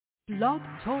Blog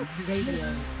Talk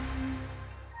Radio.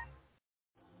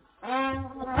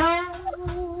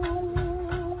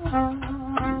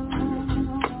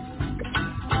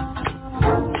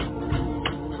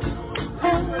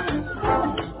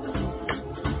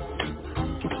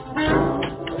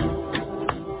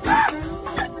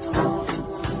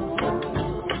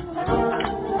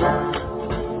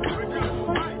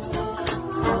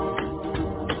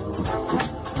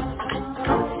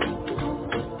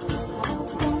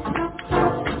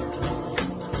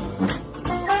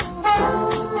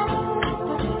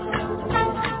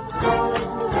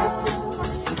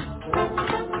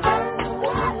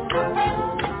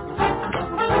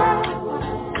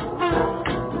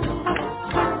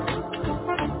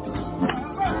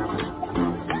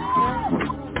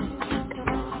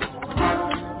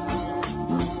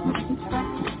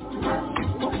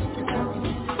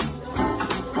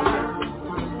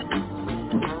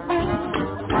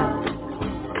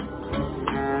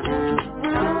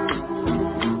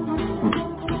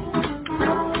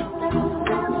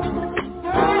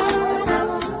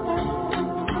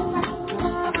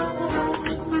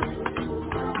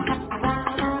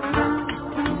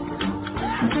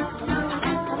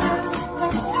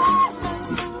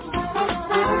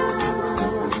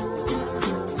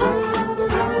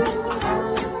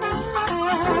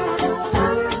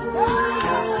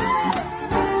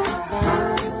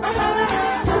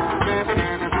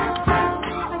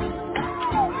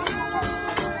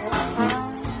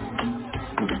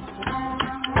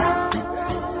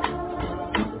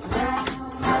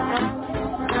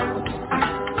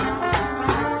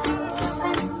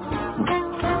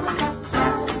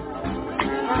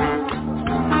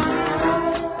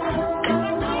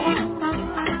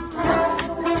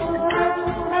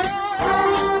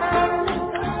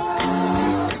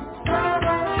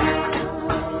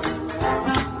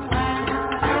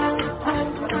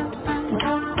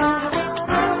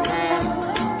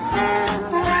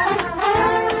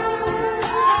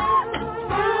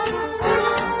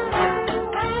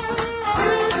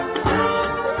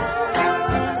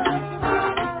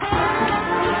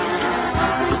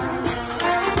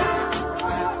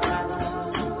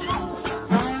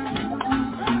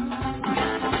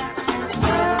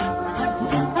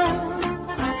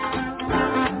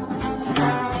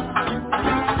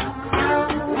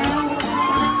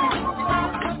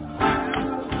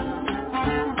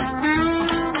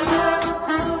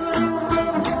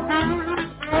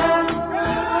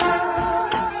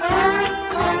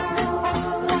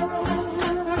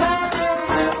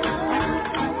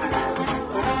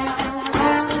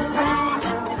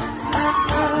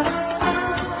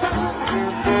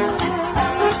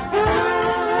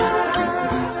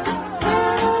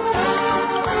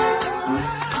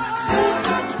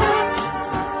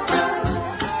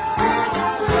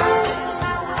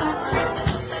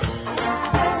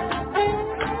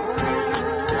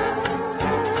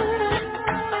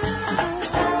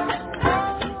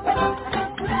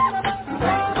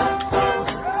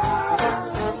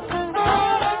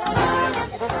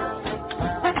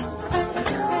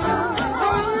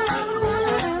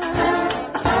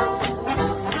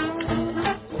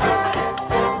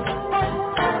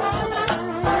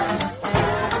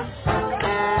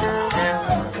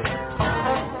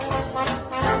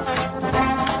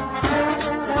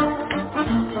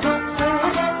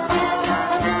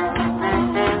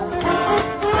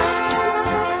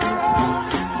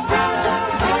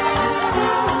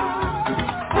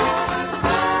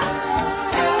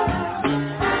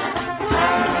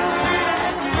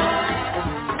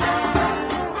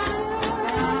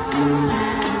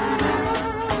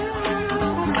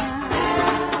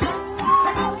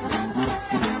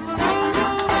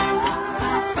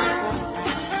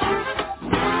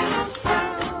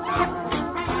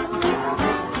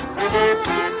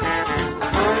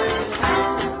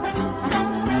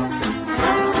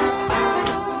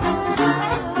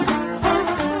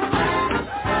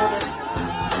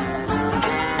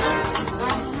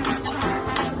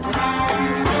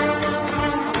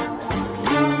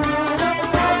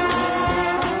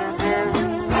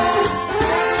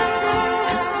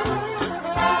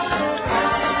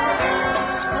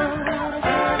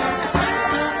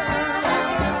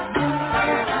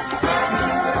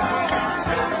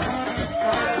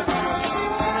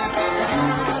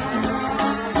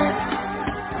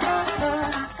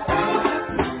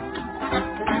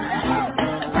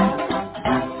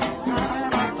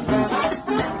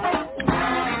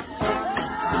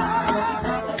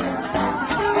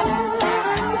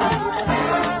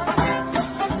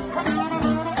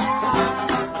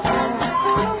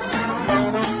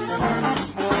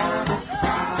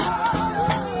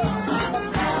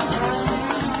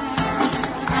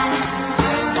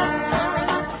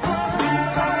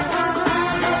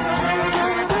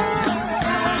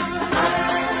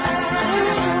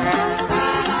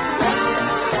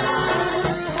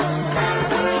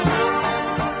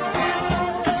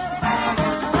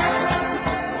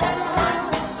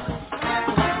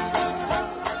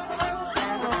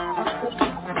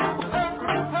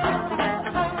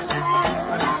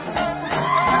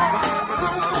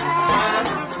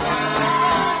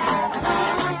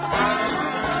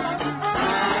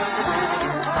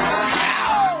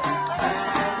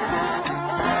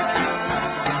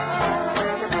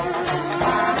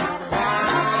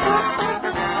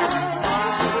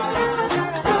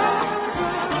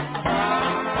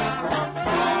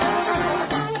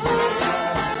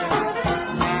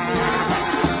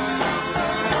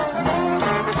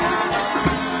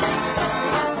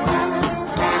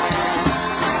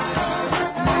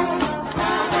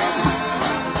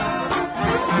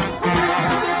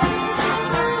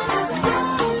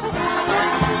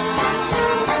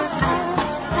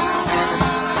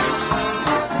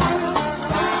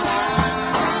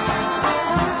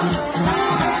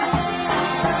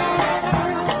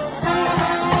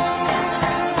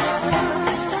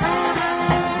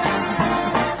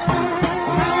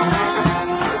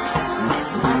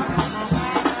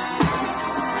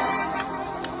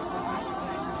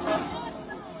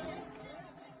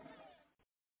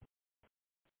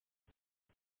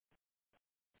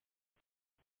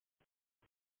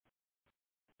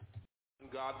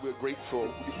 God, we're grateful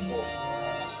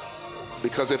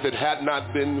because if it had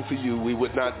not been for you, we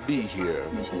would not be here.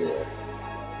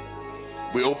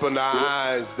 We opened our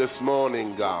eyes this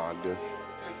morning, God,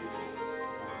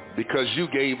 because you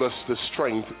gave us the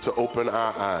strength to open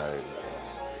our eyes.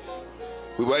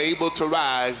 We were able to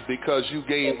rise because you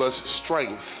gave us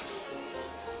strength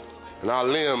in our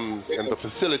limbs and the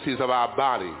facilities of our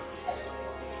body.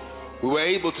 We were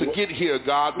able to get here,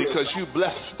 God, because you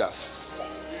blessed us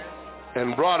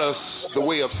and brought us the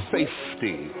way of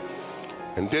safety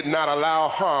and did not allow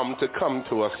harm to come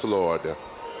to us, Lord.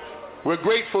 We're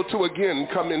grateful to again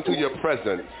come into your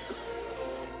presence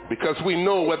because we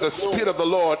know where the Spirit of the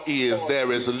Lord is,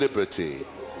 there is liberty.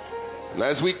 And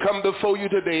as we come before you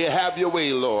today, have your way,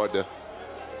 Lord.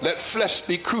 Let flesh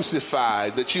be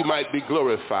crucified that you might be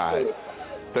glorified,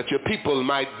 that your people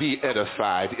might be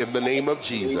edified in the name of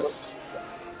Jesus.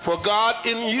 For God,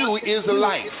 in you is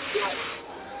life.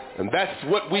 And that's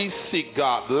what we seek,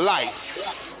 God, life,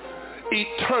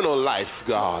 eternal life,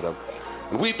 God.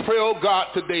 And we pray, oh God,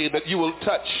 today that you will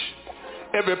touch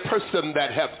every person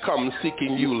that have come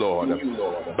seeking you, Lord.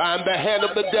 Bind the hand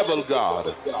of the devil,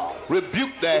 God.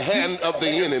 Rebuke the hand of the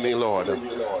enemy, Lord.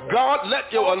 God,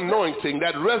 let your anointing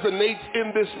that resonates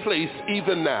in this place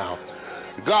even now.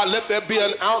 God, let there be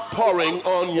an outpouring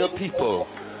on your people.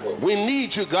 We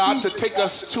need you, God, to take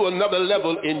us to another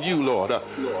level in you, Lord.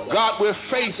 God, we're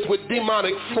faced with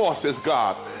demonic forces,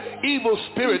 God. Evil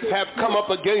spirits have come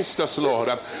up against us, Lord,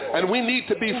 and we need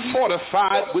to be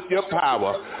fortified with your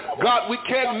power. God, we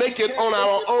can't make it on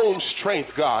our own strength,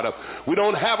 God. We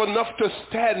don't have enough to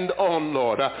stand on,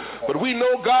 Lord, but we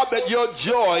know, God, that your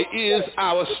joy is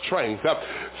our strength.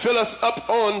 Fill us up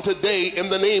on today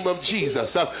in the name of Jesus.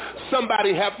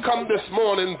 Somebody have come this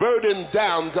morning burdened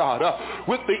down, God,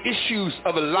 with the issues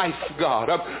of life, God.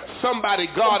 Somebody,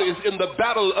 God, is in the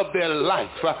battle of their life.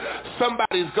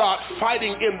 Somebody's, God,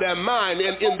 fighting in their mind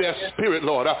and in their spirit,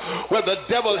 Lord, where the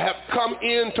devil have come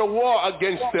in to war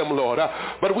against them, Lord.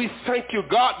 But we thank you,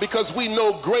 God, because we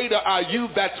know greater are you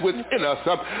that's within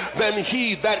us than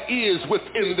he that is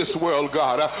within this world,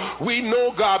 God. We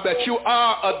know, God, that you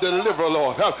are a deliverer,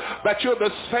 Lord, that you're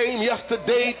the same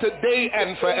yesterday, today,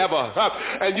 and forever.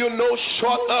 And you're no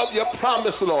short of your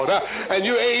promise, Lord, and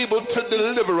you're able to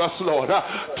deliver us, Lord.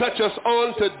 Touch us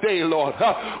on today, Lord.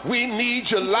 We need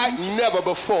you like never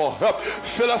before.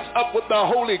 Fill us up with the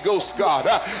Holy Ghost, God,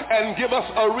 and give us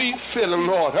a refilling,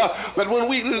 Lord, that when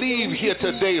we leave here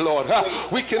today, Lord,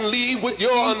 we can leave with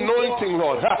your anointing,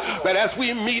 Lord, that as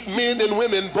we meet men and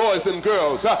women, boys and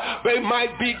girls, they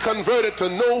might be converted to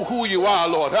know who you are,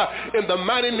 Lord. In the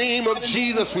mighty name of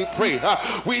Jesus we pray.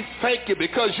 We thank you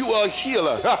because you are a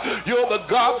healer. You're the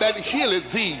God that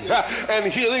healeth thee,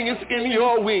 and healing is in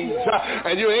your wings,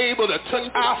 and you're able to touch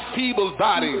our feeble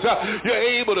bodies. You're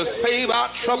able to save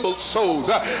our troubled souls,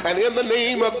 and in the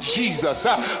name of Jesus,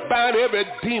 bind every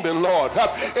demon, Lord,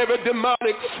 every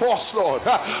demonic force, Lord,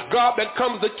 God, that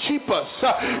comes to keep us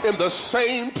in the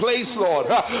same place, Lord.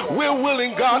 We're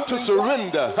willing, God, to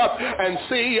surrender and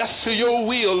say yes to your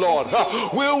will, Lord.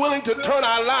 We're willing to turn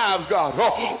our lives, God,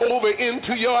 over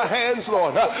into your hands,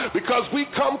 Lord, because we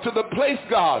come to the place,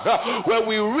 God, where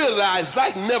we realize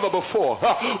like never before,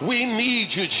 we need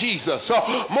you, Jesus.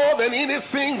 More than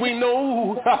anything we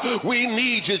know, we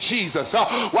need you, Jesus.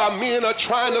 While men are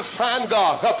trying to find,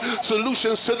 God,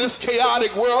 solutions to this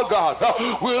chaotic world, God,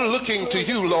 we're looking to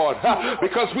you, Lord,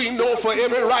 because we know for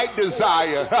every right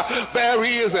desire, there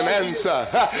is an answer.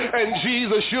 And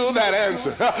Jesus, you're that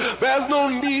answer. There's no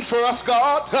need for us,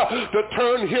 God, to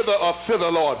turn hither or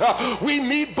thither, Lord. We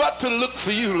need but to look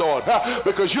for you, Lord,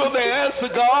 because you're the answer,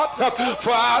 God,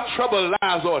 for our troubled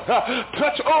lives, Lord.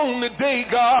 Touch on the day,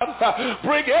 God.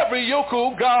 Break every yoke,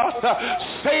 oh God.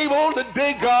 Save on the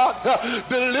day, God.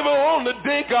 Deliver on the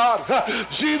day, God.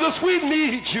 Jesus, we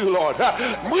need you, Lord.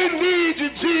 We need you,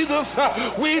 Jesus.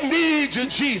 We need you,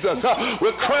 Jesus.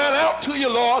 We're crying out to you,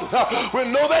 Lord.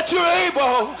 We know that you're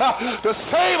able to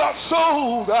save our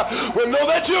souls. We know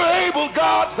that you're able,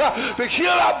 God, to heal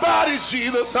our bodies,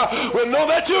 Jesus. We know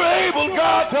that you're able,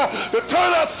 God, to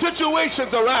turn our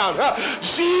situations around.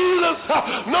 Jesus,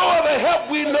 no other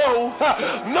help we know.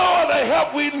 No other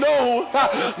help we know.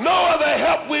 No other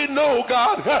help we know,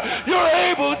 God. You're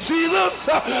able, Jesus,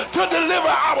 to deliver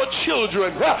our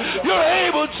children. You're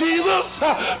able, Jesus,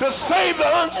 to save the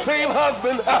unsaved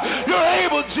husband. You're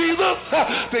able, Jesus,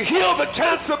 to heal the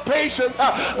cancer patient.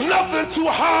 Nothing too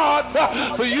hard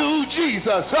for you,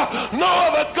 Jesus. No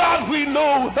other God we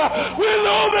know. We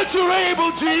know that you're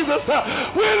able, Jesus.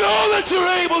 We know that you're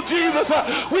able, Jesus.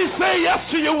 We say yes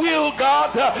to your will,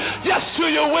 God. Yes to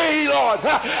your way, Lord.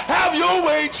 Have your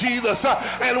way, Jesus.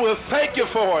 And we'll thank you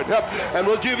for it. And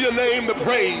we'll give your name the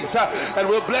praise. And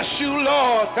we'll bless you,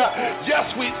 Lord.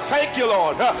 Yes, we thank you,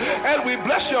 Lord. And we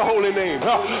bless your holy name.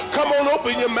 Come on,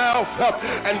 open your mouth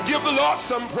and give the Lord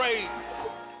some praise.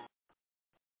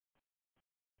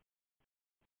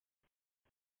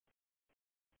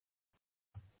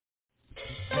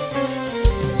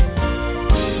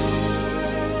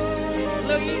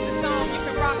 Little easy song, you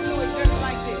can rock to it just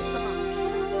like this. Come on.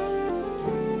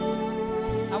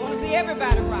 I want to see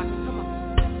everybody rocking. Come on.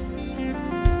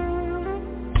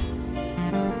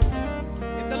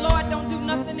 If the Lord don't do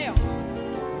nothing else,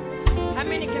 how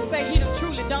many can say he done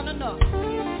truly done enough?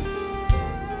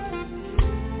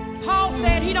 Paul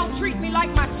said he don't treat me like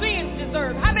my sins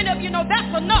deserve. How many of you know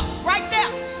that's enough right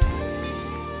there?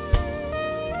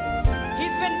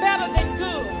 He's been better than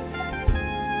good.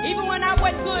 Even when I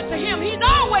wasn't good to him, he's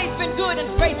always been good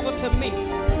and faithful to me.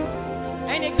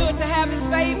 Ain't it good to have his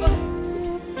favor?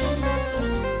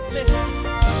 Listen.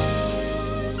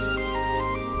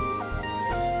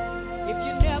 If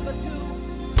you never do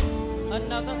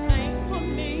another thing for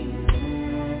me,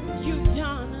 you've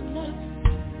done enough.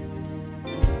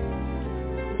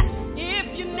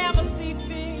 If you never see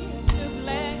fit to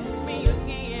bless me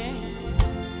again,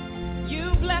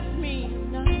 you bless me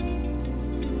enough.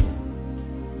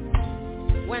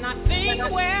 When I think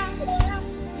where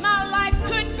my life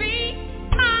could be,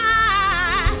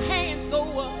 my hands go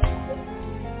up.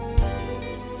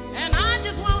 And I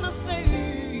just want to say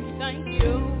thank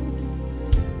you.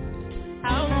 I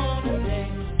want to say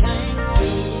thank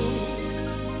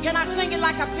you. Can I sing it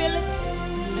like I feel it?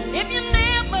 If you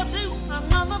never do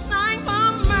another thing for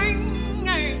me,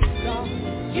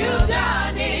 you've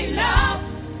done enough.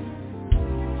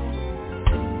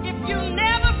 If you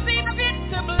never see fit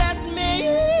to bless me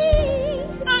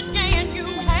again, you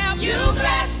have. You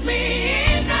bless me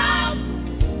enough.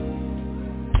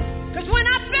 'Cause when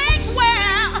I think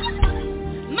where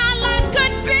my life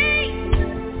could be,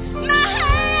 my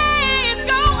hands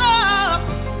go up.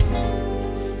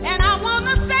 And I want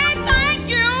to say thank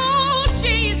you,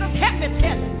 Jesus. Help me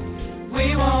tell it.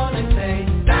 We want to say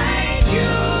thank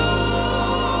you.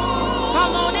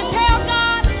 Come on and tell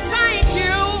God thank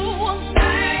you.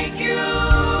 Thank you.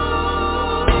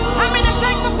 How many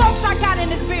thankful folks I got in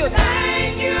this building?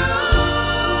 Thank you.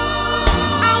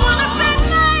 I want to say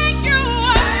thank you.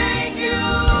 Thank you.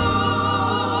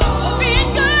 For being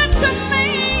good to me.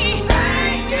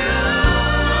 Thank you.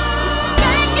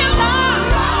 Thank you, Lord.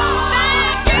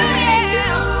 Thank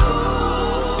you.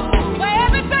 For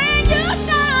everything you've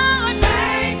done.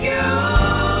 Thank you.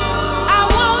 I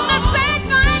want to say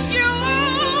thank you.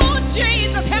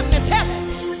 Jesus, help me tell it.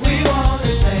 We want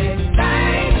to say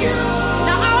thank you.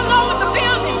 Now all over the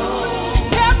building,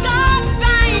 tell God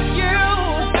thank you.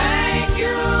 Thank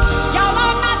you. Y'all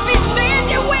all not be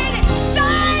stingy with it.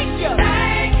 Thank you.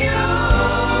 Thank you.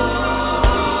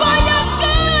 For your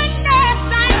goodness,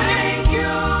 thank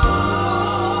you.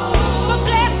 For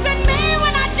blessing me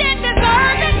when I didn't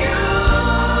deserve it.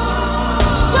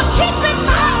 For keeping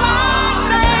my life.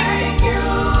 Thank you.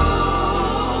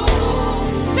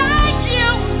 Thank you,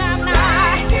 Nana.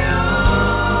 Thank you.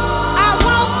 I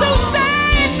want to say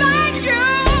thank you.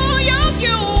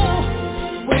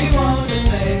 We want to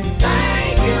say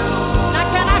thank you. Now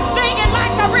can I sing it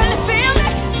like I really feel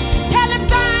it? Tell him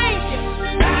thank you.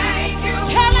 Thank you.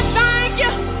 Tell him thank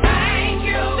you. Thank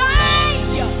you. Thank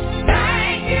you.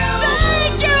 Thank you.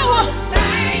 Thank you.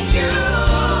 Thank you.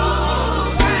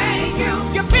 Thank you.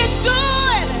 You've been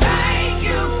good. Thank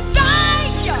you.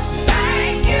 Thank you.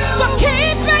 Thank you. For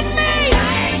keeping me.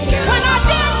 Thank you. When I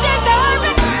didn't deserve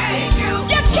it. Thank you.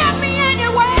 You kept me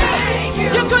anyway. Thank you.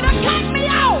 You could have cut me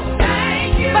out.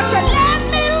 Thank you. But you let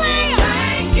me live.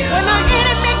 Thank you. When the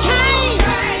enemy came.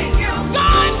 Thank you.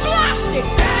 God blocked it.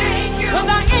 Thank you. When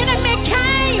the enemy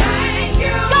came. Thank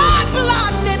you. God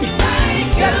blocked it. Thank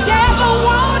you. The devil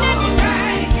wanted.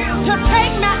 Thank you. To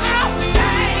take me out.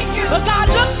 Thank you. But God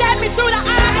looked at me through the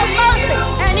eyes of mercy.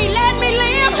 And he let me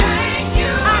live. Thank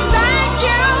you. I thank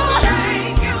you.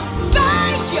 Thank you.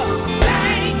 Thank you.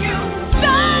 Thank you.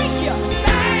 Thank you.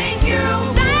 Thank you.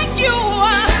 Thank you.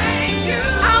 Thank you.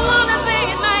 I want to say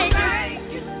thank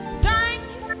you. Thank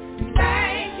you.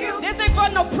 Thank you. This ain't for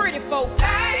no pretty folks.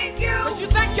 Thank you. But you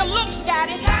think your looks got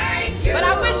it. Thank you. But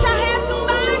I wish I had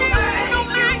somebody who don't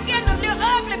mind getting a little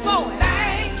ugly for it.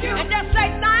 Thank you. And just say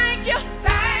thank you.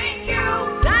 Thank you.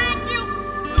 Thank you.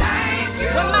 Thank you.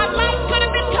 When my life could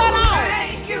have been cut off.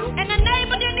 Thank you. And the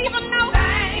neighbor didn't even know.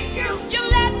 Thank you. You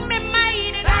let me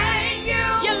made it. Thank you.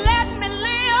 You let me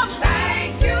live.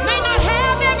 Thank you. May not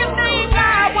have everything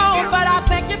I want, but I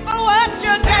thank you for what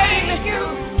you gave.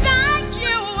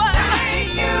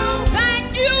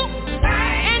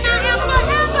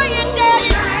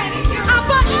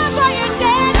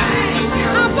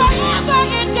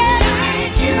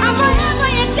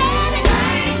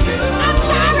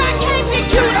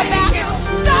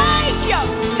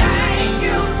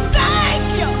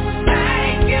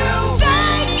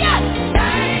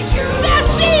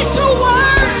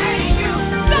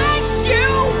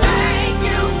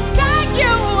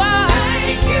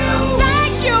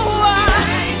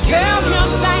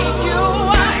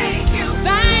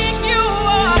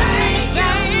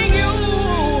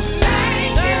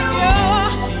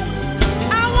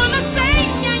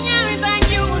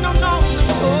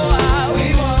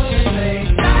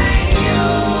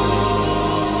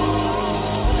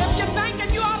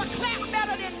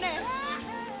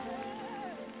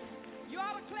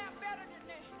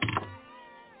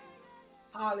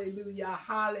 hallelujah,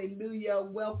 hallelujah.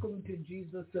 Welcome to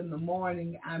Jesus in the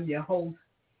Morning. I'm your host,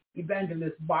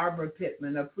 Evangelist Barbara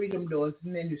Pittman of Freedom Doors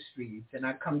Ministries, and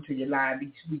I come to you live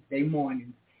each weekday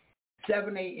morning,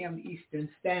 7 a.m. Eastern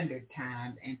Standard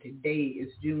Time, and today is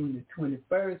June the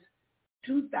 21st,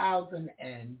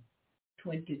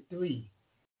 2023,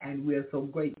 and we're so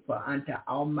grateful unto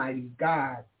Almighty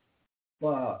God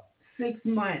for 6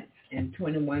 months and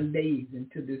 21 days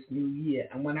into this new year.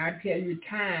 And when I tell you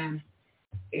time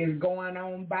is going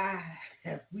on by,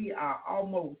 we are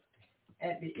almost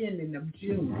at the ending of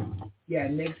June. Yeah,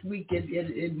 next week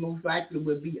it most likely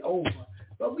will be over.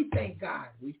 But we thank God.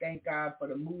 We thank God for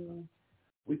the move.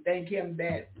 We thank him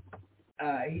that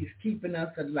he's keeping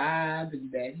us alive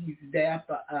and that he's there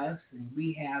for us. And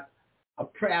we have a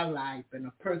prayer life and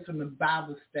a personal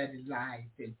Bible study life.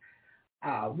 And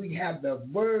we have the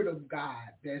Word of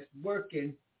God that's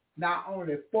working not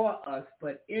only for us,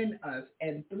 but in us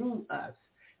and through us.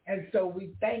 And so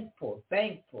we thankful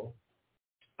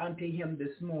unto him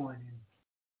this morning.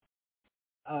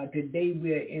 Today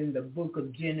we're in the book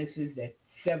of Genesis, that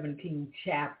 17th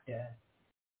chapter.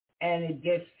 And it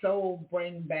just so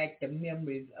bring back the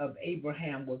memories of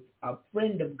Abraham was a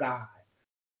friend of God.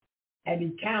 And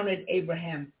he counted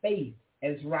Abraham's faith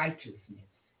as righteousness.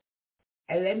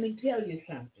 And let me tell you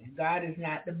something. God is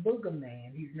not the booger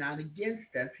man. He's not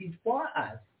against us. He's for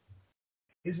us.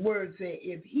 His word said,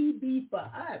 if he be for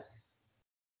us,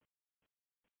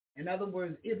 in other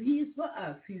words, if he's for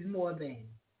us, he's more than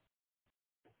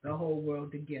the whole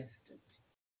world against us.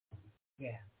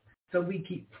 Yeah. So we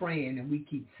keep praying and we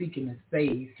keep seeking his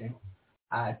face and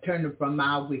turning from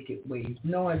our wicked ways,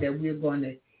 knowing that we're going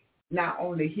to not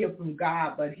only hear from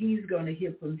God, but he's going to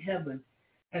hear from heaven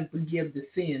and forgive the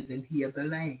sins and heal the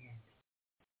land.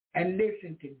 And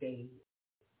listen today,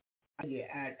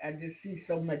 I just see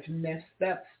so much messed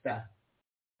up stuff.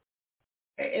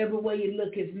 Every way you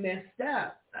look is messed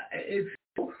up.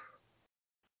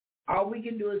 All we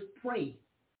can do is pray.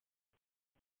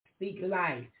 Speak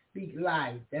life.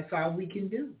 That's all we can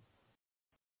do.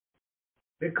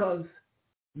 Because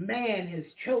man has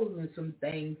chosen some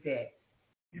things that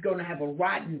he's going to have a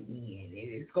rotten end.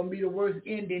 It's going to be the worst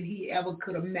ending he ever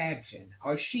could imagine,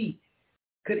 or she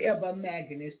could ever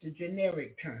imagine. It's the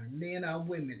generic term, men or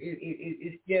women.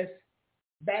 It's just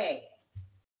bad.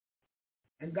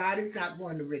 And God is not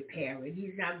going to repair it.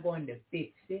 He's not going to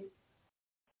fix it.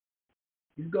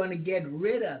 He's going to get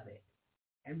rid of it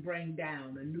and bring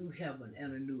down a new heaven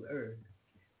and a new earth.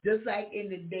 Just like in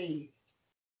the days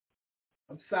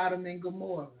of Sodom and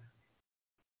Gomorrah.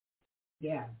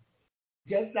 Yeah.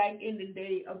 Just like in the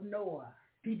day of Noah,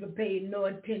 people paid no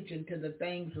attention to the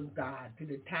things of God, to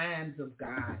the times of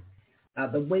God,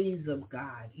 the ways of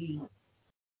God.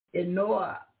 In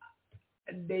Noah,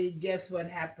 guess what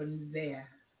happened there?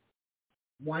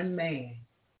 One man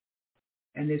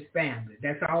and his family.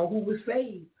 That's all who was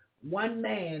saved. One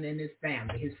man and his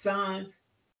family, his sons,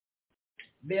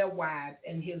 their wives,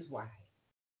 and his wife.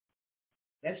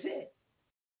 That's it.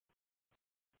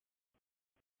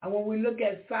 And when we look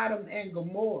at Sodom and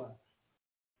Gomorrah,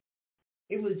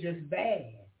 it was just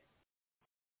bad.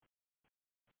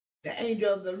 The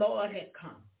angel of the Lord had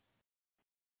come.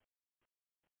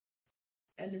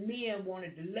 And the men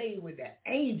wanted to lay with the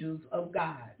angels of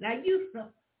God. Now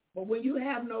but when you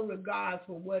have no regard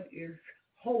for what is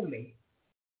holy,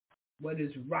 what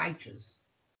is righteous,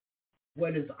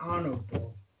 what is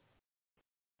honorable,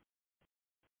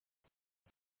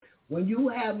 when you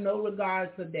have no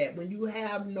regard for that, when you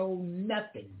have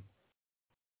nothing,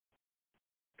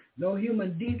 no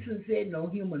human decency, no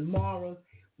human morals,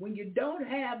 when you don't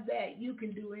have that, you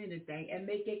can do anything and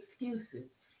make excuses.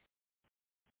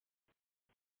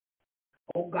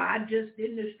 Oh, God just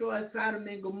didn't destroy Sodom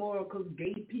and Gomorrah because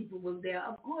gay people was there.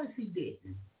 Of course he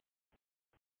didn't.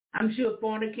 I'm sure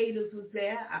fornicators was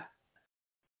there.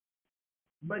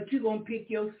 But you're going to pick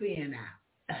your sin out.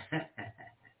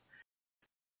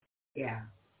 Yeah.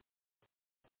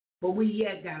 But we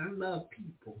yet got to love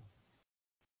people.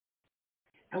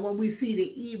 And when we see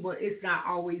the evil, it's not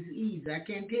always easy. I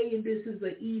can't tell you this is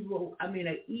an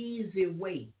easy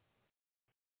way.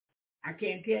 I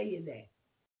can't tell you that.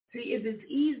 See, if it's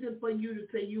easy for you to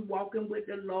say you're walking with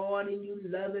the Lord and you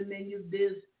love him and you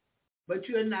this, but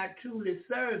you're not truly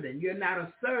serving. You're not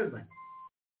a servant.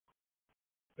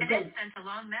 Because sent a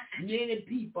long message. Many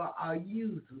people are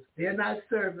users. They're not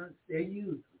servants, they're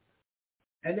users.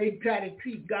 And they try to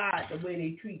treat God the way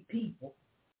they treat people.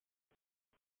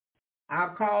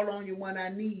 I'll call on you when I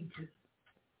need you.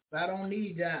 If I don't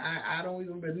need you, I don't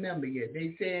even remember you.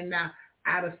 They saying now,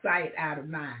 out of sight, out of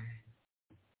mind.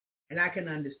 And I can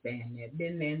understand that.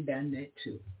 Been there and done that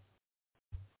too.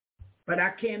 But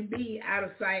I can't be out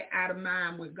of sight, out of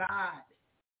mind with God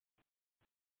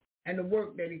and the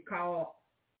work that he called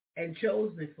and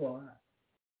chose me for.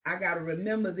 I got to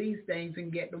remember these things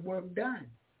and get the work done.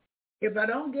 If I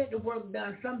don't get the work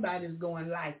done, somebody's going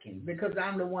like him because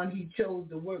I'm the one he chose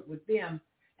to work with them,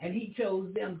 and he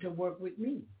chose them to work with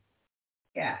me.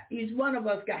 Yeah, each one of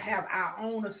us got to have our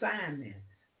own assignments.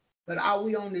 But are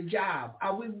we on the job?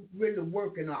 Are we really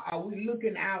working, or are we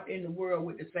looking out in the world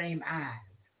with the same eyes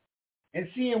and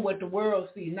seeing what the world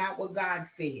sees, not what God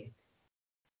said?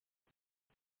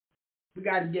 We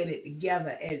got to get it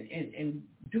together and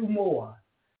do more.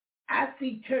 I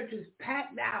see churches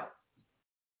packed out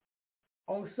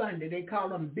on Sunday. They call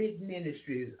them big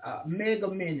ministries, mega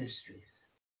ministries.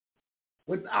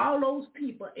 With all those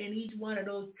people in each one of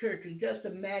those churches, just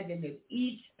imagine if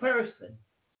each person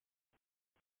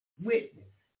witnessed.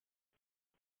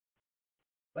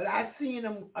 But I've seen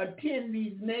them attend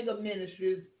these mega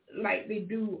ministries like they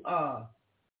do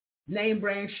name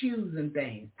brand shoes and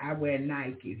things. I wear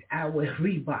Nikes. I wear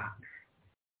Reeboks.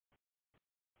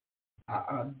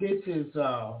 This is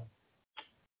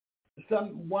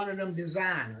one of them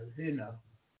designers,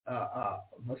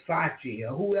 Versace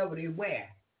or whoever they wear.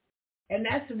 And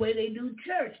that's the way they do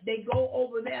church. They go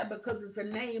over there because it's a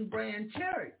name brand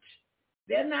church.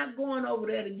 They're not going over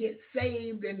there to get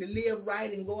saved and to live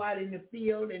right and go out in the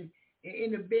field and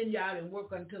in the vineyard and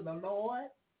work unto the Lord.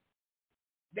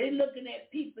 They looking at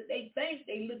people. They think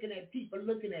they looking at people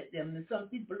looking at them. And some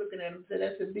people looking at them say,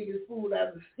 that's the biggest fool I've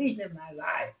ever seen in my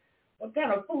life. What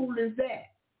kind of fool is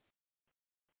that?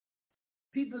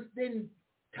 People spend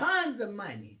tons of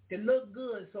money to look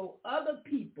good so other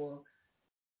people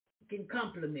can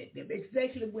compliment them,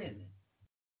 especially women.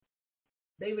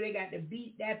 Baby, they got to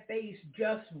beat that face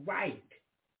just right.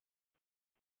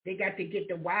 They got to get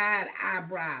the wide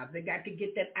eyebrows. They got to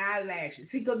get that eyelashes.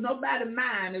 See, because nobody's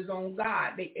mind is on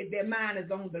God. Their mind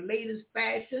is on the latest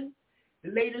fashion,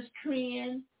 the latest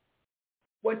trend,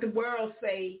 what the world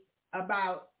say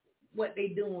about what they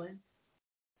doing.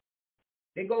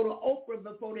 They go to Oprah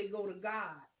before they go to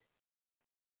God.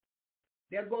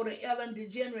 They'll go to Ellen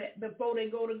DeGeneres before they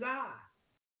go to God.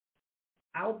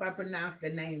 I hope I pronounced the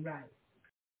name right.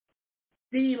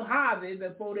 Steve Harvey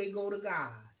before they go to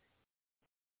God.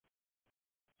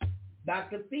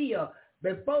 Dr. Phil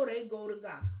before they go to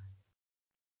God.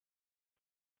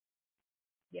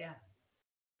 Yeah,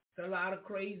 it's a lot of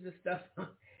crazy stuff.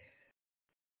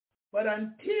 But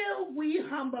until we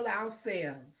humble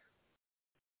ourselves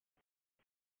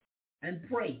and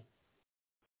pray,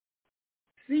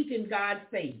 seeking God's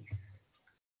face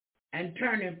and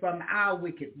turning from our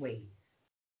wicked ways,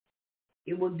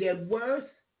 it will get worse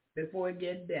before it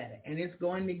gets better, and it's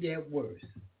going to get worse.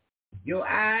 Your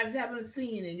eyes haven't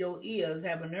seen and your ears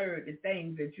haven't heard the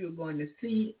things that you're going to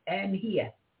see and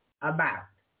hear about.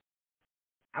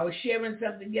 I was sharing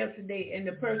something yesterday, and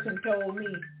the person told me,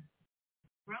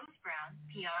 Rose Brown,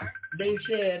 PR. They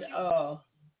said,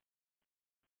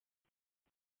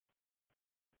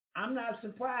 I'm not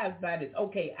surprised by this.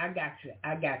 Okay, I got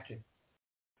you.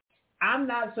 I'm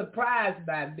not surprised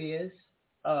by this,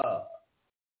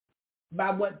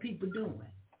 by what people doing.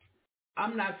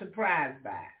 I'm not surprised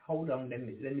by it. Hold on, let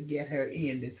me get her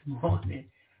in this morning.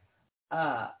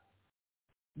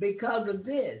 Because of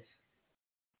this,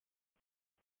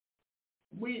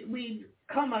 we've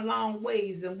come a long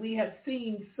ways, and we have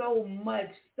seen so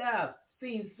much stuff.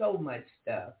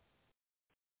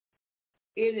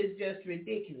 It is just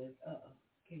ridiculous.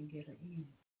 Can't get her in.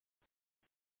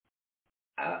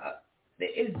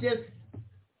 It's just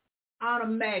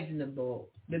unimaginable,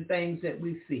 the things that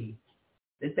we see,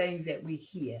 the things that we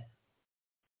hear.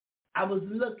 I was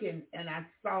looking and I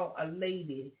saw a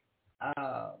lady,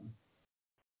 I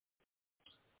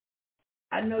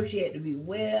know she had to be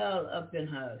well up in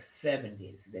her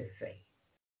 70s, let's say.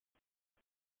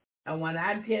 And when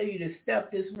I tell you the stuff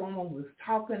this woman was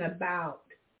talking about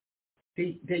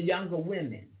the younger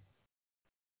women,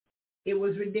 it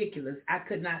was ridiculous. I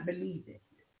could not believe it.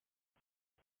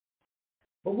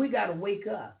 But we got to wake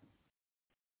up.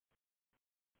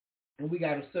 And we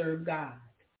got to serve God.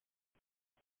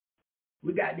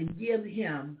 We got to give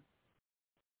him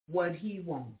what he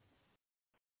wants.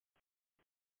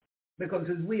 Because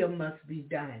his will must be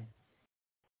done.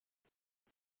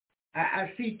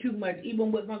 I see too much,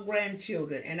 even with my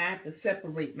grandchildren, and I have to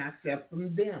separate myself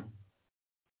from them.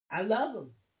 I love them.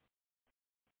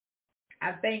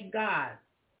 I thank God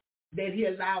that he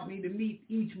allowed me to meet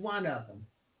each one of them.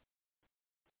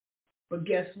 But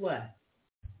guess what?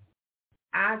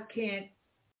 I can't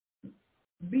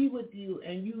be with you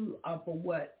and you are for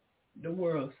what the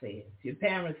world says. Your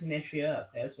parents mess you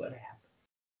up. That's what happens.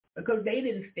 because they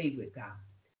didn't stay with God.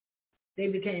 They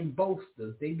became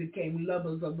boasters. They became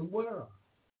lovers of the world.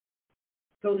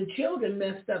 So the children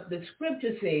messed up. The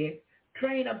scripture said,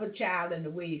 train up a child in the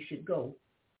way he should go.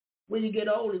 When you get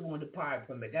old, he won't depart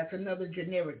from it. That's another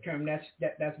generic term.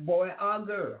 That's boy or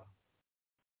girl.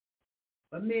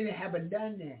 But many haven't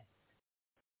done that.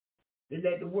 They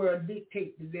let the world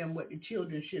dictate to them what the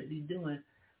children should be doing.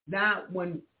 Now,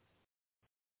 when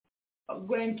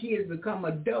grandkids become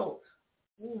adults,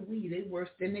 they worse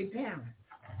than their parents.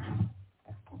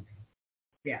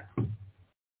 Yeah.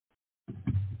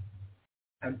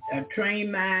 A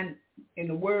trained mind in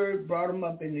the word brought them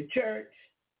up in the church,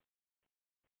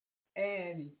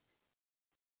 and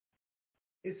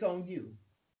it's on you.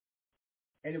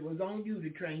 And it was on you to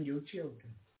train your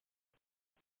children.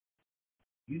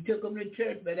 You took them to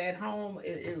church, but at home,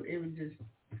 it was just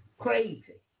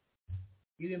crazy.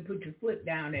 You didn't put your foot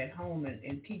down at home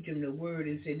and teach them the word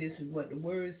and say, this is what the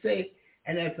word says.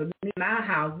 And as for me in my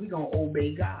house, we're going to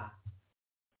obey God.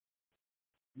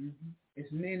 Mm-hmm.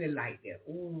 It's many like that.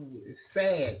 Ooh, it's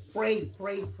sad. Pray,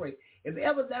 pray, pray. If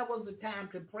ever that was the time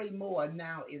to pray more,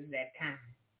 now is that time.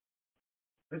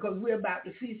 Because we're about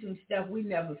to see some stuff we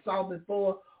never saw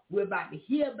before. We're about to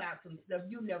hear about some stuff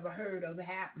you never heard of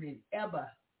happening ever.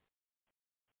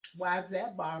 Why is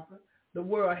that, Barbara? The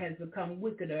world has become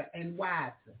wickeder and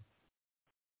wiser.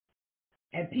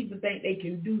 And people think they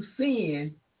can do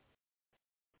sin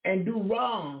and do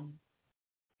wrong,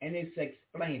 and it's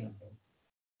explainable.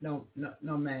 No,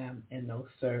 ma'am, and no,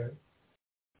 sir.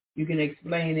 You can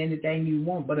explain anything you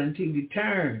want, but until you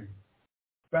turn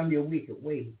from your wicked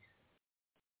ways,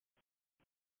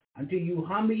 until you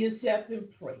humble yourself and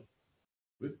pray,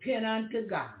 repent unto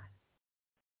God,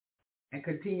 and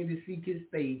continue to seek his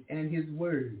face and his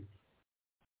word,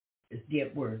 it's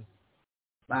get worse.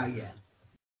 Wow, yeah.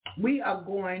 We are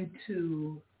going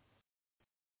to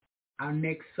our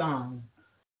next song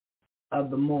of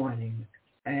the morning,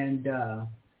 and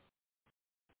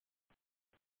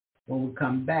when we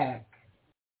come back,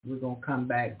 we're going to come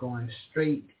back going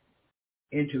straight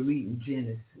into reading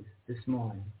Genesis this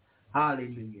morning.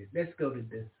 Hallelujah. Let's go to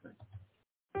this one.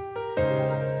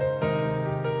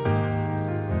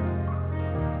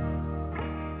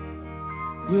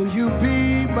 Will you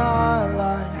be my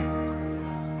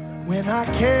light when I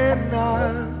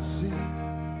cannot see?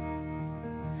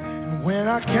 And when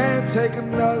I can't take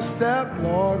another step,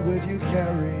 Lord, will you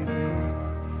carry me?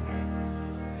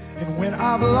 And when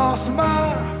I've lost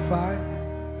my fight,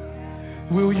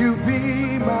 will you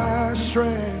be my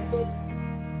strength?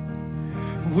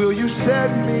 Will you set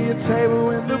me a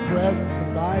table in the presence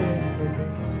of my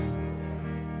enemies?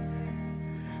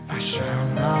 I shall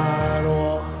not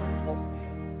want,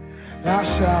 I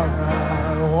shall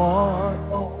not want.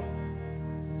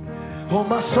 Oh,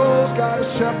 my soul's got a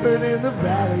shepherd in the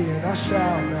valley, and I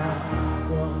shall not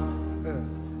want.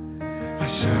 I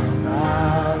shall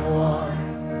not want.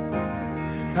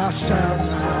 I shall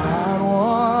not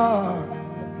want,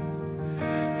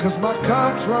 'cause my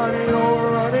cup's running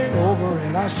over,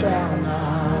 and I shall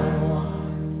not want.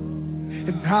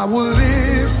 And I will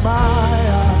lift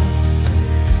my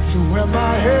eyes to where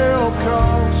my help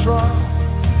comes from,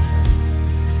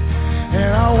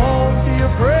 and I won't be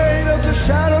afraid of the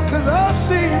shadow, 'cause I've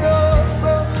seen the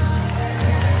sun.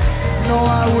 No,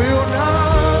 I will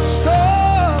not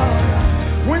stop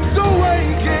when the way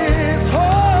gets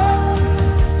hard.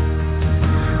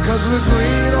 'Cause the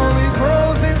green only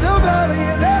grows in the valley,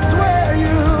 and that's where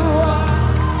you are.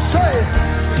 Say,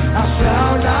 I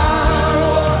shall not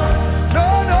walk. No,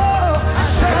 I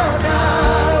shall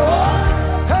not walk.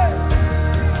 Hey,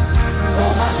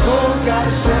 oh, my soul got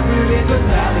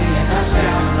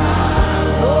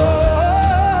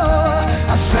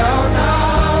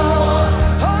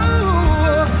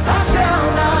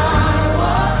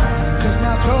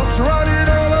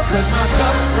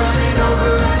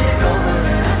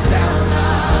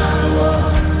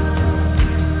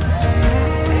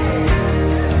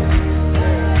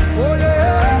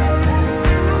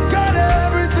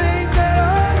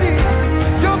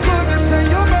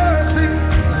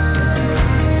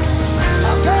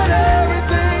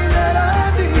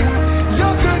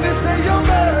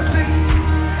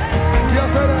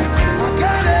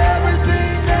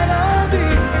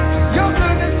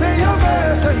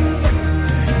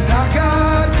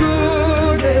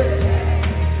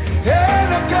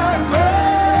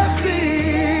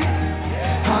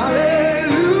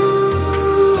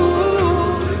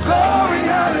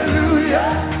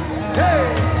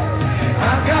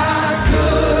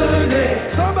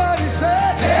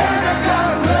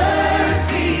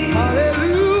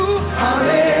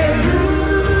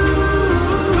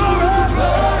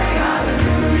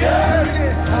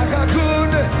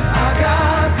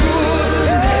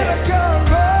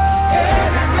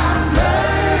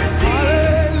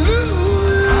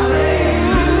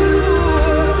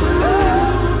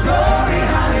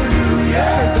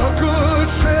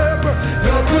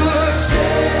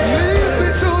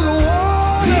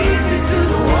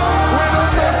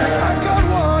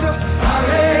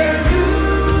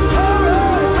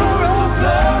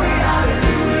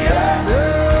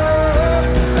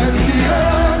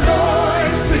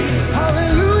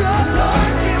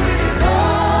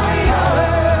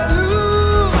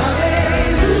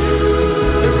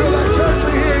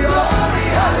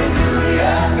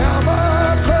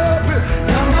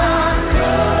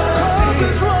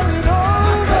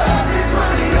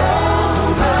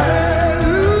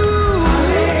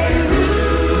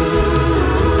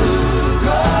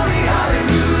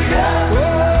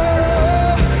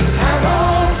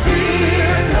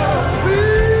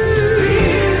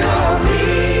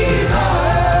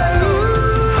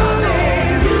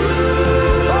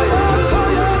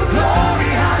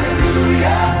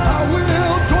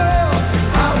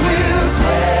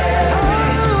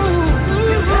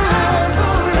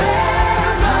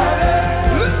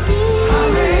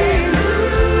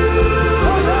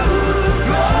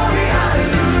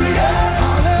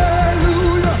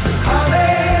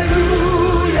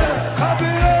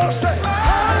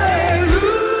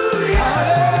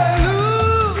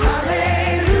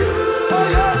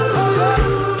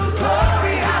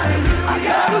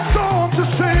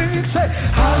Say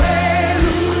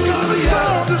hallelujah. Got a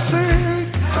song to sing.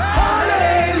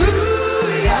 Hallelujah.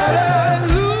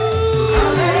 Hallelujah.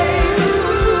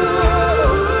 Hallelujah.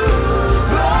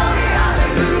 Glory,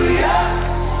 hallelujah.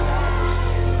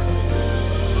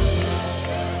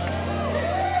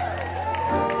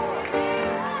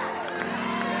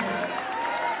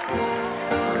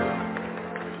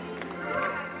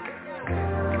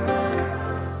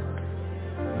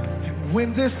 When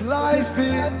this life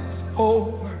is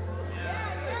over,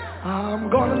 I'm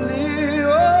gonna live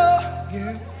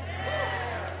again.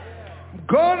 I'm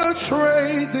gonna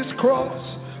trade this cross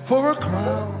for a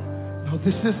crown. No,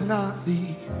 this is not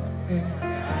the end.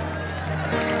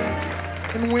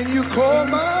 And when you call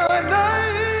my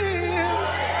name,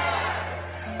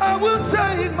 I will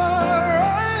take my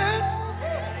right.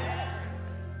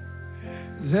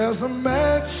 There's a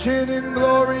mansion in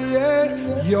glory,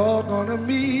 and you're gonna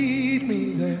meet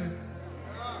me there.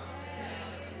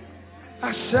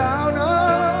 I shall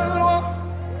not walk,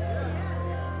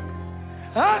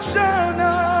 I shall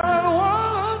not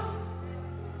want.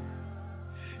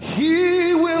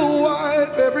 He will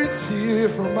wipe every tear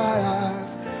from my eyes.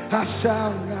 I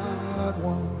shall not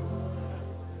want,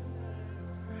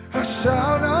 I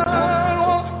shall not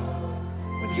walk.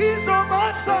 When he's on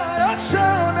my side, I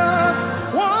shall not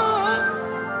want.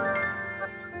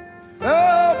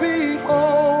 I'll be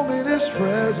home in his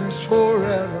presence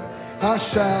forever. I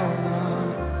shall not want.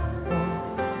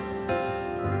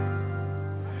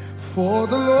 For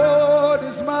the Lord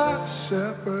is my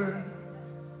shepherd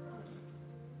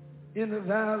in the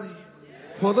valley.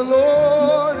 For the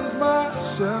Lord is my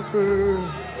shepherd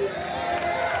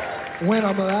when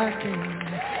I'm lacking.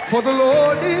 For the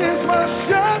Lord is my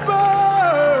shepherd,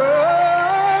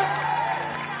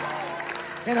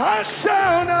 and I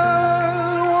shall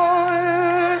not want.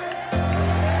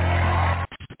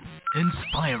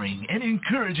 Inspiring and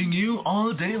encouraging you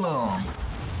all day long.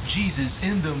 Jesus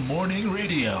in the Morning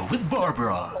Radio with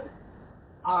Barbara.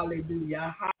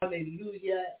 Hallelujah,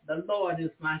 hallelujah. The Lord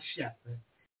is my shepherd,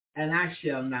 and I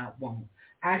shall not want.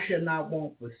 I shall not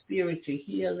want for spiritual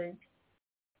healing,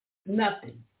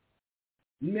 nothing.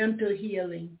 Mental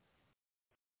healing,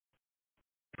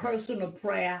 personal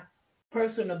prayer,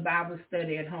 personal Bible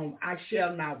study at home. I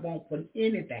shall not want for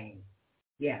anything.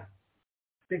 Yeah,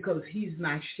 because he's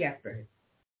my shepherd,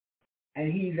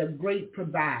 and he's a great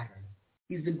provider.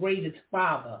 He's the greatest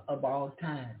father of all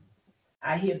time.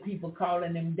 I hear people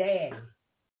calling him daddy.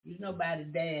 He's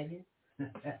nobody's daddy.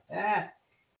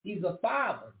 He's a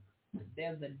father.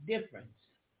 There's a difference,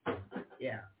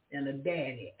 yeah, in a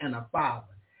daddy and a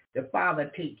father. The father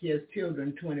takes care of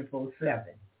children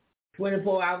 24/7,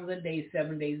 24 hours a day,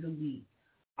 7 days a week.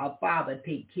 A father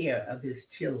takes care of his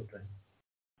children.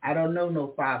 I don't know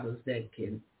no fathers that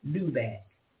can do that,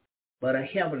 but a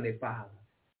heavenly father,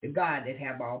 the God that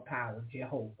have all power,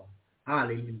 Jehovah.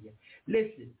 Hallelujah.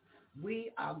 Listen,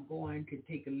 we are going to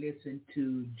take a listen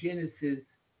to Genesis.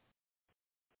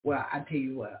 Well, I tell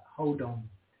you what, hold on.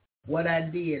 What I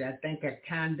did, I think I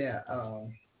kind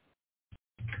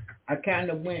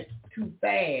of went too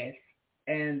fast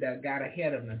and got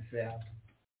ahead of myself.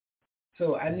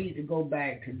 So I need to go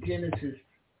back to Genesis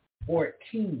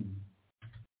 14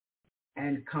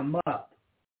 and come up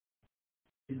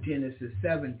to Genesis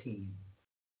 17.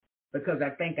 Because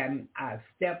I think I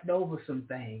stepped over some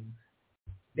things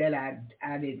that I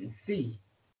didn't see.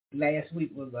 Last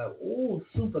week was a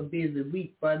super busy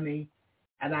week for me,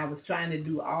 and I was trying to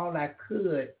do all I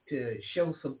could to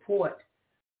show support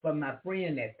for my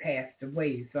friend that passed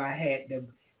away. So I had the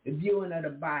viewing of the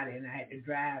body, and I had to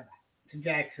drive to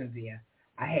Jacksonville.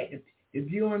 I had the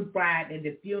viewing Friday,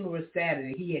 the funeral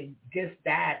Saturday. He had just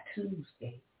died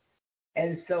Tuesday.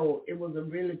 And so it was a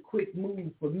really quick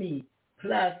move for me.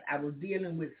 Plus, I was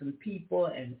dealing with some people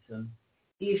and some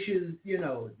issues, you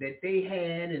know, that they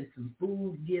had, and some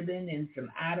food given, and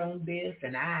some I don't this,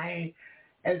 and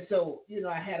and so, you know,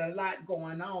 I had a lot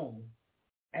going on.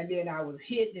 And then I was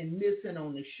hitting and missing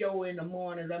on the show in the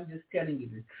mornings. I'm just telling you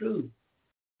the truth.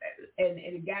 And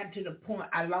it got to the point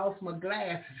I lost my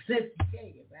glasses. Let me tell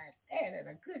you about that, and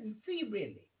I couldn't see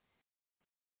really.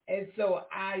 And so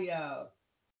I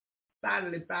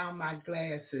finally found my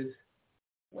glasses.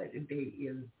 What the day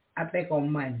is? I think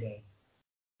on Monday.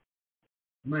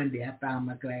 I found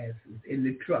my glasses in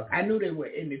the truck. I knew they were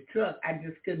in the truck. I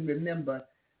just couldn't remember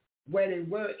where they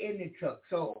were in the truck.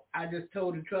 So I just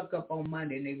towed the truck up on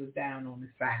Monday, and they was down on the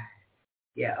side.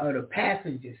 Yeah, or the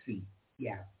passenger seat.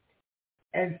 Yeah.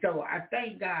 And so I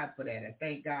thank God for that. I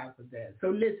thank God for that. So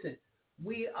listen,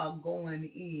 we are going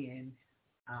in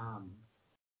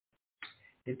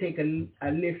to take a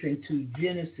listen to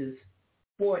Genesis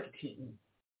 14.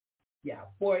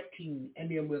 14,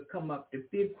 and then we'll come up to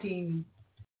 15,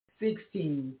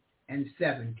 16, and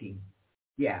 17.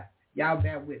 Yeah, y'all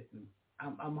bear with me.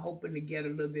 I'm hoping to get a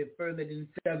little bit further than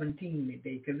 17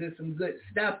 today because there's some good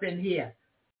stuff in here.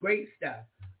 Great stuff.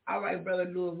 All right, Brother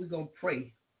Lewis, we're going to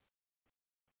pray.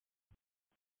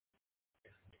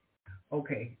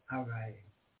 Okay, all right.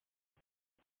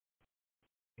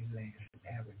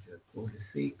 Average of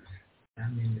 46.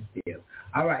 I'm in the field.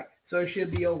 All right, so it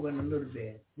should be over in a little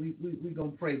bit. We're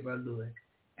going to pray, Brother Lewis,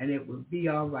 and it will be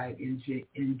all right in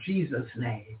Jesus'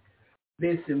 name.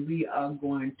 Listen, we are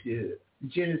going to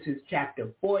Genesis chapter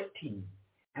 14,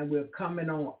 and we're coming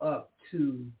on up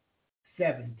to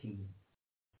 17.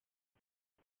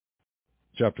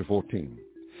 Chapter 14.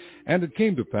 And it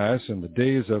came to pass in the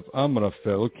days of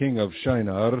Amraphel, king of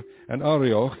Shinar, and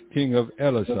Arioch, king of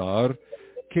Elasar,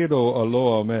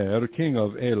 Kedorlaomer, king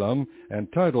of Elam,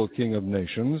 and Tidal, king of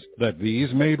nations, that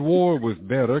these made war with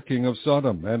Bera, king of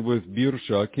Sodom, and with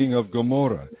Birsha, king of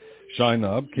Gomorrah,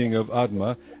 Shinab, king of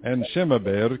Admah, and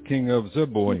Shemaber, king of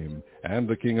Zeboim, and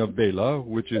the king of Bela,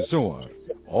 which is Zoar.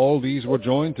 All these were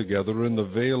joined together in the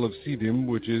vale of Siddim,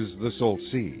 which is the salt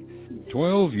sea.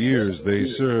 12 years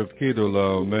they served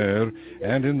Kedorlaomer,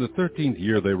 and in the 13th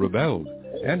year they rebelled.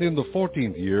 And in the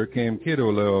 14th year came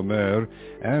Kedorlaomer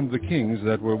and the kings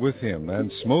that were with him,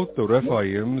 and smote the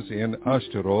Rephaims in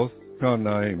Ashtaroth,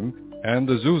 Karnaim, and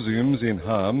the Zuzims in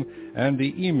Ham, and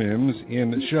the Emims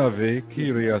in Shaveh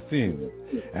Kiriathim,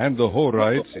 and the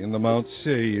Horites in the Mount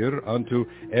Seir unto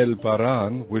El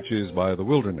Paran, which is by the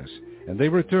wilderness. And they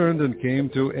returned and came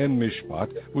to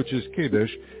En-Mishpat, which is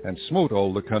Kadesh, and smote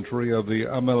all the country of the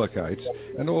Amalekites,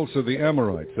 and also the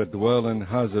Amorites that dwell in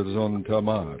Hazazon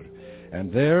Tamar.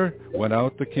 And there went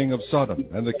out the king of Sodom,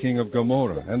 and the king of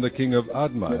Gomorrah, and the king of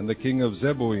Admah, and the king of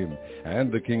Zeboim,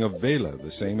 and the king of Bela,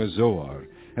 the same as Zoar.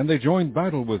 And they joined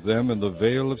battle with them in the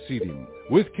vale of Siddim,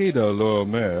 with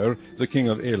Kedorlaomer, the king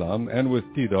of Elam, and with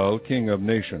Tidal, king of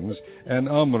nations, and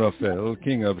Amraphel,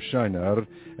 king of Shinar,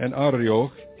 and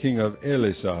Arioch, king of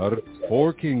Elasar,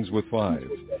 4 kings with 5.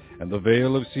 And the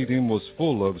vale of Siddim was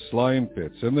full of slime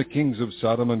pits, and the kings of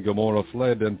Sodom and Gomorrah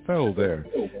fled and fell there.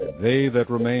 And they that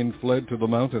remained fled to the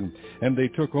mountain, and they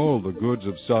took all the goods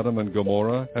of Sodom and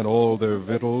Gomorrah, and all their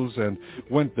victuals, and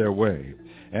went their way.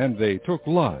 And they took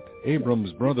Lot,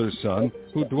 Abram's brother's son,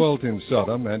 who dwelt in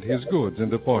Sodom, and his goods, and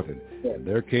departed. And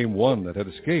there came one that had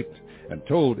escaped, and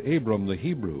told Abram the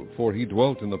Hebrew, for he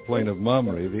dwelt in the plain of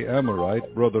Mamre, the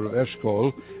Amorite, brother of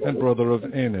Eshcol, and brother of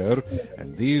Aner,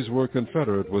 and these were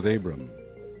confederate with Abram.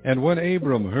 And when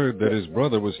Abram heard that his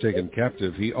brother was taken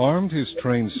captive, he armed his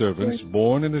trained servants,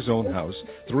 born in his own house,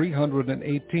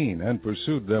 318, and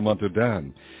pursued them unto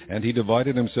Dan. And he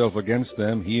divided himself against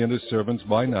them, he and his servants,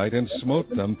 by night, and smote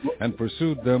them, and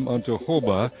pursued them unto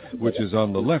Hobah, which is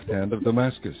on the left hand of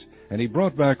Damascus. And he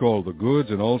brought back all the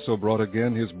goods, and also brought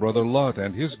again his brother Lot,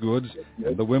 and his goods,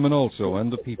 and the women also,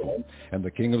 and the people. And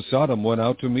the king of Sodom went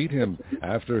out to meet him,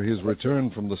 after his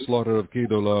return from the slaughter of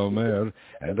Kedorlaomer,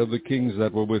 and of the kings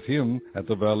that were with him at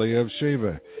the valley of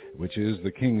Shaveh, which is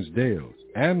the king's dale.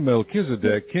 And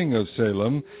Melchizedek, king of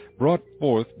Salem, brought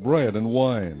forth bread and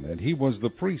wine, and he was the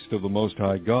priest of the Most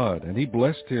High God. And he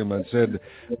blessed him, and said,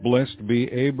 Blessed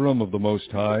be Abram of the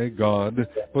Most High God,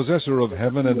 possessor of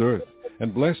heaven and earth.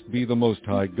 And blessed be the Most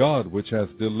High God, which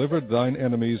hath delivered thine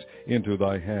enemies into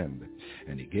thy hand.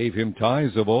 And he gave him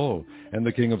tithes of all. And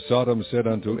the king of Sodom said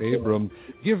unto Abram,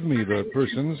 Give me the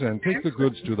persons, and take the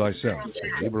goods to thyself.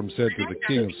 And Abram said to the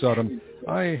king of Sodom,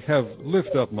 I have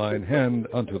lift up mine hand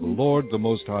unto the Lord, the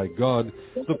Most High God,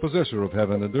 the possessor of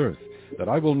heaven and earth, that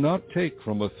I will not take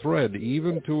from a thread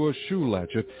even to a shoe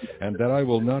latchet, and that I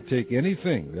will not take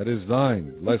anything that is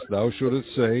thine, lest thou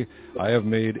shouldest say, I have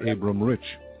made Abram rich.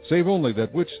 Save only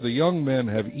that which the young men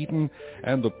have eaten,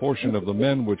 and the portion of the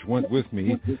men which went with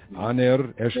me,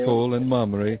 Aner, Eshcol, and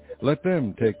Mamre, let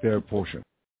them take their portion.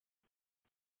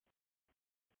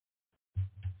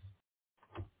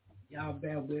 Y'all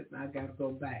bear with me, I got to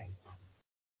go back.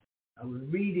 I was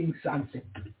reading something.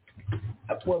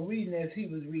 Well, reading as he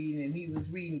was reading, and he was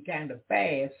reading kind of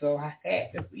fast, so I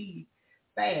had to read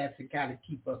fast to kind of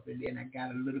keep up, and then I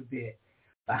got a little bit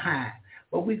behind.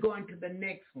 But we're going to the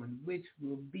next one, which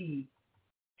will be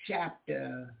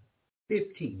chapter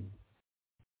 15.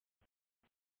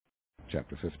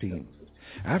 Chapter 15.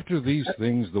 After these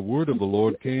things the word of the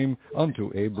Lord came unto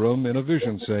Abram in a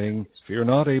vision, saying, Fear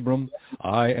not, Abram,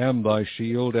 I am thy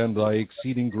shield and thy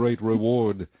exceeding great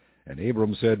reward. And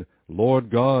Abram said, Lord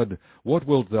God, what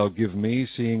wilt thou give me,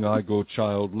 seeing I go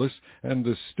childless, and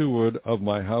the steward of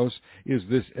my house is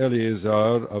this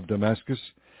Eleazar of Damascus?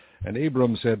 And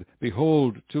Abram said,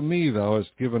 Behold, to me thou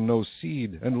hast given no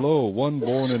seed, and lo, one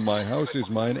born in my house is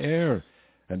mine heir.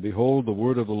 And behold, the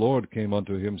word of the Lord came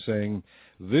unto him, saying,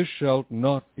 This shalt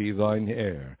not be thine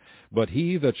heir, but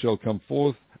he that shall come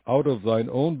forth out of thine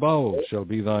own bowels shall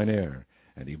be thine heir.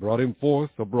 And he brought him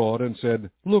forth abroad, and said,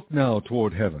 Look now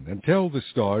toward heaven, and tell the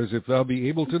stars, if thou be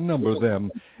able to number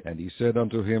them. And he said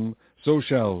unto him, So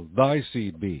shall thy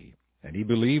seed be. And he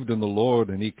believed in the Lord,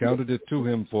 and he counted it to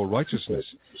him for righteousness.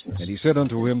 And he said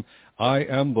unto him, I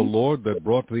am the Lord that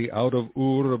brought thee out of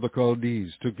Ur of the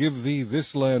Chaldees, to give thee this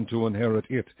land to inherit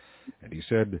it. And he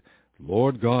said,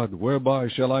 Lord God, whereby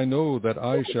shall I know that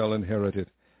I shall inherit it?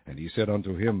 And he said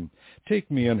unto him, Take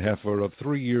me an heifer of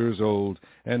 3 years old,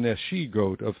 and a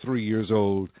she-goat of 3 years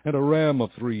old, and a ram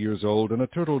of 3 years old, and a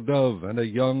turtle dove, and a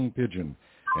young pigeon.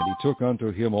 And he took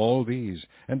unto him all these,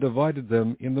 and divided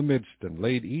them in the midst, and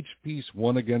laid each piece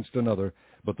one against another,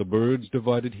 but the birds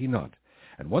divided he not.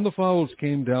 And when the fowls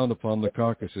came down upon the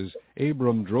carcasses,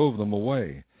 Abram drove them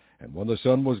away. And when the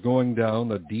sun was going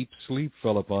down, a deep sleep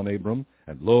fell upon Abram,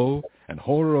 and lo, an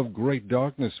horror of great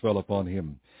darkness fell upon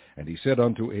him. And he said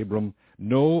unto Abram,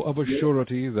 Know of a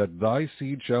surety that thy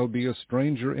seed shall be a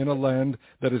stranger in a land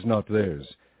that is not theirs,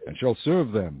 and shall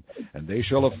serve them, and they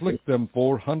shall afflict them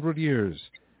 400 years.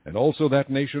 And also that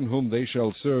nation whom they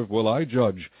shall serve will I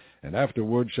judge, and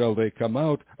afterward shall they come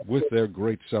out with their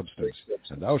great substance.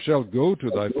 And thou shalt go to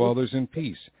thy fathers in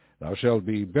peace. Thou shalt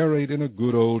be buried in a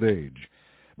good old age.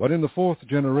 But in the 4th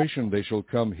generation they shall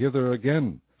come hither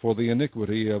again, for the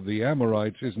iniquity of the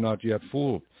Amorites is not yet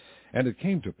full. And it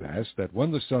came to pass that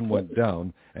when the sun went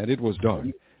down, and it was dark,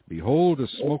 behold, a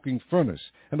smoking furnace,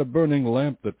 and a burning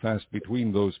lamp that passed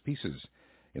between those pieces.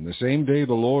 In the same day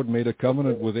the Lord made a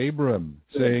covenant with Abram,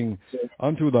 saying,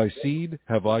 Unto thy seed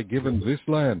have I given this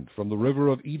land, from the river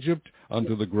of Egypt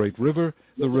unto the great river,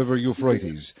 the river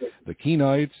Euphrates, the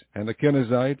Kenites, and the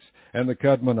Kenizzites, and the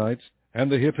Kadmonites, and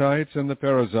the Hittites, and the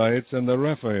Perizzites, and the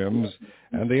Rephaims,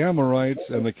 and the Amorites,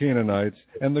 and the Canaanites,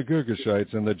 and the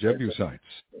Girgashites, and the Jebusites.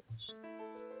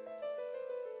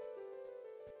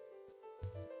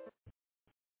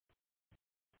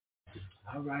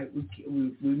 All right,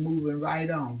 we're moving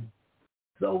right on.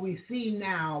 So we see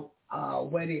now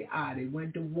where they are. They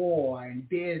went to war and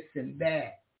this and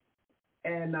that.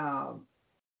 And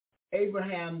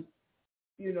Abraham,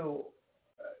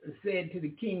 said to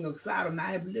the king of Sodom,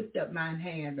 I have lifted up mine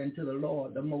hand unto the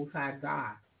Lord, the Most High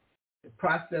God, the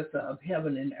processor of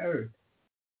heaven and earth,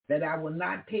 that I will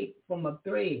not take from a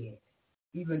thread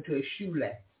even to a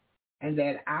shoelace, and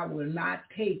that I will not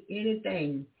take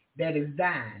anything that is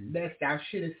thine, lest thou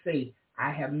shouldest say,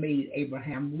 I have made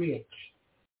Abraham rich.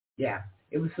 Yeah,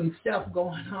 it was some stuff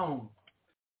going on.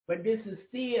 But this is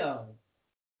still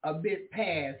a bit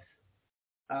past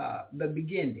the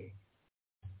beginning.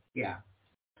 Yeah.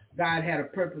 God had a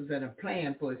purpose and a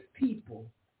plan for his people.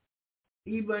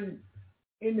 Even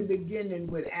in the beginning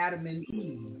with Adam and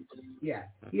Eve. Yeah,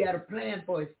 he had a plan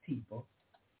for his people.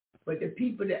 But the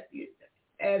people that,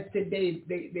 as today,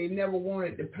 they never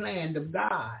wanted the plan of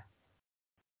God.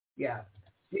 Yeah,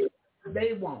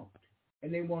 they won't.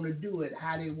 And they want to do it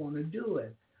how they want to do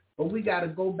it. But we got to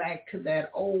go back to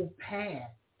that old path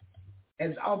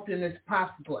as often as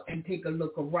possible and take a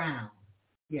look around.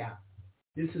 Yeah,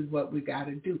 this is what we got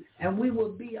to do. And we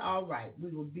will be all right.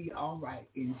 We will be all right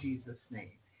in Jesus'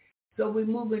 name. So we're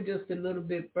moving just a little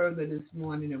bit further this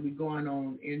morning, and we're going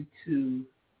on into,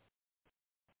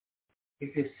 is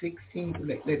it 16?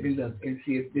 Let me look and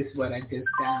see if this is what I just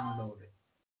downloaded.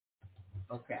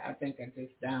 Okay, I think I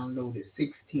just downloaded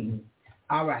 16.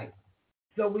 All right.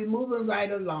 So we're moving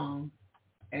right along,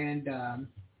 and,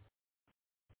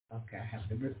 okay, I have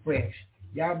to refresh.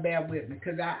 Y'all bear with me,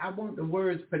 because I want the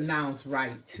words pronounced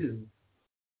right, too.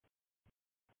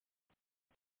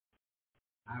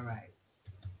 All right.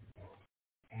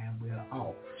 And we're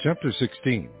off. Chapter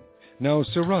 16. Now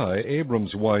Sarai,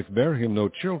 Abram's wife, bare him no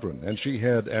children, and she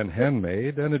had an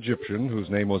handmaid, an Egyptian, whose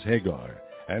name was Hagar.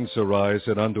 And Sarai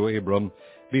said unto Abram,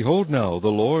 Behold now, the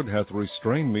Lord hath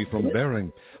restrained me from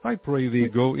bearing. I pray thee,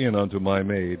 go in unto my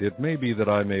maid. It may be that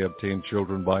I may obtain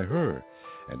children by her.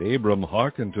 And Abram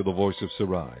hearkened to the voice of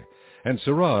Sarai. And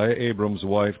Sarai, Abram's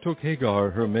wife, took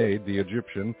Hagar, her maid, the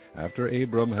Egyptian, after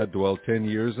Abram had dwelt 10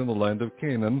 years in the land of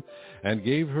Canaan, and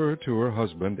gave her to her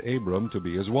husband Abram to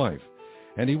be his wife.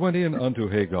 And he went in unto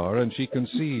Hagar, and she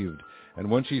conceived. And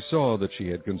when she saw that she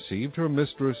had conceived, her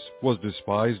mistress was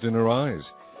despised in her eyes.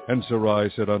 And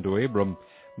Sarai said unto Abram,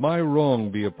 My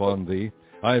wrong be upon thee.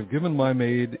 I have given my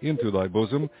maid into thy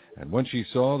bosom. And when she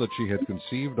saw that she had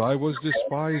conceived, I was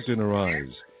despised in her eyes.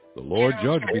 The Lord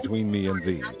judge between me and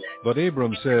thee. But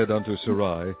Abram said unto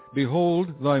Sarai,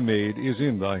 Behold, thy maid is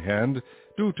in thy hand,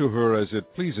 do to her as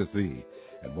it pleaseth thee.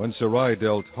 And when Sarai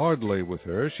dealt hardly with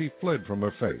her, she fled from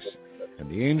her face. And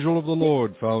the angel of the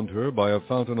Lord found her by a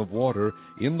fountain of water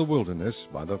in the wilderness,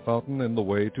 by the fountain in the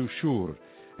way to Shur.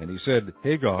 And he said,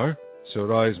 Hagar,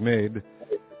 Sarai's maid,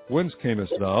 whence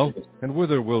camest thou, and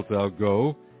whither wilt thou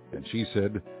go? And she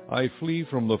said, I flee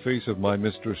from the face of my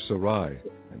mistress Sarai.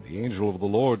 And the angel of the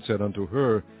Lord said unto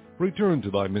her, Return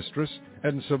to thy mistress,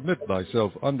 and submit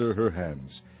thyself under her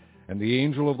hands. And the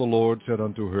angel of the Lord said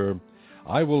unto her,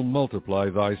 I will multiply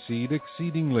thy seed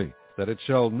exceedingly, that it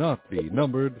shall not be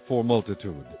numbered for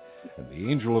multitude. And the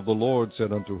angel of the Lord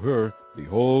said unto her,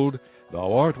 Behold,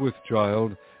 thou art with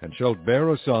child, and shalt bear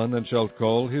a son, and shalt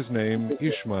call his name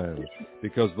Ishmael,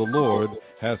 because the Lord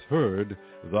hath heard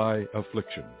thy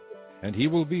affliction. And he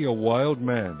will be a wild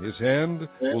man. His hand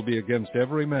will be against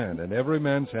every man, and every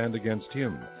man's hand against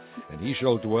him. And he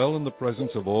shall dwell in the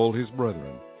presence of all his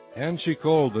brethren. And she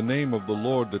called the name of the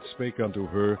Lord that spake unto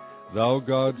her, Thou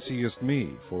God seest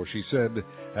me. For she said,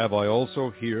 Have I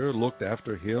also here looked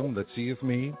after him that seeth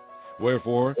me?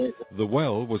 Wherefore the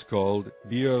well was called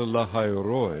Beer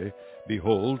Lahairoi.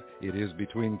 Behold, it is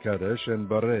between Kadesh and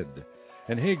Bered.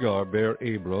 And Hagar bare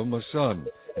Abram a son.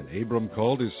 And Abram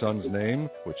called his son's name,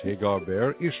 which Hagar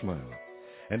bare, Ishmael.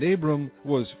 And Abram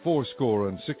was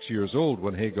 86 years old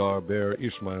when Hagar bare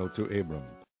Ishmael to Abram.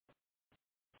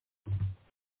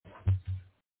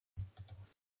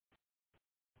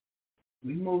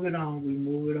 We move it on.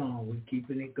 We're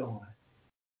keeping it going.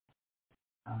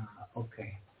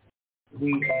 Okay.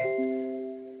 We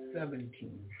at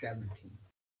 17.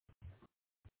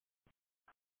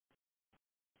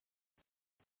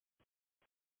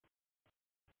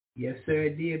 Yes, sir,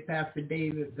 it did, Pastor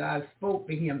David. God spoke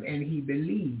to him, and he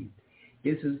believed.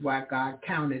 This is why God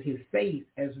counted his faith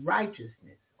as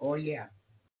righteousness. Oh, yeah.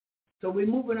 So we're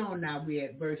moving on now. We're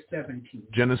at verse 17.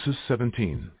 Genesis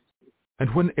 17.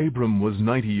 And when Abram was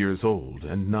 90 years old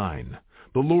and 9,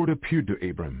 the Lord appeared to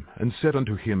Abram and said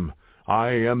unto him, I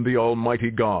am the Almighty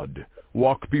God.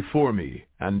 Walk before me,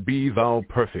 and be thou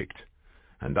perfect.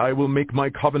 And I will make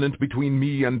my covenant between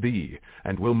me and thee,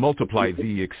 and will multiply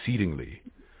thee exceedingly.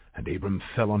 And Abram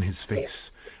fell on his face,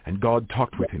 and God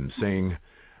talked with him, saying,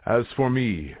 As for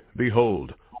me,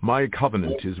 behold, my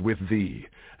covenant is with thee,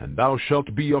 and thou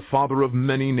shalt be a father of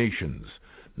many nations.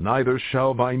 Neither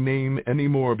shall thy name any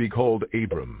more be called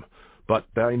Abram, but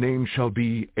thy name shall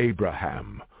be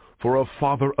Abraham, for a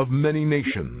father of many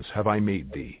nations have I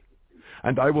made thee.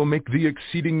 And I will make thee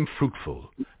exceeding fruitful,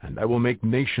 and I will make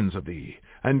nations of thee,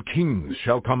 and kings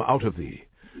shall come out of thee.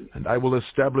 And I will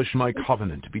establish my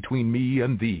covenant between me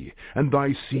and thee, and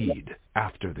thy seed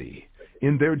after thee,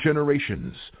 in their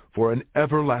generations, for an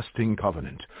everlasting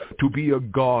covenant, to be a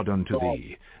God unto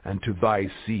thee, and to thy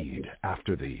seed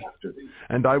after thee.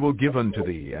 And I will give unto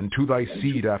thee, and to thy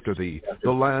seed after thee,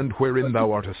 the land wherein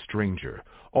thou art a stranger,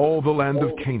 all the land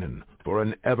of Canaan, for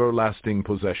an everlasting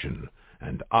possession,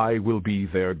 and I will be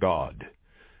their God.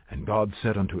 And God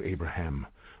said unto Abraham,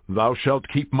 Thou shalt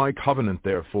keep my covenant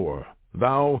therefore,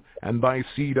 thou and thy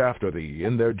seed after thee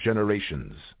in their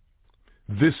generations.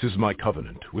 This is my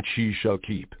covenant which ye shall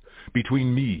keep,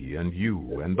 between me and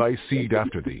you and thy seed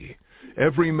after thee.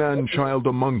 Every man-child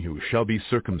among you shall be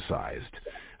circumcised,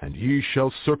 and ye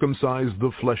shall circumcise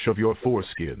the flesh of your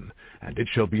foreskin, and it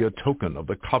shall be a token of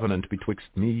the covenant betwixt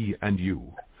me and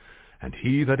you. And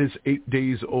he that is 8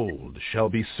 days old shall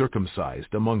be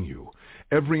circumcised among you,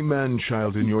 every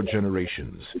man-child in your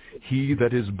generations, he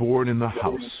that is born in the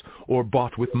house, or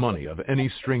bought with money of any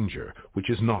stranger, which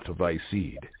is not of thy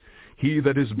seed. He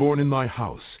that is born in thy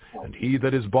house, and he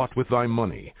that is bought with thy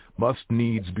money, must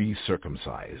needs be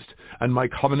circumcised, and my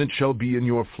covenant shall be in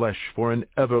your flesh for an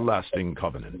everlasting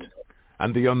covenant.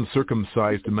 And the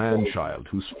uncircumcised man-child,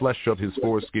 whose flesh of his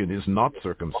foreskin is not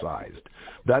circumcised,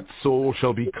 that soul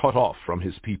shall be cut off from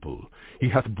his people. He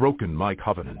hath broken my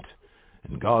covenant.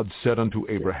 And God said unto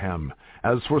Abraham,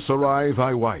 As for Sarai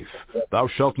thy wife, thou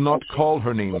shalt not call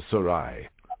her name Sarai,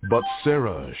 but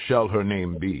Sarah shall her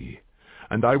name be.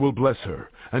 And I will bless her,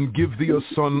 and give thee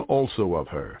a son also of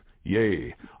her.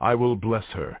 Yea, I will bless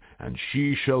her, and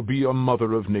she shall be a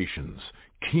mother of nations.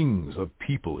 Kings of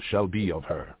people shall be of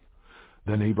her.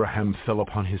 Then Abraham fell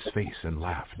upon his face and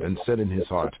laughed, and said in his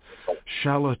heart,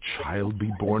 Shall a child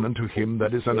be born unto him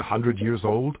that is 100 years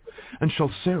old? And shall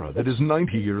Sarah that is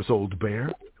 90 years old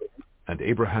bear? And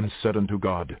Abraham said unto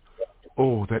God,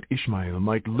 Oh, that Ishmael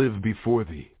might live before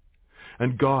thee.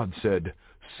 And God said,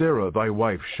 Sarah thy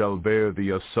wife shall bear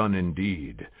thee a son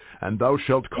indeed, and thou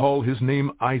shalt call his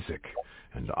name Isaac,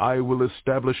 And I will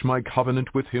establish my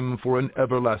covenant with him for an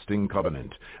everlasting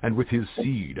covenant, and with his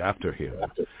seed after him.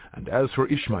 And as for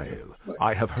Ishmael,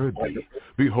 I have heard thee.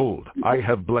 Behold, I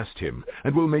have blessed him,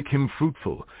 and will make him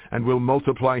fruitful, and will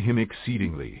multiply him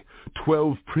exceedingly.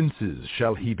 12 princes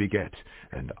shall he beget,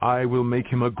 and I will make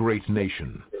him a great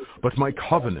nation. But my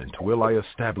covenant will I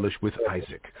establish with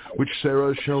Isaac, which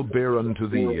Sarah shall bear unto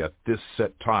thee at this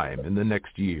set time in the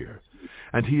next year.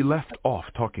 And he left off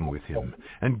talking with him,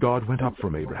 and God went up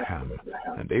from Abraham.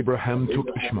 And Abraham took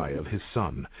Ishmael his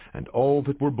son, and all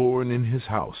that were born in his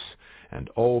house, and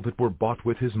all that were bought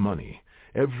with his money,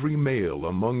 every male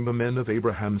among the men of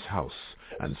Abraham's house,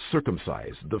 and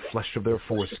circumcised the flesh of their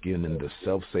foreskin in the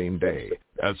selfsame day,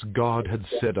 as God had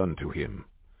said unto him.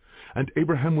 And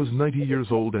Abraham was 90 years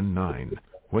old and 9,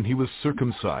 when he was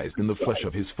circumcised in the flesh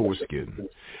of his foreskin.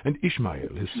 And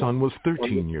Ishmael his son was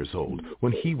 13 years old,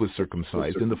 when he was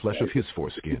circumcised in the flesh of his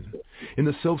foreskin. In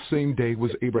the selfsame day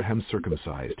was Abraham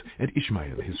circumcised, and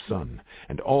Ishmael his son,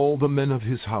 and all the men of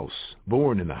his house,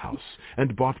 born in the house,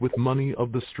 and bought with money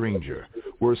of the stranger,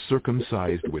 were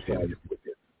circumcised with him.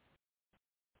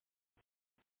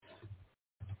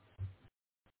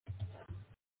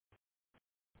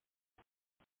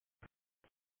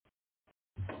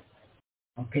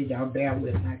 Okay, y'all bear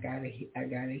with me. I gotta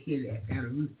hear that. Gotta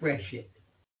refresh it.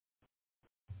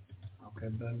 Okay,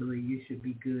 Brother Louis, you should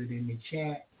be good in the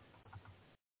chat.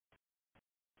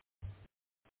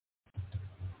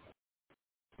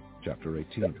 Chapter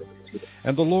 18.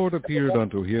 And the Lord appeared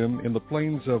unto him in the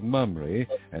plains of Mamre,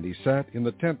 and he sat in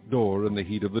the tent door in the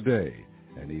heat of the day.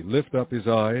 And he lifted up his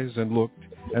eyes and looked,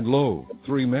 and lo,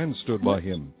 3 men stood by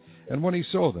him. And when he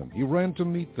saw them, he ran to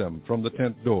meet them from the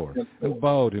tent door, and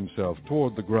bowed himself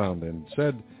toward the ground, and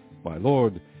said, My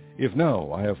Lord, if now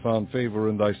I have found favor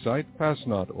in thy sight, pass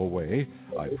not away,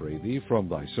 I pray thee, from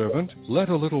thy servant. Let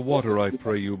a little water, I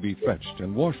pray you, be fetched,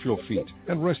 and wash your feet,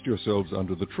 and rest yourselves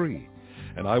under the tree.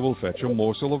 And I will fetch a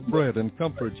morsel of bread, and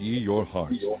comfort ye your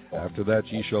hearts. After that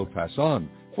ye shall pass on,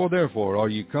 for therefore are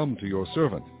ye come to your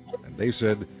servant. And they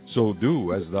said, So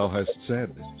do as thou hast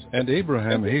said. And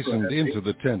Abraham hastened into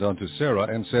the tent unto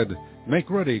Sarah, and said, Make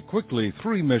ready quickly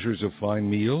 3 measures of fine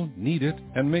meal, knead it,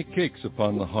 and make cakes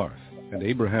upon the hearth. And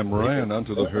Abraham ran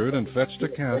unto the herd, and fetched a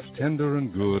calf tender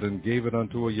and good, and gave it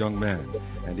unto a young man,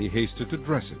 and he hasted to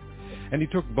dress it. And he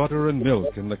took butter and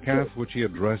milk, and the calf which he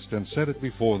had dressed, and set it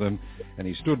before them, and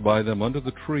he stood by them under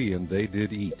the tree, and they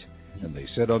did eat. And they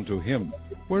said unto him,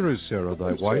 Where is Sarah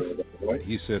thy wife? And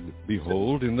he said,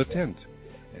 Behold, in the tent.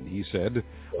 And he said,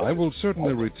 I will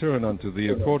certainly return unto thee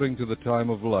according to the time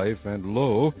of life, and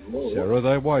lo, Sarah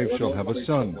thy wife shall have a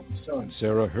son. And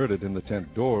Sarah heard it in the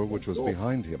tent door which was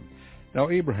behind him. Now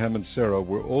Abraham and Sarah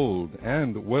were old,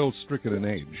 and well stricken in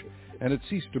age, and it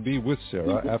ceased to be with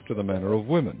Sarah after the manner of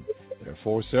women.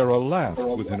 Therefore Sarah laughed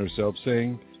within herself,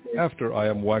 saying, After I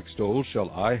am waxed old, shall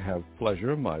I have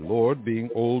pleasure, my Lord, being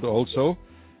old also?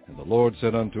 And the Lord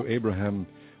said unto Abraham,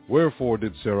 Wherefore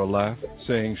did Sarah laugh,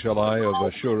 saying, Shall I of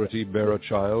a surety bear a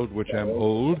child, which am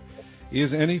old?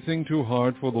 Is anything too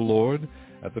hard for the Lord?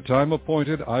 At the time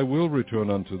appointed I will return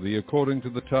unto thee according to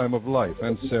the time of life,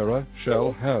 and Sarah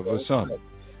shall have a son.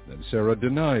 Then Sarah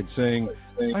denied, saying,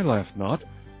 I laughed not,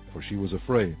 for she was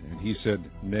afraid. And he said,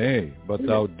 Nay, but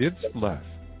thou didst laugh.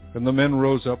 And the men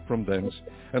rose up from thence,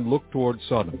 and looked toward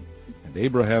Sodom. And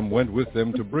Abraham went with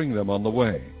them to bring them on the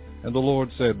way. And the Lord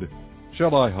said,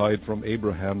 Shall I hide from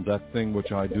Abraham that thing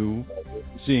which I do?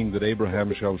 Seeing that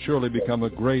Abraham shall surely become a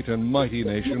great and mighty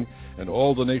nation, and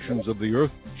all the nations of the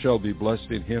earth shall be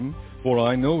blessed in him. For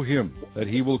I know him, that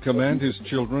he will command his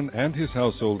children and his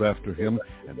household after him,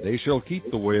 and they shall keep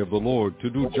the way of the Lord, to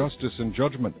do justice and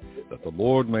judgment, that the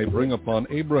Lord may bring upon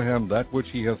Abraham that which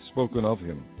he hath spoken of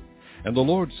him. And the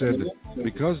Lord said,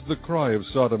 Because the cry of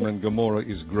Sodom and Gomorrah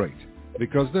is great,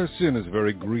 because their sin is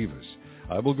very grievous,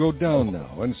 I will go down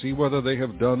now, and see whether they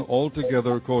have done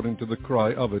altogether according to the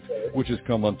cry of it, which is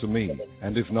come unto me.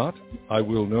 And if not, I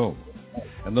will know.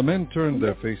 And the men turned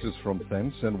their faces from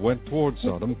thence, and went toward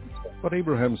Sodom. But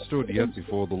Abraham stood yet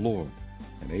before the Lord.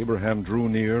 And Abraham drew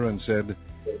near, and said,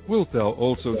 Wilt thou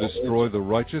also destroy the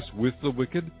righteous with the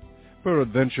wicked?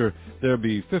 Peradventure there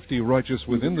be 50 righteous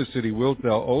within the city. Wilt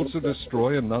thou also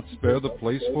destroy, and not spare the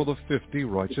place for the 50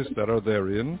 righteous that are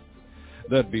therein?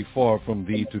 That be far from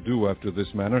thee to do after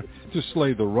this manner, to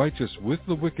slay the righteous with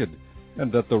the wicked,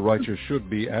 and that the righteous should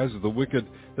be as the wicked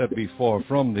that be far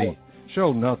from thee.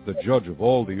 Shall not the judge of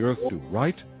all the earth do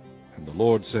right? And the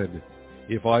Lord said,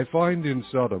 If I find in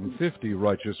Sodom 50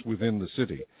 righteous within the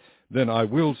city, then I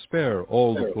will spare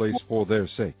all the place for their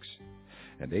sakes.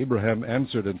 And Abraham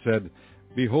answered and said,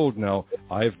 Behold now,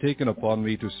 I have taken upon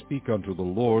me to speak unto the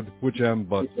Lord, which am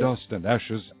but dust and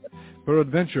ashes.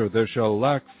 Peradventure there shall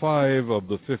lack 5 of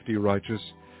the 50 righteous.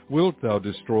 Wilt thou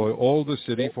destroy all the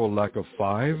city for lack of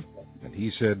 5? And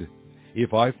he said,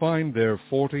 If I find there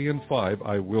 40 and 5,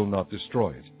 I will not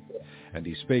destroy it. And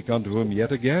he spake unto him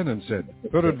yet again, and said,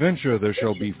 Peradventure there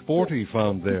shall be 40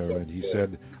 found there. And he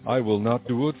said, I will not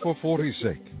do it for 40's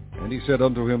sake. And he said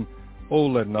unto him, O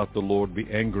let not the Lord be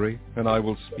angry, and I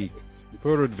will speak.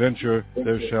 Peradventure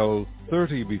there shall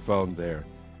 30 be found there.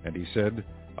 And he said,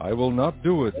 I will not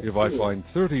do it if I find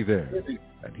 30 there.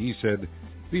 And he said,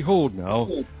 Behold now,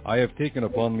 I have taken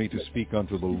upon me to speak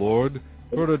unto the Lord.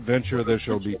 Peradventure there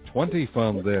shall be 20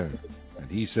 found there. And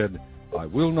he said, I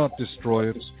will not destroy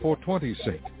it for 20's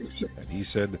sake. And he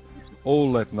said, O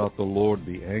let not the Lord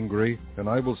be angry, and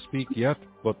I will speak yet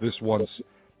but this once.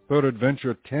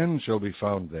 Peradventure 10 shall be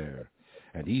found there.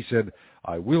 And he said,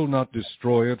 I will not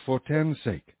destroy it for 10's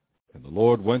sake. And the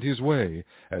Lord went his way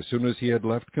as soon as he had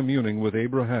left communing with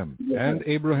Abraham. And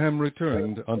Abraham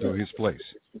returned unto his place.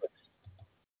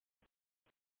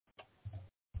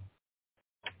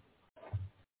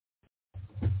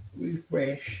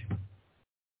 Refresh.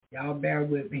 Y'all bear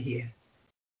with me here.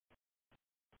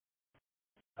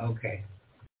 Okay.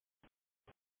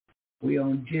 We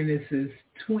on Genesis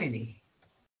 20.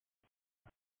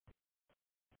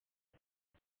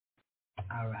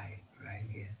 All right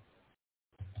here.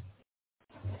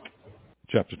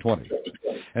 Chapter 20.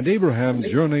 And Abraham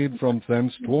journeyed from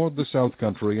thence toward the south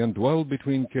country, and dwelled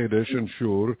between Kadesh and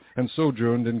Shur, and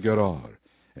sojourned in Gerar.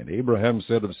 And Abraham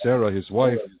said of Sarah his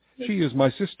wife, She is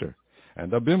my sister.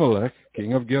 And Abimelech,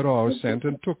 king of Gerar, sent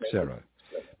and took Sarah.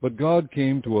 But God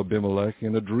came to Abimelech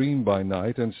in a dream by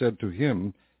night, and said to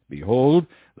him, Behold,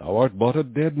 thou art but a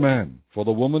dead man, for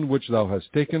the woman which thou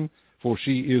hast taken, for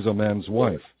she is a man's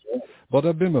wife. But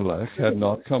Abimelech had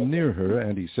not come near her,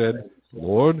 and he said,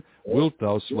 Lord, wilt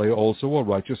thou slay also a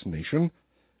righteous nation?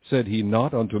 Said he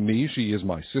not unto me, She is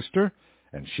my sister?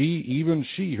 And she, even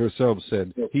she herself,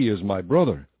 said, He is my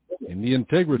brother. In the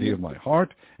integrity of my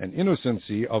heart and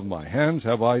innocency of my hands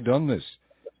have I done this.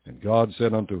 And God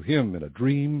said unto him in a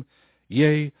dream,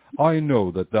 Yea, I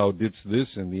know that thou didst this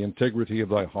in the integrity of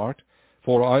thy heart,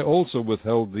 for I also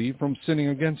withheld thee from sinning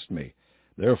against me.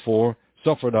 Therefore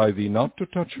suffered I thee not to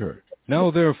touch her.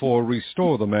 Now therefore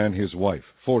restore the man his wife,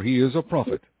 for he is a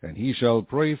prophet, and he shall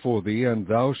pray for thee, and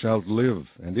thou shalt live.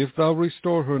 And if thou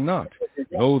restore her not,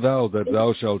 know thou that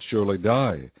thou shalt surely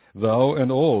die, thou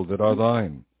and all that are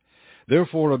thine.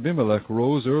 Therefore Abimelech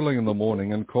rose early in the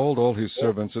morning, and called all his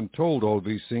servants, and told all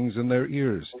these things in their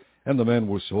ears. And the men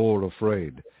were sore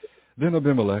afraid. Then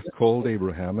Abimelech called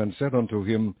Abraham, and said unto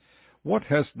him, What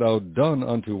hast thou done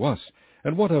unto us?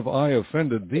 And what have I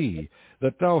offended thee,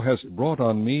 that thou hast brought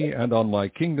on me and on my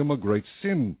kingdom a great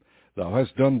sin? Thou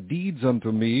hast done deeds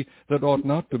unto me that ought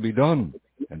not to be done.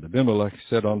 And Abimelech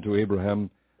said unto Abraham,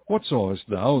 What sawest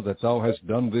thou that thou hast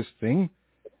done this thing?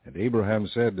 And Abraham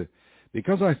said,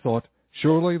 Because I thought,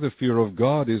 Surely the fear of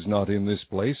God is not in this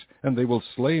place, and they will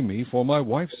slay me for my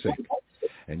wife's sake.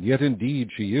 And yet indeed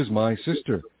she is my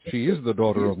sister, she is the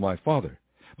daughter of my father,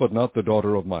 but not the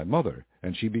daughter of my mother,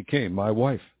 and she became my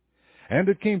wife. And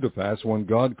it came to pass, when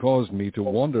God caused me to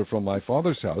wander from my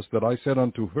father's house, that I said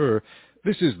unto her,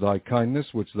 This is thy kindness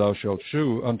which thou shalt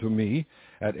shew unto me.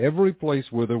 At every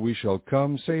place whither we shall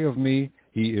come, say of me,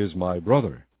 He is my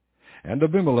brother. And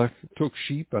Abimelech took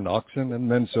sheep and oxen and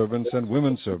men servants and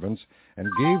women servants, and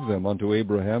gave them unto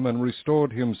Abraham, and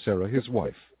restored him Sarah his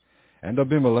wife. And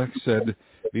Abimelech said,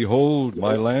 Behold,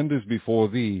 my land is before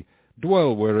thee,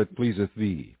 dwell where it pleaseth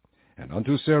thee. And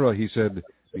unto Sarah he said,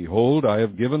 Behold, I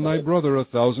have given thy brother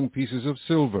 1,000 pieces of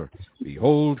silver.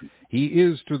 Behold, he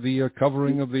is to thee a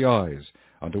covering of the eyes,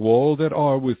 unto all that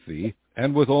are with thee,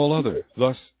 and with all other.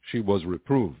 Thus she was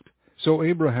reproved. So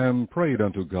Abraham prayed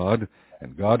unto God,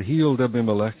 and God healed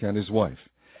Abimelech and his wife,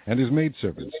 and his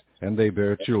maidservants, and they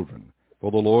bare children.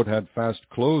 For the Lord had fast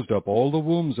closed up all the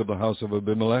wombs of the house of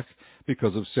Abimelech,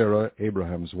 because of Sarah,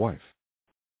 Abraham's wife.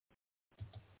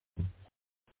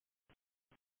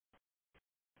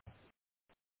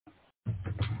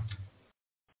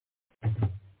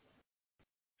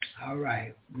 All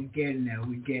right, we're getting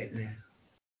there.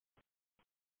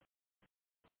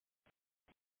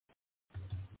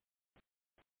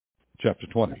 Chapter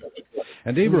 20.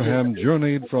 And Abraham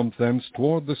journeyed from thence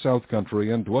toward the south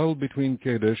country, and dwelled between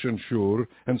Kadesh and Shur,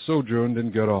 and sojourned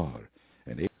in Gerar.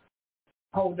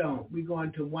 Hold on, we're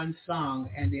going to one song,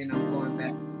 and then I'm going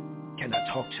back. Can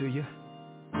I talk to you?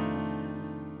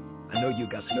 I know you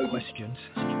got some questions.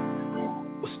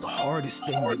 What's the hardest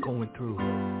thing you're going through?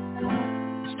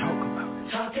 Let's talk about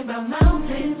it. Talking about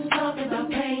mountains, talking about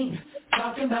pain,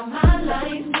 Talking about my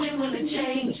life, when will it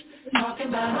change? Talking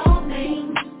about all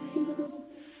things.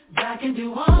 God can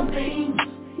do all things.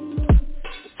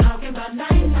 Talking about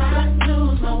nights I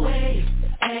lose my way,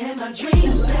 and my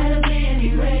dreams that have been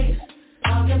erased.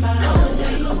 Talking about all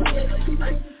things.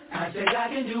 I said I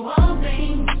can do all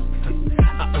things.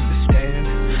 I understand.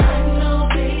 I know,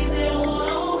 baby, there will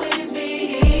always be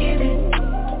easy.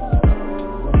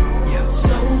 Yeah.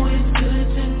 So it's good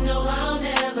to know I'll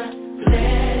never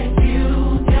let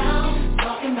you down.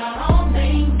 Talking about all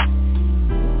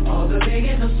things, all the big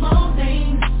and the small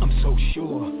things. I'm so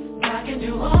sure. I can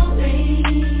do all things.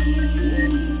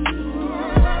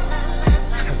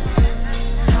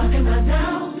 Talking about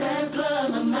doubts that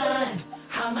flood my mind.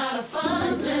 I'm out of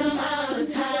funds and I'm out of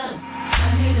time. I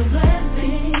need a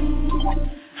blessing.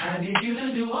 I need you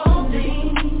to do all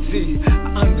things. See, I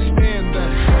understand that.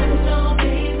 I know,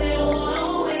 baby, there will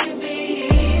always be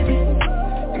easy.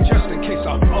 And just in case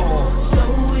I fall. So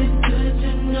it's good to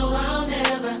know I'll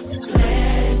never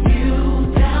let you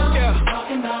down. Yeah.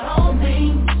 Talking about all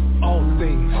things. All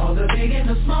things. All the big and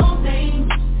the small things.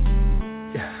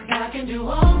 Yeah. I can do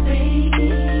all things.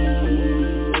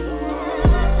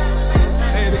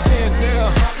 Say it again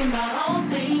now. Talking about all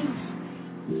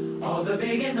things. All the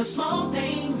big and the small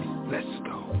things. Let's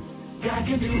go. God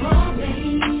can do all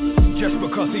things. Just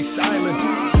because he's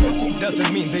silent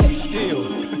doesn't mean that he's still.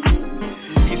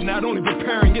 He's not only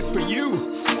preparing it for you,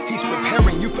 he's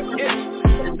preparing you for it.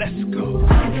 Let's go.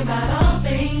 Talking about all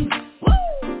things.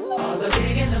 All the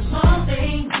big and the small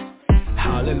things.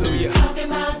 Hallelujah. Talking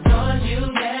about doors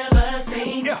you've never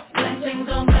seen. Yeah. Blessings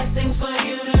on blessings for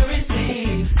you to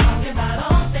receive. Talking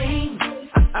about all things.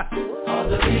 All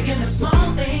the big and the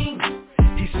small things.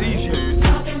 He sees you.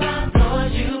 Talking about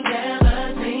doors you've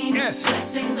never seen. Yes.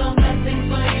 Blessings on blessings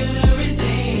for you to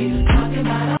receive. Talking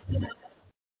about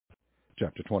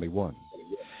Chapter 21.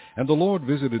 And the Lord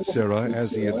visited Sarah as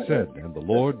he had said, and the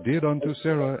Lord did unto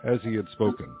Sarah as he had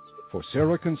spoken. For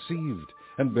Sarah conceived,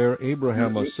 and bare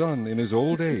Abraham a son in his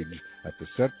old age, at the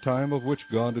set time of which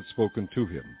God had spoken to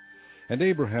him. And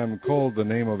Abraham called the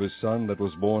name of his son that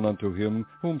was born unto him,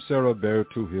 whom Sarah bare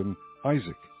to him,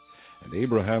 Isaac. And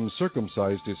Abraham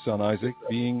circumcised his son Isaac,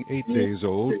 being 8 days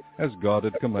old, as God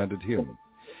had commanded him.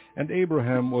 And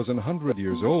Abraham was 100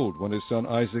 years old when his son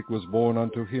Isaac was born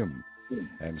unto him.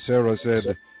 And Sarah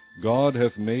said, God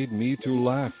hath made me to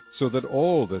laugh, so that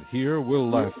all that hear will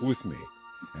laugh with me.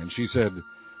 And she said,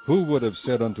 Who would have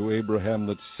said unto Abraham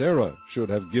that Sarah should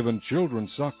have given children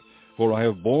suck? For I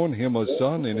have borne him a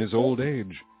son in his old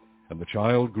age. And the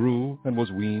child grew and was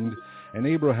weaned, and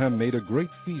Abraham made a great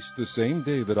feast the same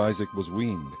day that Isaac was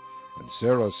weaned. And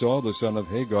Sarah saw the son of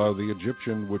Hagar the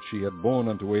Egyptian, which she had borne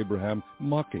unto Abraham,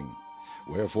 mocking.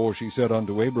 Wherefore she said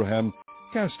unto Abraham,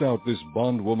 Cast out this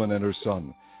bondwoman and her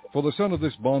son, for the son of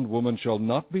this bondwoman shall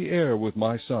not be heir with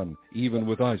my son, even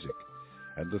with Isaac.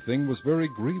 And the thing was very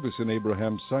grievous in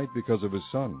Abraham's sight because of his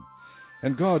son.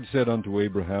 And God said unto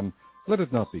Abraham, Let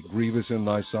it not be grievous in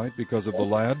thy sight because of the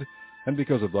lad, and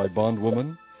because of thy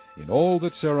bondwoman. In all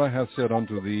that Sarah hath said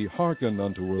unto thee, hearken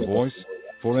unto her voice,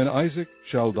 for in Isaac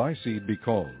shall thy seed be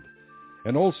called.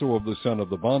 And also of the son of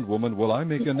the bondwoman will I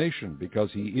make a nation,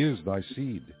 because he is thy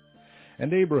seed.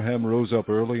 And Abraham rose up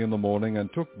early in the morning, and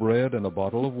took bread and a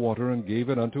bottle of water, and gave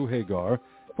it unto Hagar,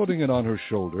 putting it on her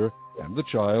shoulder, and the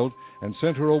child, and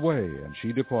sent her away. And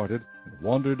she departed, and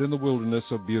wandered in the wilderness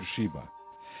of Beersheba.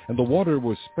 And the water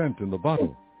was spent in the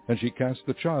bottle, and she cast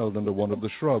the child under one of the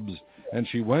shrubs. And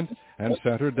she went, and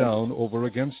sat her down over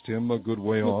against him a good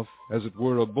way off, as it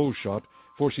were a bowshot,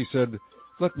 for she said,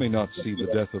 Let me not see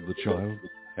the death of the child.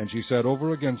 And she sat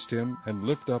over against him, and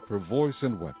lifted up her voice,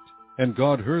 and wept. And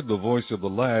God heard the voice of the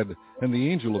lad, and the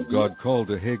angel of God called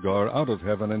to Hagar out of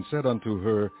heaven, and said unto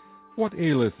her, What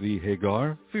aileth thee,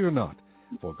 Hagar? Fear not,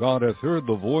 for God hath heard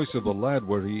the voice of the lad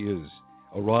where he is.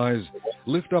 Arise,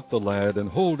 lift up the lad, and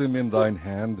hold him in thine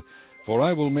hand, for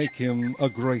I will make him a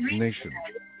great nation.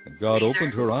 And God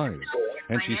opened her eyes,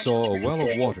 and she saw a well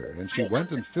of water, and she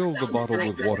went and filled the bottle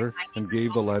with water, and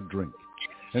gave the lad drink.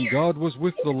 And God was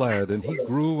with the lad, and he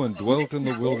grew and dwelt in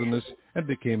the wilderness, and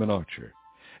became an archer.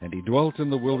 And he dwelt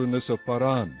in the wilderness of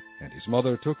Paran, and his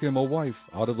mother took him a wife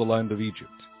out of the land of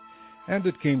Egypt. And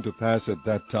it came to pass at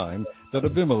that time that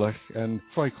Abimelech and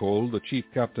Phicol, the chief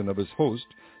captain of his host,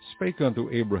 spake unto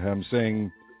Abraham,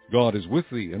 saying, God is with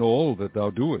thee in all that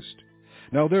thou doest.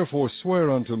 Now therefore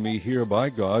swear unto me here by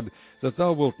God, that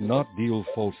thou wilt not deal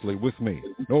falsely with me,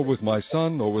 nor with my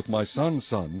son, nor with my son's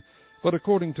son, but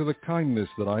according to the kindness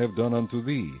that I have done unto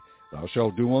thee, thou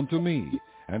shalt do unto me,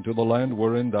 and to the land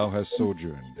wherein thou hast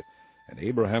sojourned. And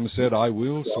Abraham said, I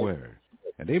will swear.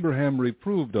 And Abraham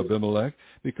reproved Abimelech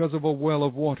because of a well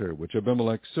of water which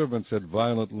Abimelech's servants had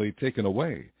violently taken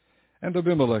away. And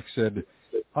Abimelech said,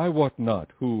 I wot not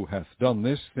who hath done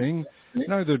this thing,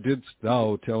 neither didst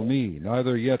thou tell me,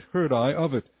 neither yet heard I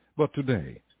of it, but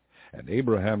today. And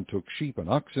Abraham took sheep and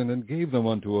oxen, and gave them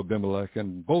unto Abimelech,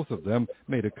 and both of them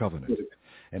made a covenant.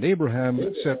 And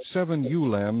Abraham set 7 ewe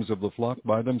lambs of the flock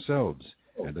by themselves.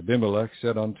 And Abimelech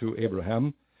said unto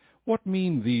Abraham, What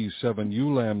mean these 7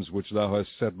 ewe lambs which thou hast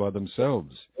set by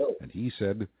themselves? And he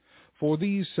said, For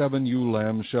these 7 ewe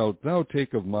lambs shalt thou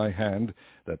take of my hand,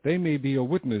 that they may be a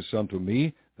witness unto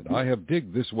me that I have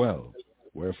digged this well.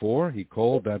 Wherefore he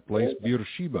called that place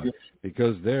Beersheba,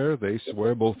 because there they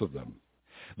sware both of them.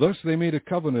 Thus they made a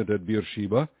covenant at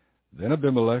Beersheba. Then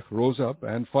Abimelech rose up,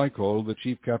 and Phicol, the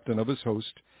chief captain of his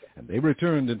host, and they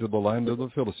returned into the land of the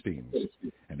Philistines.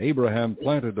 And Abraham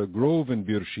planted a grove in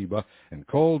Beersheba, and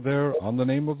called there on the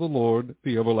name of the Lord,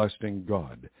 the everlasting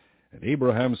God. And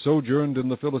Abraham sojourned in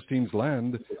the Philistines'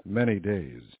 land many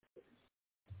days.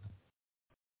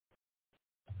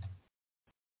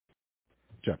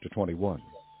 Chapter 21.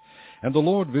 And the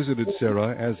Lord visited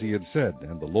Sarah as he had said,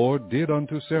 and the Lord did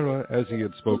unto Sarah as he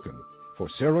had spoken. For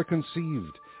Sarah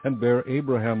conceived, and bare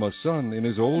Abraham a son in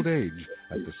his old age,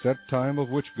 at the set time of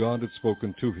which God had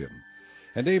spoken to him.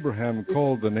 And Abraham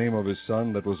called the name of his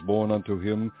son that was born unto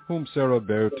him, whom Sarah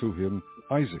bare to him,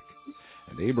 Isaac.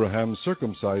 And Abraham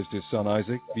circumcised his son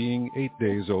Isaac, being 8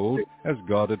 days old, as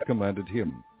God had commanded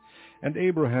him. And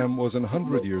Abraham was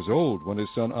 100 years old when his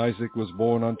son Isaac was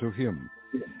born unto him.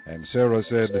 And Sarah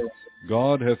said,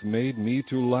 God hath made me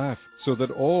to laugh, so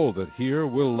that all that hear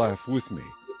will laugh with me.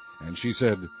 And she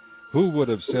said, Who would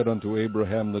have said unto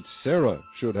Abraham that Sarah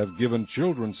should have given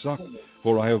children suck?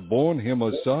 For I have borne him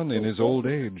a son in his old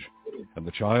age. And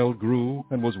the child grew,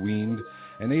 and was weaned,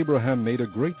 and Abraham made a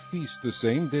great feast the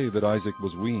same day that Isaac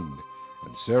was weaned.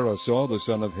 And Sarah saw the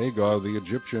son of Hagar the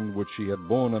Egyptian, which she had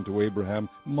borne unto Abraham,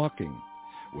 mocking.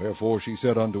 Wherefore she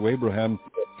said unto Abraham,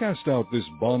 Cast out this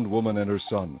bondwoman and her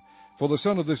son, for the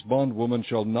son of this bondwoman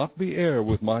shall not be heir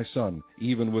with my son,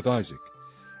 even with Isaac.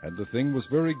 And the thing was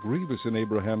very grievous in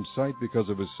Abraham's sight because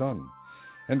of his son.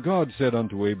 And God said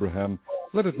unto Abraham,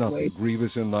 Let it not be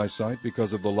grievous in thy sight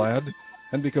because of the lad,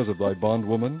 and because of thy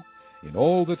bondwoman. In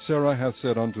all that Sarah hath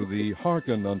said unto thee,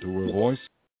 hearken unto her voice.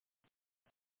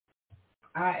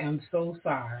 I am so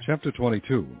sorry. Chapter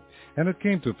 22. And it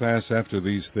came to pass after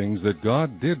these things that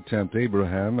God did tempt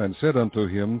Abraham, and said unto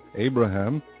him,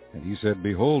 Abraham. And he said,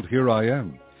 Behold, here I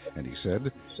am. And he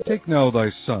said, Take now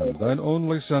thy son, thine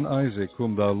only son Isaac,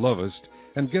 whom thou lovest,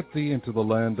 and get thee into the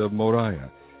land of Moriah,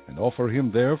 and offer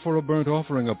him there for a burnt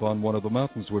offering upon one of the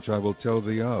mountains which I will tell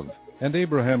thee of. And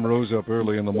Abraham rose up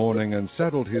early in the morning, and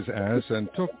saddled his ass, and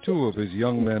took 2 of his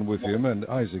young men with him, and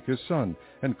Isaac his son,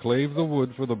 and clave the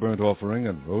wood for the burnt offering,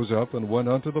 and rose up, and went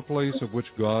unto the place of which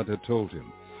God had told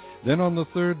him. Then on the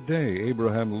 3rd day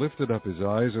Abraham lifted up his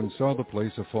eyes, and saw the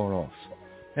place afar off.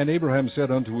 And Abraham said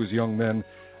unto his young men,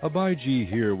 Abide ye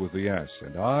here with the ass,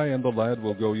 and I and the lad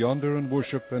will go yonder and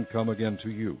worship, and come again to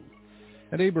you.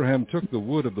 And Abraham took the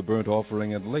wood of the burnt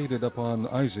offering, and laid it upon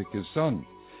Isaac his son.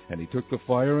 And he took the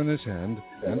fire in his hand,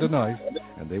 and a knife,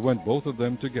 and they went both of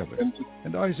them together.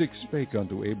 And Isaac spake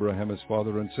unto Abraham his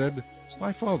father, and said,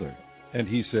 My father. And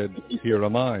he said, Here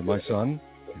am I, my son.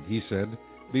 And he said,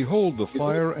 Behold the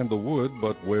fire and the wood,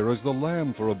 but where is the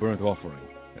lamb for a burnt offering?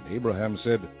 And Abraham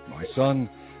said, My son,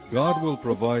 God will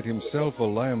provide himself a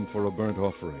lamb for a burnt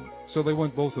offering. So they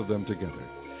went both of them together.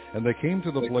 And they came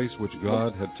to the place which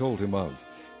God had told him of.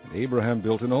 And Abraham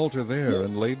built an altar there,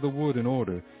 and laid the wood in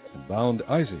order, and bound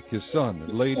Isaac his son,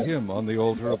 and laid him on the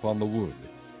altar upon the wood.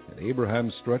 And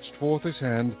Abraham stretched forth his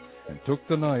hand, and took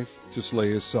the knife to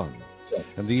slay his son.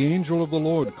 And the angel of the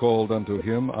Lord called unto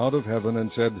him out of heaven,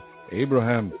 and said,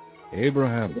 Abraham,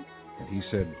 Abraham. And he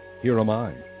said, Here am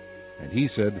I. And he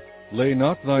said, Lay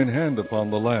not thine hand upon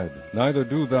the lad, neither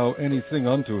do thou anything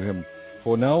unto him.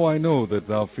 For now I know that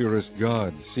thou fearest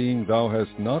God, seeing thou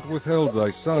hast not withheld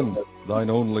thy son, thine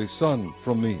only son,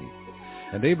 from me.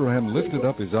 And Abraham lifted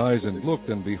up his eyes and looked,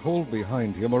 and behold,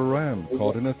 behind him a ram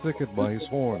caught in a thicket by his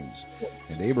horns.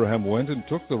 And Abraham went and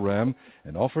took the ram,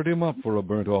 and offered him up for a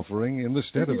burnt offering in the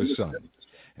stead of his son.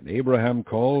 And Abraham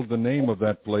called the name of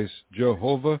that place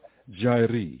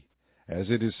Jehovah-Jireh. As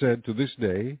it is said to this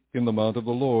day, In the mount of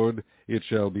the Lord it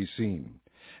shall be seen.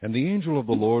 And the angel of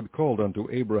the Lord called unto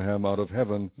Abraham out of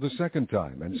heaven the 2nd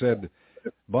time, and said,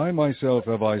 By myself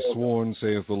have I sworn,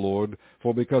 saith the Lord,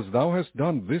 for because thou hast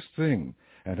done this thing,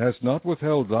 and hast not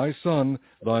withheld thy Son,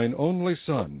 thine only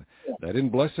Son, that in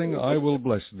blessing I will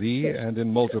bless thee, and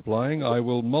in multiplying I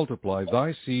will multiply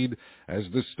thy seed as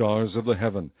the stars of the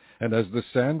heaven, and as the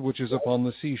sand which is upon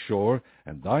the seashore,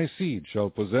 and thy seed shall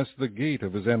possess the gate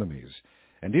of his enemies.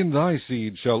 And in thy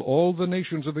seed shall all the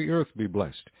nations of the earth be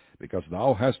blessed, because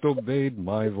thou hast obeyed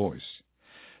my voice.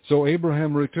 So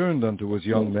Abraham returned unto his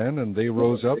young men, and they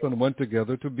rose up and went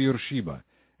together to Beersheba.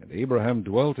 And Abraham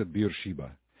dwelt at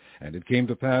Beersheba. And it came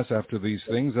to pass after these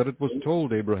things that it was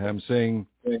told Abraham, saying,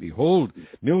 Behold,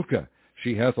 Milcah,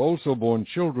 she hath also borne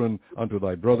children unto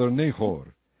thy brother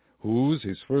Nahor, Huz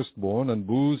his firstborn, and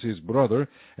Buz his brother,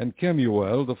 and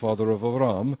Kemuel the father of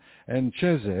Abram, and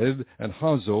Chesed, and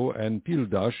Hazo, and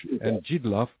Pildash, and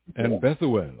Jidlaph, and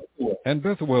Bethuel. And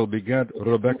Bethuel begat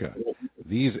Rebekah.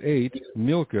 These 8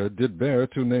 Milcah did bear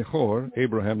to Nahor,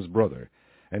 Abraham's brother.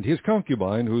 And his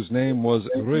concubine, whose name was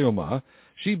Reumah,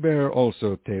 she bare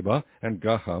also Teba, and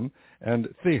Gaham,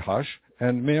 and Thehash,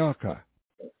 and Maacah.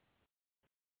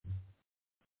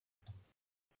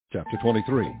 Chapter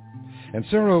 23. And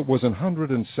Sarah was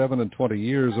 127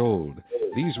 years old.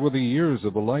 These were the years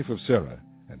of the life of Sarah.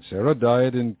 And Sarah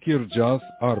died in Kirjath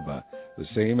Arba, the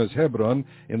same as Hebron,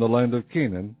 in the land of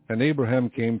Canaan. And Abraham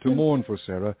came to mourn for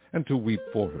Sarah, and to weep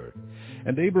for her.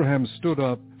 And Abraham stood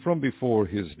up from before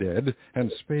his dead,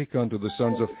 and spake unto the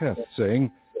sons of Heth,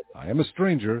 saying, I am a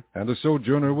stranger, and a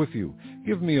sojourner with you.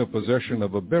 Give me a possession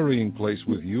of a burying place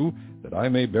with you, that I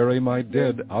may bury my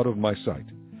dead out of my sight.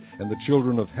 And the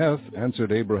children of Heth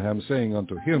answered Abraham, saying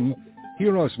unto him,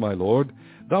 Hear us, my lord,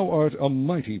 thou art a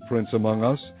mighty prince among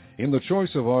us. In the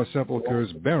choice of our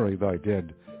sepulchres bury thy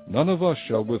dead. None of us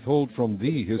shall withhold from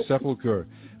thee his sepulchre,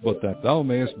 but that thou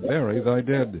mayest bury thy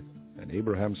dead. And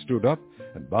Abraham stood up,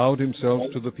 and bowed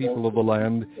himself to the people of the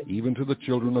land, even to the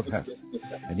children of Heth.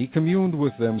 And he communed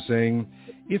with them, saying,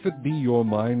 If it be your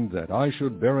mind that I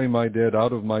should bury my dead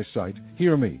out of my sight,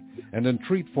 hear me, and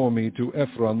entreat for me to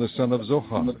Ephron the son of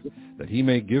Zohar, that he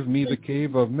may give me the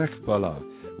cave of Machpelah,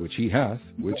 which he hath,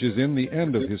 which is in the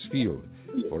end of his field.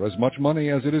 For as much money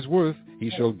as it is worth, he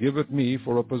shall give it me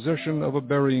for a possession of a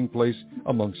burying place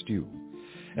amongst you.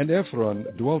 And Ephron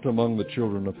dwelt among the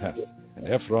children of Heth. And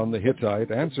Ephron the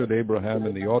Hittite answered Abraham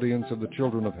in the audience of the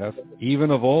children of Heth, even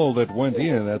of all that went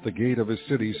in at the gate of his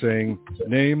city, saying,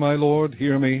 Nay, my lord,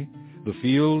 hear me. The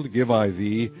field give I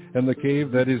thee, and the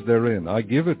cave that is therein, I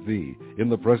give it thee. In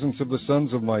the presence of the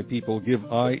sons of my people give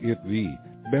I it thee.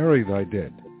 Bury thy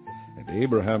dead. And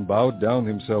Abraham bowed down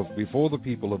himself before the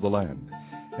people of the land.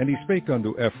 And he spake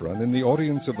unto Ephron in the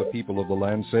audience of the people of the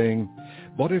land, saying,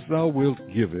 But if thou wilt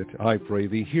give it, I pray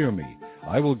thee, hear me.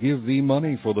 I will give thee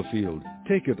money for the field.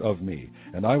 Take it of me,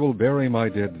 and I will bury my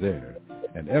dead there.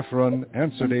 And Ephron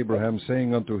answered Abraham,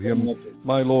 saying unto him,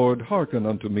 My lord, hearken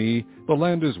unto me. The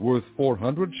land is worth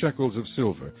 400 shekels of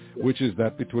silver, which is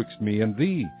that betwixt me and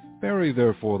thee. Bury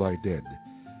therefore thy dead.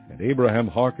 And Abraham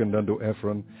hearkened unto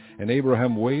Ephron, and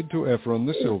Abraham weighed to Ephron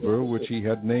the silver which he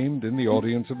had named in the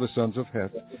audience of the sons of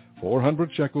Heth,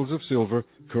 400 shekels of silver,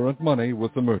 current money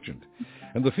with the merchant.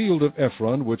 And the field of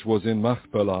Ephron, which was in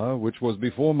Machpelah, which was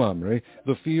before Mamre,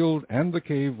 the field and the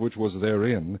cave which was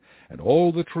therein, and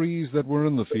all the trees that were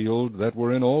in the field, that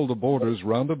were in all the borders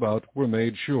round about, were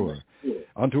made sure,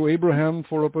 unto Abraham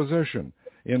for a possession,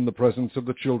 in the presence of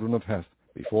the children of Heth,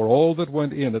 before all that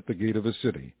went in at the gate of his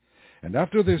city. And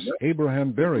after this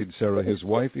Abraham buried Sarah his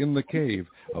wife in the cave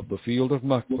of the field of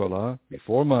Machpelah,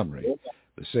 before Mamre,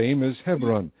 the same as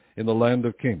Hebron, in the land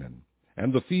of Canaan.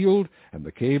 And the field and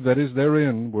the cave that is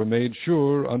therein were made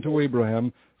sure unto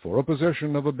Abraham for a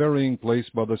possession of a burying place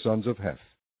by the sons of Heth.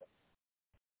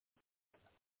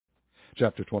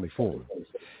 Chapter 24.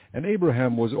 And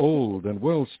Abraham was old and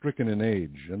well stricken in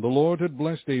age, and the Lord had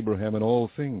blessed Abraham in all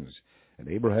things. And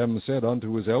Abraham said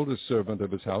unto his eldest servant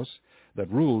of his house,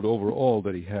 that ruled over all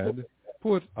that he had,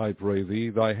 Put, I pray thee,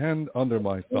 thy hand under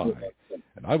my thigh,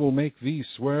 and I will make thee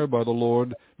swear by the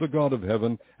Lord, the God of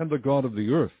heaven, and the God of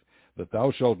the earth, that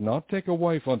thou shalt not take a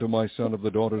wife unto my son of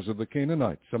the daughters of the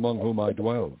Canaanites, among whom I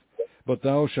dwell. But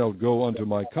thou shalt go unto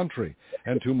my country,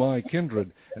 and to my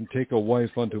kindred, and take a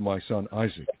wife unto my son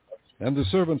Isaac. And the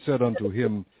servant said unto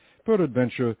him,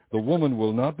 Peradventure the woman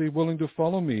will not be willing to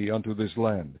follow me unto this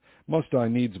land. Must I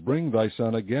needs bring thy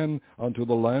son again unto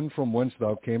the land from whence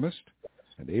thou camest?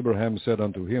 And Abraham said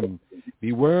unto him,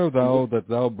 Beware thou that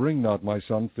thou bring not my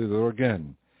son thither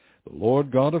again. The Lord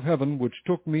God of heaven, which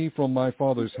took me from my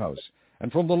father's house,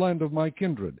 and from the land of my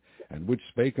kindred, and which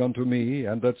spake unto me,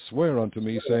 and that sware unto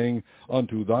me, saying,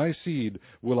 Unto thy seed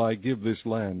will I give this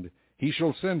land, he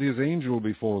shall send his angel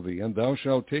before thee, and thou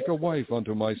shalt take a wife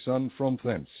unto my son from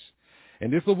thence.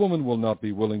 And if the woman will not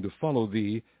be willing to follow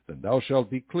thee, then thou shalt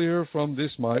be clear from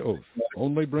this my oath.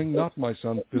 Only bring not my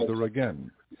son thither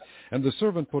again. And the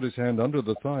servant put his hand under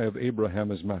the thigh of Abraham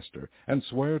his master, and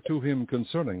sware to him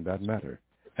concerning that matter.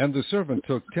 And the servant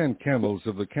took 10 camels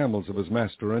of the camels of his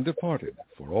master, and departed,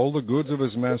 for all the goods of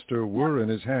his master were in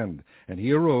his hand. And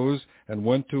he arose, and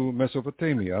went to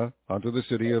Mesopotamia, unto the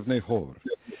city of Nahor.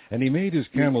 And he made his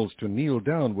camels to kneel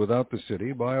down without the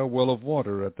city by a well of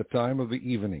water at the time of the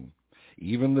evening,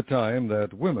 even the time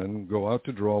that women go out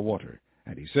to draw water.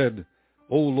 And he said,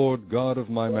 O Lord God of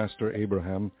my master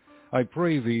Abraham, I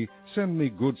pray thee, send me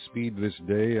good speed this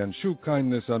day, and shew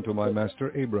kindness unto my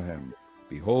master Abraham.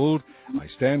 Behold, I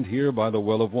stand here by the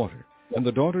well of water, and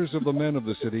the daughters of the men of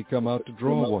the city come out to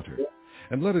draw water.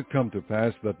 And let it come to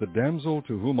pass that the damsel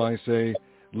to whom I say,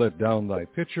 Let down thy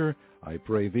pitcher, I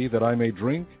pray thee, that I may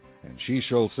drink, and she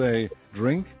shall say,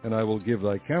 Drink, and I will give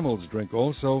thy camels drink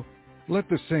also, let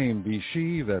the same be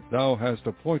she that thou hast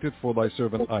appointed for thy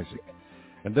servant Isaac.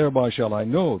 And thereby shall I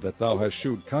know that thou hast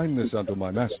shewed kindness unto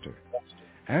my master.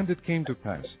 And it came to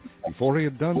pass, before he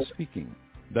had done speaking,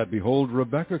 that behold,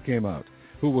 Rebekah came out,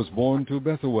 who was born to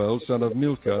Bethuel, son of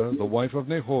Milcah, the wife of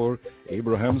Nahor,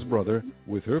 Abraham's brother,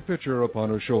 with her pitcher upon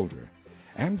her shoulder.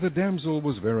 And the damsel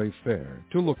was very fair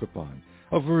to look upon,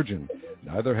 a virgin,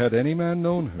 neither had any man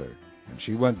known her. And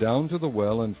she went down to the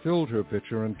well, and filled her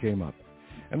pitcher, and came up.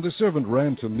 And the servant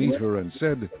ran to meet her, and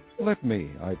said, Let me,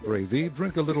 I pray thee,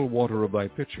 drink a little water of thy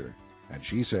pitcher. And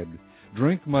she said,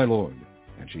 Drink, my lord.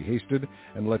 And she hasted,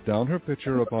 and let down her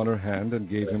pitcher upon her hand, and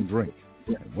gave him drink.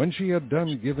 And when she had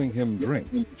done giving him drink,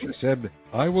 she said,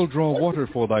 I will draw water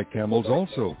for thy camels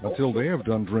also, until they have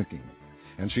done drinking.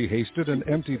 And she hasted, and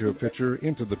emptied her pitcher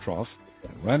into the trough,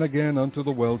 and ran again unto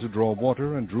the well to draw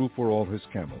water, and drew for all his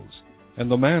camels. And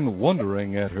the man,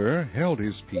 wondering at her, held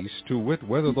his peace, to wit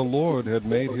whether the Lord had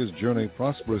made his journey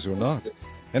prosperous or not.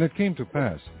 And it came to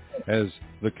pass, as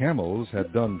the camels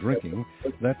had done drinking,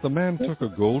 that the man took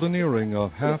a golden earring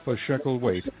of 1/2 shekel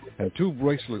weight, and 2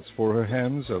 bracelets for her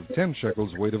hands of 10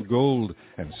 shekels weight of gold,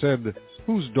 and said,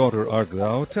 Whose daughter art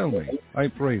thou? Tell me, I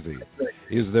pray thee.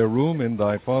 Is there room in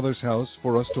thy father's house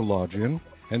for us to lodge in?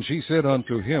 And she said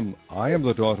unto him, I am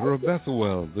the daughter of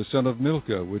Bethuel, the son of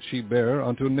Milcah, which she bare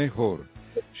unto Nahor.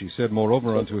 She said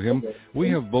moreover unto him, We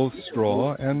have both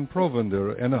straw and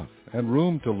provender enough, and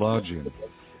room to lodge in.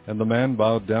 And the man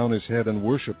bowed down his head and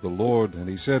worshipped the Lord. And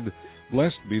he said,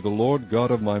 Blessed be the Lord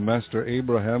God of my master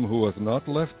Abraham, who hath not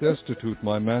left destitute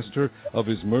my master of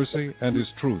his mercy and his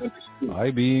truth.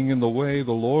 I being in the way,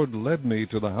 the Lord led me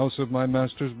to the house of my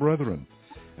master's brethren.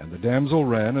 And the damsel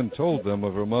ran and told them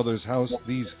of her mother's house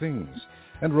these things.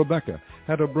 And Rebekah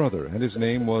had a brother, and his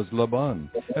name was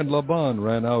Laban. And Laban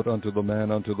ran out unto the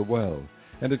man unto the well.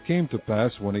 And it came to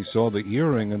pass, when he saw the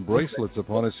earring and bracelets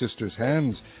upon his sister's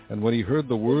hands, and when he heard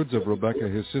the words of Rebekah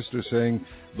his sister, saying,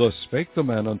 Thus spake the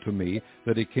man unto me,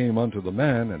 that he came unto the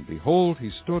man, and behold,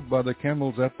 he stood by the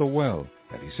camels at the well.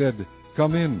 And he said,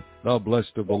 Come in, thou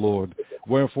blessed of the Lord,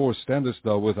 wherefore standest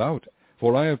thou without?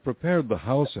 For I have prepared the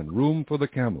house and room for the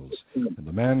camels. And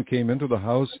the man came into the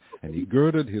house, and he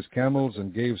girded his camels,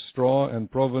 and gave straw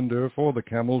and provender for the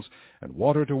camels, and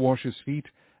water to wash his feet,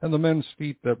 and the men's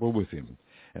feet that were with him.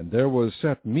 And there was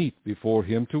set meat before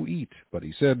him to eat. But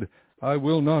he said, I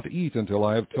will not eat until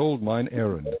I have told mine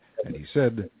errand. And he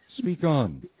said, Speak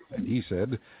on. And he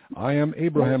said, I am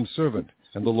Abraham's servant,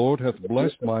 and the Lord hath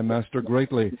blessed my master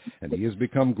greatly, and he is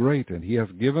become great, and he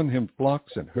hath given him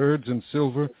flocks and herds and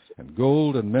silver, and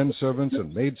gold, and men servants,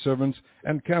 and maidservants,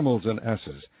 and camels and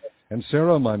asses. And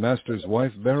Sarah my master's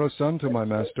wife bare a son to my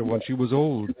master when she was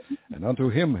old, and unto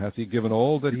him hath he given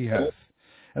all that he hath.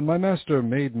 And my master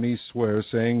made me swear,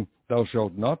 saying, Thou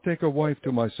shalt not take a wife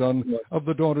to my son of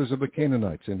the daughters of the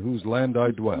Canaanites, in whose land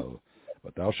I dwell.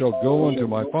 But thou shalt go unto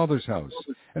my father's house,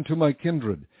 and to my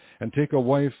kindred, and take a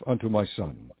wife unto my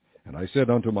son. And I said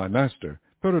unto my master,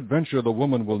 Peradventure the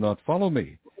woman will not follow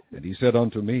me. And he said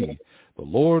unto me, The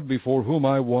Lord before whom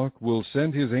I walk will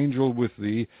send his angel with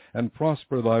thee, and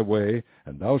prosper thy way,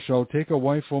 and thou shalt take a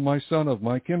wife for my son of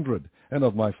my kindred, and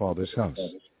of my father's house.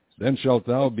 Then shalt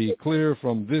thou be clear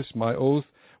from this my oath,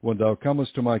 when thou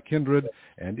comest to my kindred,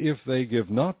 and if they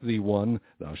give not thee one,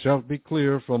 thou shalt be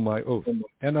clear from my oath.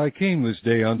 And I came this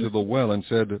day unto the well, and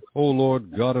said, O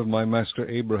Lord God of my master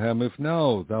Abraham, if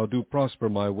now thou do prosper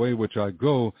my way which I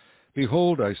go,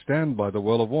 behold, I stand by the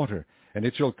well of water. And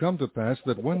it shall come to pass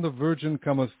that when the virgin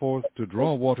cometh forth to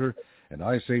draw water, and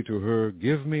I say to her,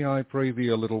 Give me, I pray thee,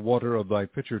 a little water of thy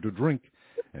pitcher to drink,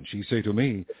 and she say to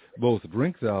me, Both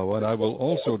drink thou, and I will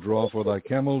also draw for thy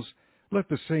camels, let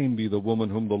the same be the woman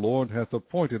whom the Lord hath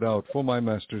appointed out for my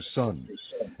master's son.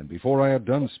 And before I had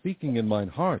done speaking in mine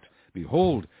heart,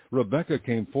 behold, Rebekah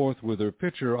came forth with her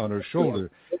pitcher on her shoulder,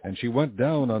 and she went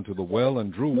down unto the well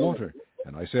and drew water.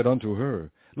 And I said unto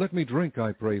her, Let me drink,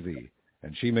 I pray thee.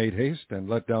 And she made haste, and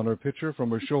let down her pitcher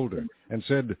from her shoulder, and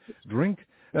said, Drink,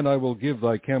 and I will give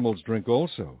thy camels drink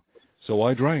also. So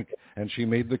I drank, and she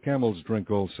made the camels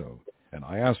drink also. And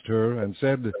I asked her, and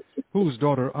said, Whose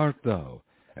daughter art thou?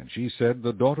 And she said,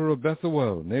 The daughter of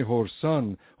Bethuel, Nahor's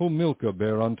son, whom Milcah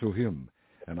bare unto him.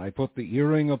 And I put the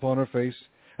earring upon her face,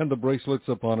 and the bracelets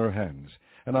upon her hands.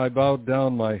 And I bowed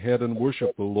down my head and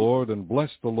worshipped the Lord, and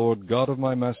blessed the Lord God of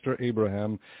my master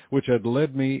Abraham, which had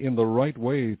led me in the right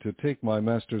way to take my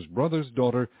master's brother's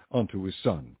daughter unto his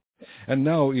son. And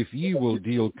now if ye will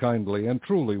deal kindly and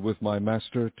truly with my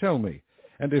master, tell me,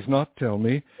 and if not, tell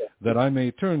me, that I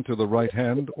may turn to the right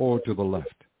hand or to the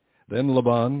left. Then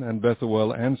Laban and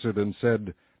Bethuel answered and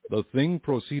said, The thing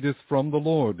proceedeth from the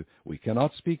Lord. We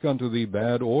cannot speak unto thee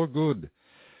bad or good.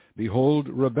 Behold,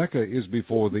 Rebekah is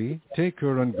before thee. Take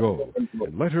her and go,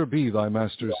 and let her be thy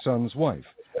master's son's wife,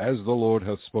 as the Lord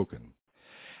hath spoken.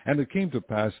 And it came to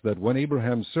pass that when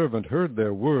Abraham's servant heard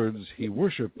their words, he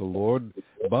worshipped the Lord,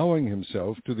 bowing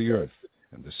himself to the earth.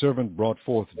 And the servant brought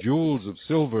forth jewels of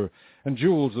silver, and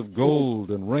jewels of gold,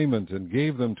 and raiment, and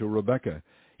gave them to Rebekah.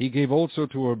 He gave also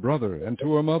to her brother and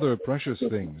to her mother precious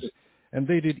things. And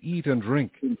they did eat and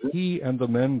drink, he and the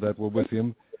men that were with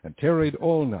him, and tarried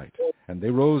all night. And they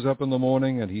rose up in the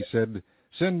morning, and he said,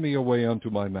 Send me away unto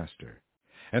my master.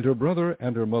 And her brother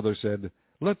and her mother said,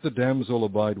 Let the damsel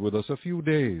abide with us a few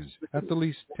days, at the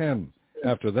least 10.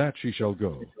 After that she shall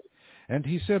go. And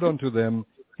he said unto them,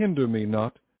 Hinder me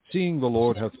not, seeing the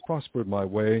Lord hath prospered my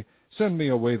way. Send me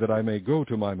away that I may go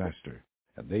to my master.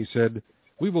 And they said,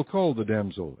 We will call the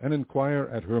damsel, and inquire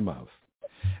at her mouth.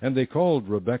 And they called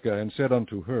Rebekah, and said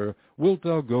unto her, Wilt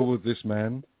thou go with this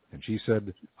man? And she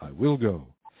said, I will go.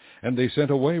 And they sent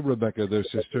away Rebekah their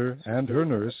sister, and her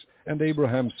nurse, and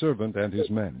Abraham's servant, and his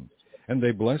men. And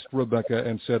they blessed Rebekah,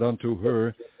 and said unto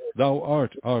her, Thou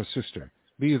art our sister.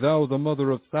 Be thou the mother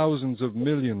of thousands of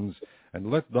millions, and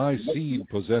let thy seed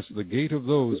possess the gate of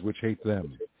those which hate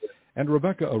them. And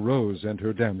Rebekah arose, and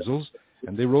her damsels,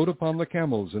 and they rode upon the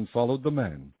camels, and followed the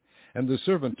man. And the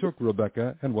servant took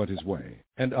Rebekah, and went his way.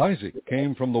 And Isaac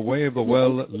came from the way of the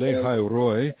well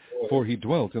Lahairoi, for he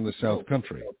dwelt in the south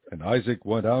country. And Isaac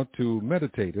went out to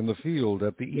meditate in the field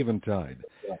at the eventide.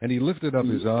 And he lifted up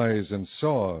his eyes, and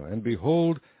saw, and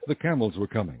behold, the camels were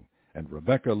coming. And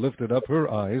Rebekah lifted up her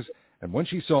eyes, and when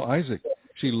she saw Isaac,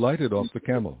 she lighted off the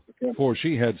camel. For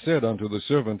she had said unto the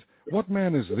servant, What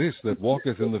man is this that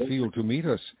walketh in the field to meet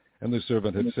us? And the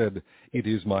servant had said, It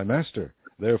is my master.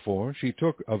 Therefore she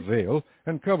took a veil,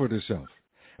 and covered herself.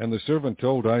 And the servant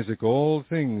told Isaac all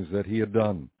things that he had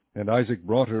done. And Isaac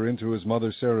brought her into his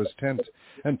mother Sarah's tent,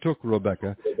 and took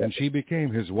Rebekah, and she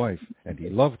became his wife, and he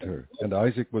loved her. And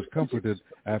Isaac was comforted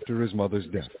after his mother's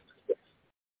death.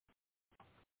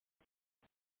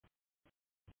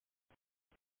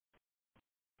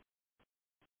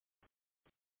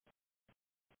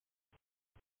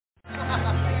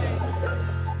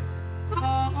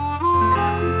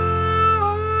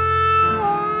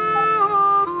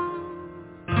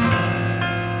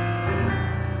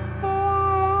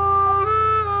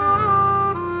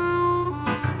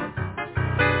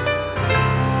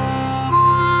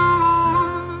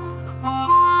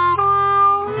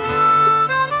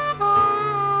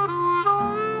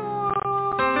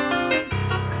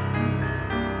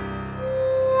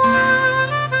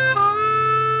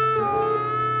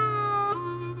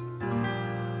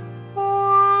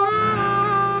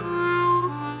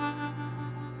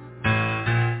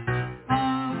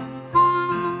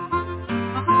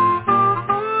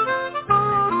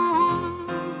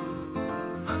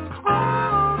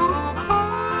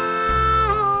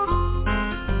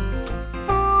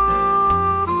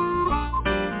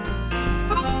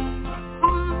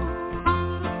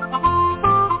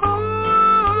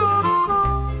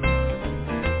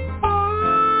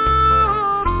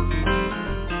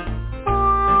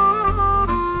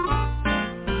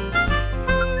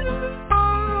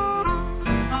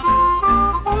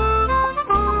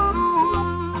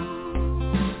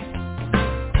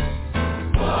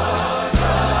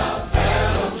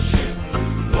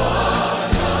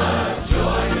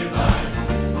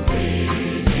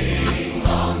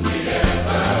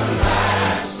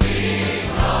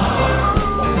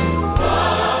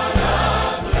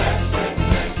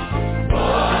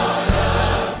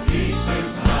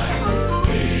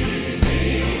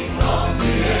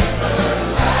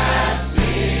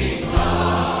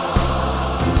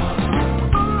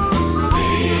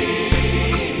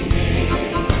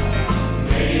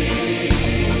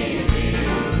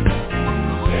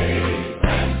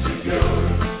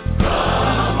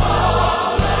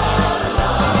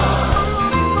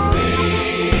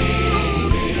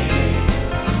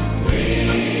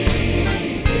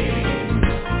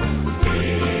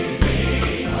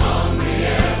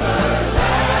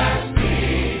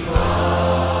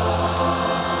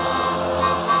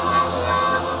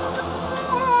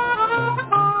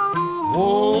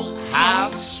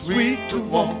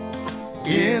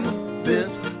 taking this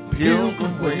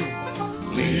pilgrim way,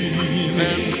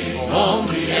 leaning on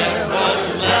the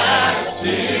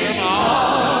everlasting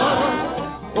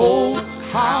arm. Oh,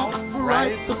 how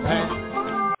bright the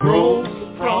path grows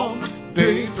from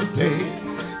day to day,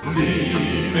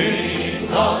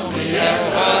 leaning on the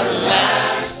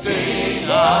everlasting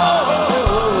arm.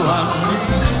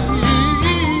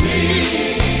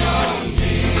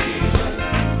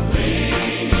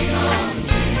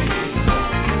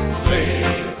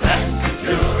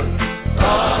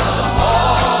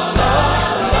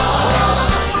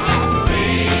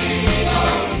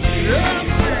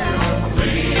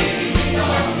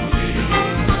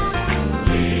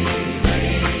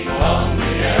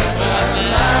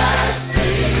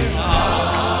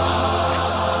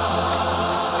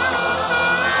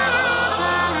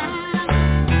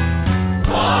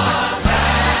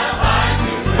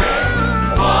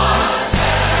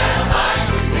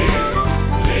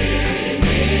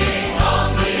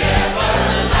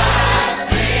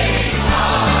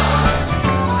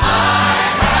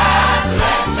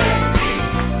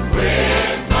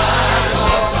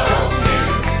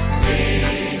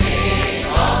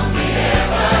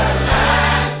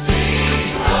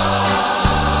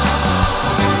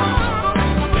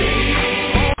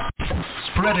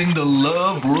 Spreading the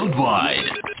love worldwide.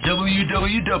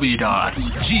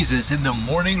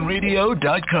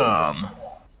 www.jesusinthemorningradio.com.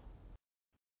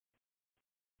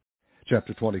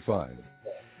 Chapter 25.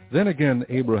 Then again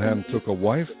Abraham took a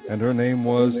wife, and her name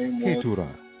was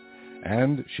Keturah.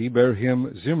 And she bare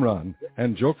him Zimran,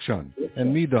 and Jokshan,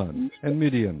 and Medan, and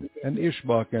Midian, and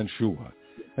Ishbak, and Shua.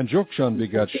 And Jokshan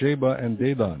begat Sheba and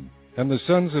Dedan. And the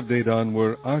sons of Dedan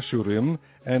were Ashurim,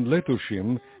 and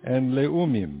Letushim, and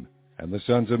Leumim. And the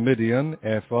sons of Midian,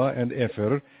 Ephah, and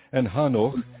Epher, and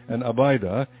Hanoch, and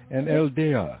Abida, and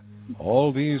Eldeah.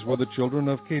 All these were the children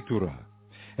of Keturah.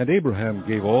 And Abraham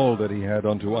gave all that he had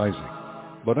unto Isaac.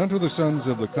 But unto the sons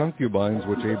of the concubines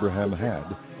which Abraham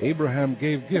had, Abraham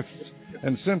gave gifts,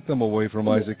 and sent them away from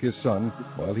Isaac his son,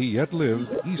 while he yet lived,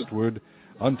 eastward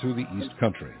unto the east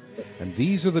country. And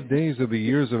these are the days of the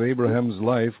years of Abraham's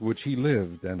life which he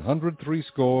lived,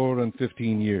 160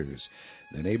 years.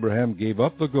 Then Abraham gave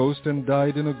up the ghost, and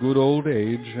died in a good old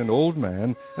age, an old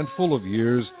man, and full of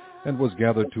years, and was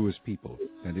gathered to his people.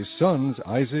 And his sons,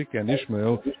 Isaac and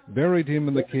Ishmael, buried him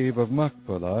in the cave of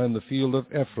Machpelah, in the field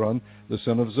of Ephron, the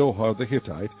son of Zohar the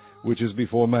Hittite, which is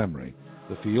before Mamre,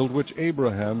 the field which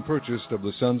Abraham purchased of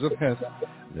the sons of Heth.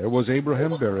 There was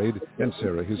Abraham buried, and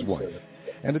Sarah his wife.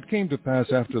 And it came to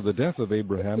pass after the death of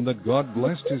Abraham that God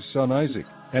blessed his son Isaac,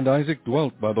 and Isaac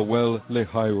dwelt by the well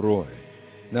Lahai-roi.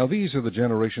 Now these are the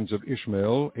generations of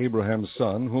Ishmael, Abraham's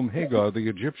son, whom Hagar the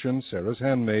Egyptian, Sarah's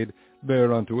handmaid,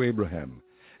 bare unto Abraham.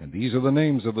 And these are the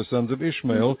names of the sons of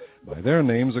Ishmael, by their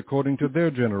names according to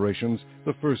their generations,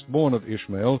 the firstborn of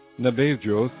Ishmael,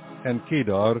 Nebajoth, and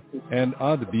Kedar, and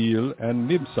Adbeel, and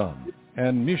Mibsam,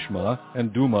 and Mishma,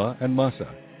 and Duma, and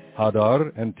Massa,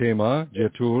 Hadar, and Tema,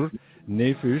 Jetur,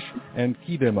 Nephish, and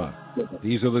Kedema.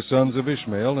 These are the sons of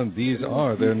Ishmael, and these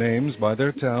are their names by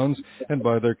their towns and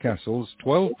by their castles,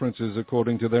 12 princes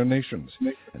according to their nations.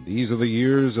 And these are the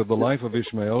years of the life of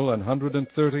Ishmael,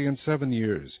 137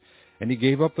 years. And he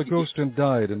gave up the ghost and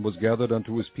died, and was gathered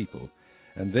unto his people.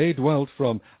 And they dwelt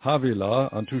from Havilah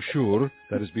unto Shur,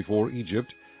 that is before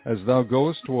Egypt, as thou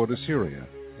goest toward Assyria.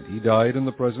 And he died in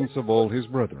the presence of all his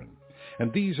brethren.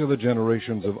 And these are the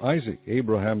generations of Isaac,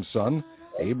 Abraham's son.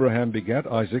 Abraham begat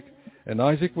Isaac, and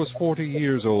Isaac was 40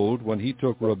 years old when he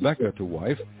took Rebekah to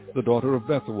wife, the daughter of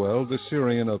Bethuel, the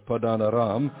Syrian of Padan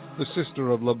Aram, the sister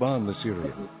of Laban the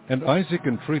Syrian. And Isaac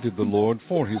entreated the Lord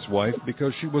for his wife,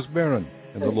 because she was barren.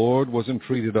 And the Lord was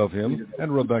entreated of him,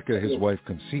 and Rebekah his wife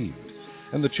conceived.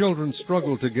 And the children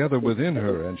struggled together within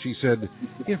her, and she said,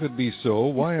 If it be so,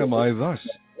 why am I thus?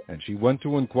 And she went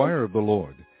to inquire of the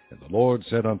Lord. And the Lord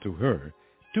said unto her,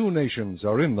 2 nations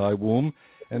are in thy womb,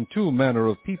 and 2 manner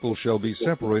of people shall be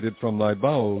separated from thy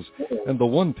bowels, and the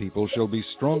one people shall be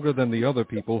stronger than the other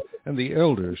people, and the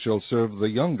elder shall serve the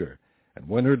younger. And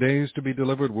when her days to be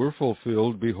delivered were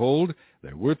fulfilled, behold,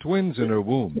 there were twins in her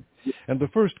womb. And the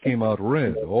first came out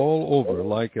red all over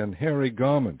like an hairy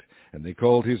garment, and they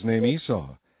called his name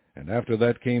Esau. And after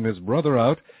that came his brother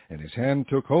out, and his hand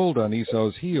took hold on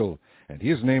Esau's heel, and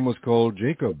his name was called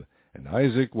Jacob. And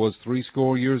Isaac was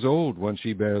 80 years old when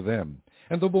she bare them.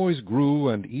 And the boys grew,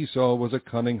 and Esau was a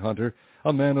cunning hunter,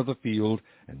 a man of the field,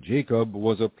 and Jacob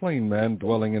was a plain man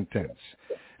dwelling in tents.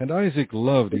 And Isaac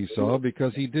loved Esau,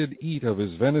 because he did eat of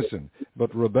his venison,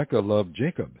 but Rebekah loved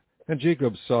Jacob. And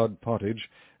Jacob sawed pottage,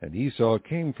 and Esau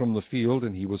came from the field,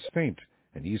 and he was faint.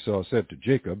 And Esau said to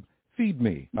Jacob, Feed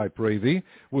me, I pray thee,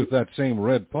 with that same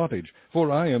red pottage,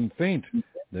 for I am faint.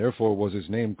 Therefore was his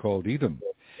name called Edom.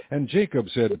 And Jacob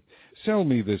said, Sell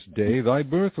me this day thy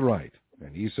birthright.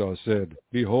 And Esau said,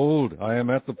 Behold, I am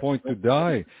at the point to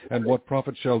die, and what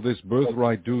profit shall this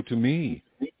birthright do to me?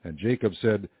 And Jacob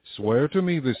said, Swear to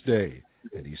me this day.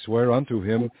 And he sware unto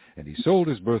him, and he sold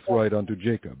his birthright unto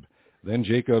Jacob. Then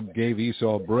Jacob gave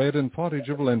Esau bread and pottage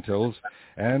of lentils,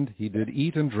 and he did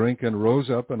eat and drink, and rose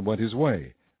up and went his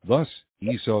way. Thus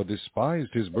Esau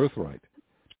despised his birthright.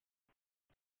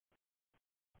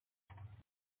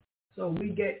 So we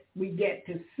get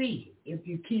to see, if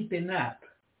you're keeping up,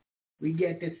 we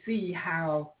get to see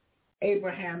how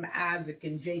Abraham, Isaac,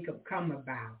 and Jacob come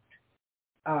about.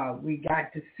 We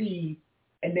got to see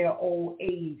in their old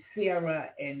age, Sarah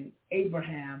and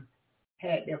Abraham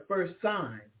had their first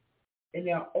son in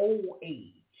their old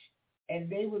age. And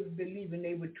they was believing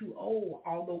they were too old,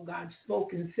 although God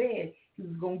spoke and said he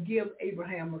was going to give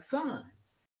Abraham a son.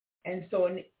 And so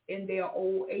in their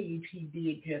old age, he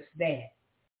did just that.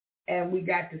 And we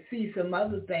got to see some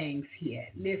other things here.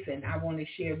 Listen, I want to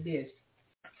share this.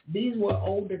 These were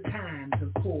older times,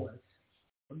 of course,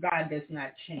 but God does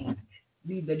not change.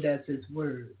 Neither does his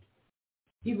word.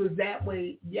 He was that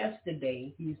way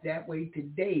yesterday. He's that way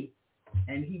today,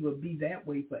 and he will be that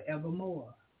way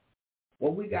forevermore.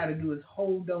 What we got to do is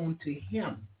hold on to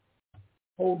him.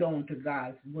 Hold on to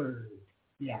God's word.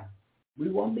 Yeah. We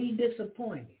won't be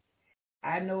disappointed.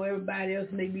 I know everybody else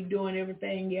may be doing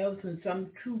everything else, and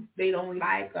some truth they don't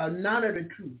like, or none of the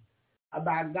truth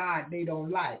about God they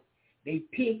don't like. They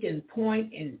pick and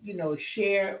point and,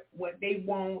 share what they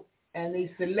want, and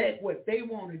they select what they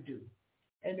want to do.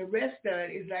 And the rest of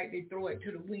it is like they throw it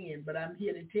to the wind. But I'm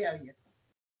here to tell you,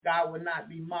 God will not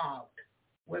be mocked.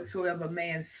 Whatsoever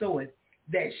man soweth,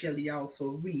 that shall he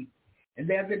also reap. And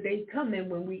there's a day coming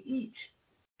when we each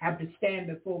have to stand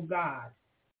before God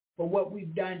for what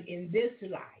we've done in this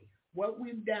life. What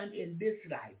we've done in this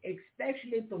life,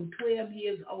 especially from 12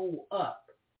 years old up,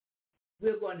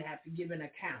 we're going to have to give an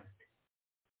account.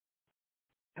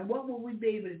 And what will we be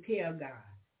able to tell God?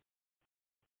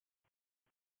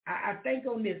 I think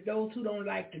on this, those who don't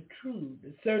like the truth,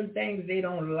 the certain things they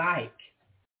don't like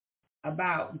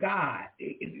about God,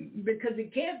 because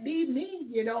it can't be me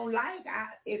you don't like.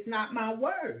 It's not my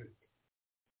word.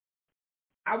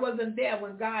 I wasn't there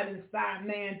when God inspired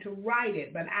man to write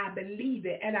it, but I believe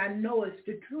it, and I know it's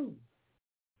the truth.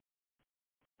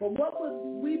 But what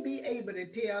would we be able to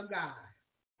tell God?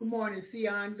 Good morning,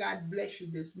 Sion. God bless you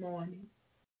this morning.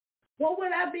 What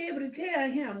would I be able to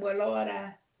tell him? Well, Lord,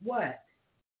 what?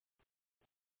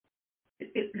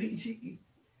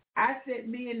 I sent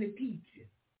men to teach you.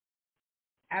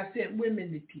 I sent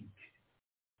women to teach.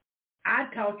 I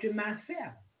taught you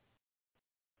myself.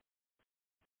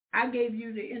 I gave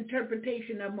you the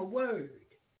interpretation of my word.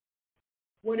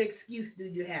 What excuse do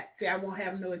you have? Say, I won't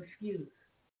have no excuse.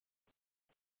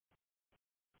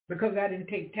 Because I didn't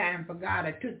take time for God.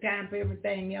 I took time for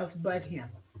everything else but him.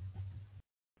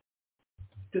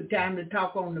 Took time to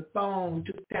talk on the phone.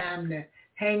 Took time to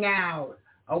hang out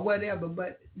or whatever,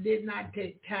 but did not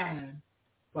take time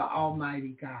for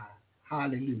Almighty God.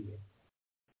 Hallelujah.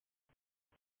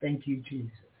 Thank you,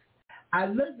 Jesus. I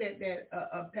looked at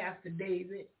that Pastor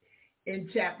David in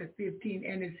chapter 15,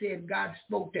 and it said God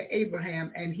spoke to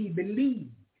Abraham, and he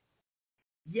believed.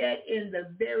 Yet in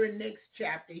the very next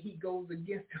chapter, he goes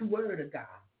against the word of God.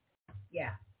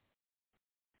 Yeah.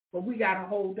 But we got to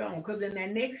hold on, because in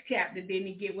that next chapter, didn't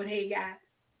he get what Hagar?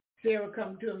 Sarah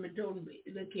come to him and told him,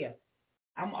 look here,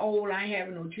 I'm old, I ain't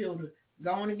having no children.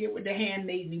 Go on and get with the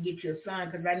handmaiden and get your son,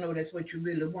 because I know that's what you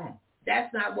really want.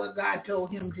 That's not what God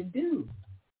told him to do.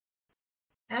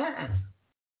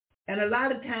 And a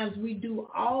lot of times we do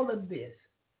all of this.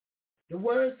 The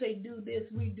words say do this,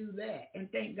 we do that, and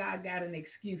thank God got an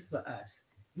excuse for us.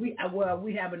 We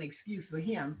have an excuse for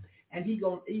him, and he's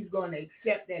going to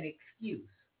accept that excuse.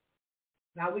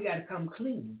 Now we got to come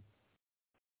clean.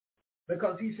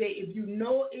 Because he said, if you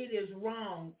know it is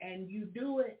wrong and you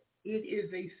do it, it is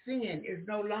a sin. It's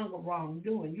no longer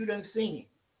wrongdoing. You done sin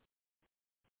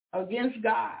against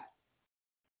God.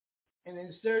 And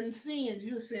in certain sins,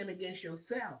 you sin against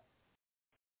yourself.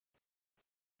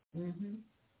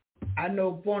 I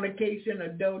know fornication,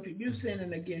 adultery, you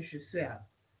sinning against yourself.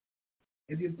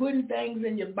 If you're putting things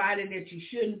in your body that you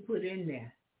shouldn't put in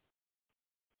there,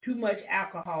 too much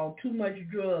alcohol, too much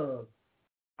drug,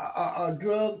 a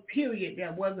drug period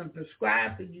that wasn't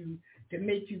prescribed for you to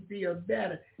make you feel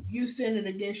better, you sinning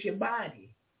against your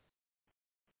body.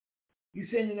 You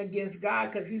sinning against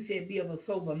God because he said be of a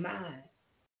sober mind.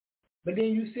 But then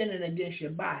you sinning against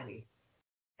your body.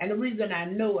 And the reason I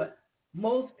know it,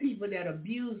 Most people that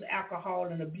abuse alcohol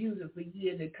and abuse it for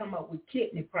years, they come up with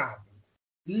kidney problems,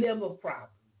 liver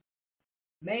problems,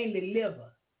 mainly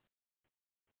liver.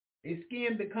 Their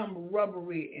skin become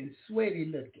rubbery and sweaty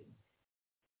looking.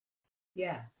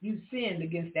 Yeah, you sinned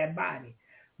against that body.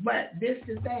 But this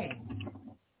is the thing.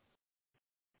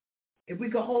 If we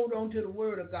could hold on to the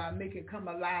word of God, make it come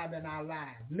alive in our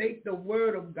lives. Make the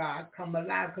word of God come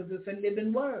alive because it's a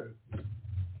living word.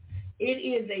 It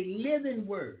is a living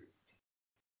word.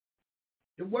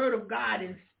 The word of God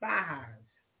inspires.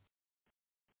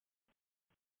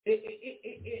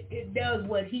 It does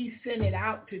what he sent it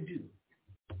out to do.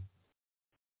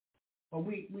 But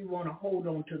we want to hold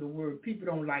on to the word. People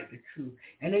don't like the truth.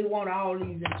 And they want all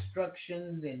these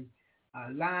instructions and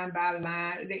line by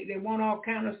line. They want all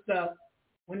kind of stuff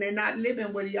when they're not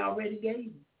living what he already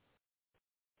gave them.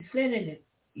 He's sending it.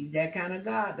 He's that kind of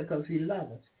God because he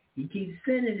loves us. He keeps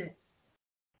sending it.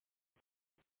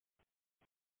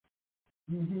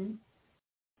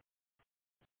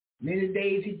 Many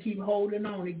days he keep holding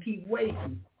on. He keep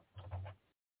waiting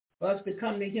for us to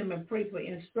come to him and pray for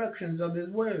instructions of his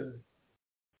word.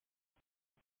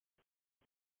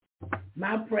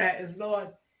 My prayer is, Lord,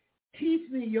 teach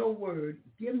me your word,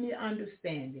 give me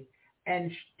understanding,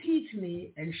 and teach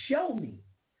me and show me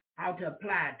how to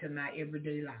apply it to my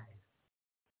everyday life.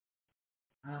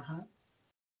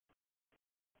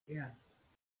 Yeah.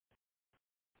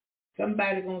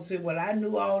 Somebody going to say, well, I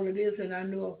knew all of this and I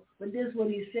knew, but this is what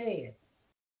he said.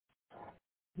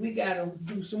 We got to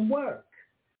do some work.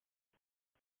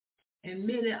 And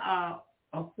many are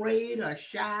afraid or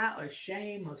shy or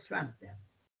ashamed or something.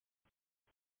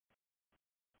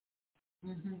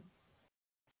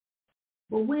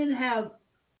 But when have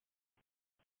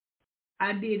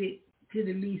I did it to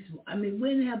the least? I mean,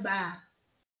 when have I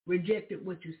rejected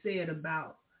what you said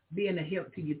about being a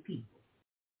help to your people?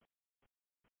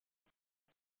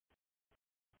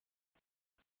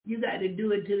 You got to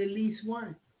do it to the least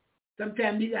one.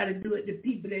 Sometimes you got to do it to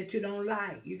people that you don't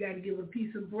like. You got to give a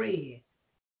piece of bread,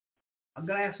 a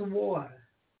glass of water.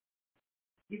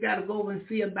 You got to go over and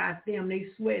see about them. They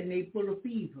sweat and they full of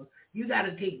fever. You got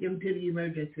to take them to the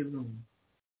emergency room.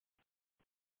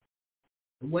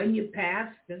 It wasn't your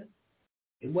pastor.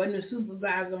 It wasn't a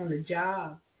supervisor on the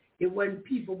job. It wasn't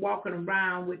people walking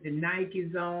around with the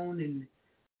Nikes on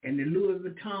and the Louis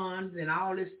Vuittons and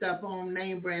all this stuff on,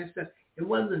 name brand stuff. It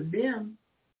wasn't them.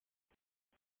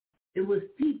 It was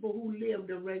people who lived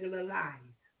a regular life.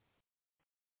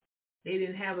 They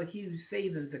didn't have a huge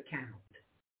savings account.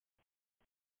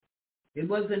 It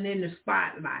wasn't in the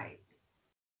spotlight.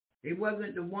 It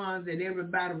wasn't the ones that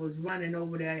everybody was running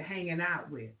over there hanging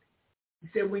out with. He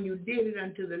said, when you did it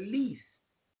unto the least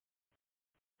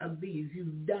of these,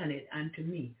 you've done it unto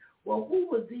me. Well, who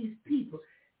were these people?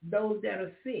 Those that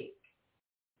are sick,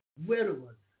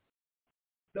 widowers,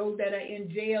 those that are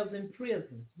in jails and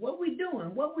prisons. What we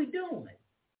doing? What we doing?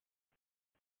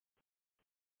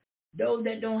 Those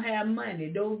that don't have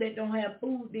money, those that don't have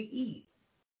food to eat,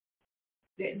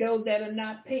 those that are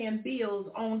not paying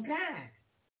bills on time.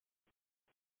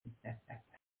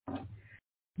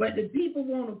 But the people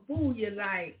want to fool you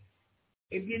like,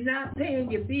 if you're not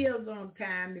paying your bills on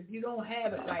time, if you don't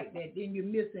have it like that, then you're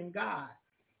missing God.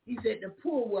 He said the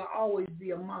poor will always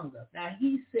be among us. Now,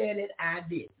 he said it, I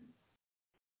didn't.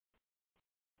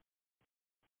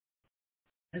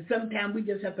 And sometimes we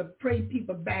just have to pray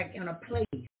people back in a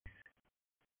place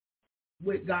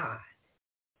with God.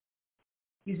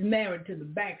 He's married to the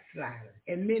backslider.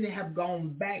 And many have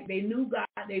gone back. They knew God,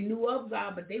 they knew of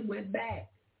God, but they went back.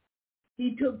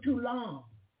 He took too long.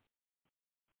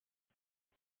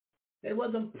 They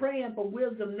wasn't praying for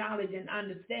wisdom, knowledge, and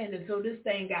understanding, so this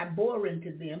thing got boring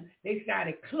to them. They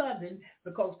started clubbing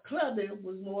because clubbing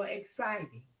was more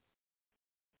exciting.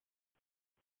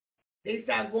 They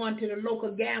started going to the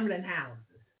local gambling houses.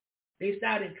 They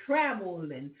started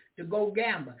traveling to go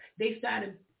gamble. They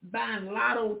started buying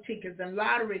lotto tickets and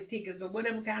lottery tickets or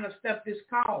whatever kind of stuff this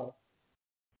called.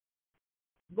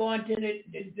 Going to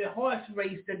the horse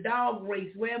race, the dog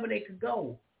race, wherever they could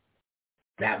go.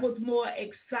 That was more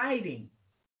exciting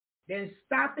than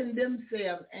stopping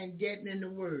themselves and getting in the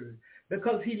word.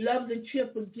 Because he loves a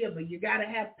cheerful giver. You got to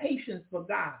have patience for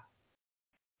God.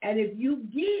 And if you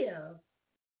give,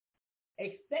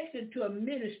 especially to a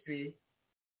ministry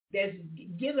that's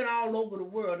given all over the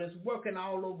world, that's working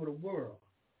all over the world,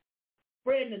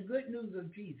 spreading the good news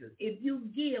of Jesus, if you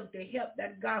give to help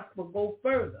that gospel go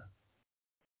further,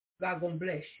 God gonna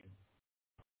bless you.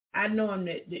 I know him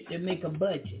to make a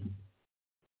budget.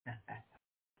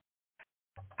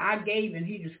 I gave and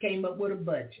he just came up with a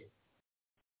budget.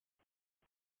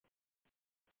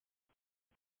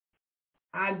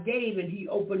 I gave and he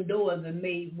opened doors and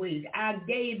made ways. I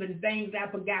gave and things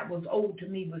I forgot was owed to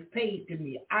me was paid to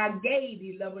me. I gave,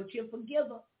 he loved a cheerful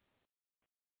giver.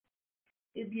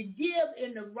 If you give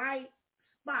in the right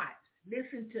spots,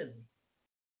 listen to me.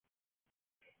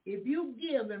 If you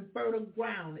give in fertile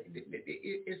ground,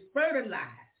 it's fertilized.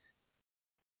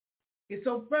 It's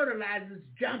so fertilized, it's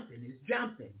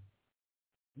jumping,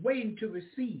 waiting to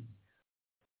receive.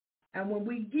 And when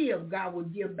we give, God will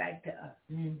give back to us.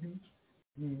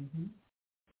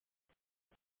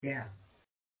 Yeah.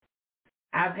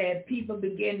 I've had people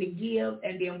begin to give,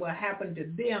 and then what happened to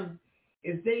them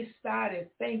is they started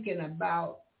thinking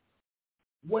about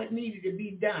what needed to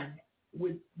be done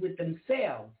with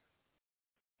themselves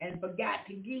and forgot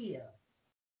to give.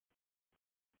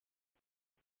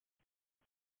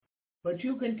 But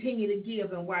you continue to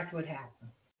give and watch what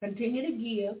happens. Continue to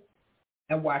give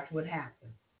and watch what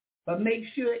happens. But make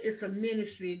sure it's a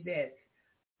ministry that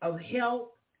of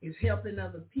help, is helping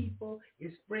other people,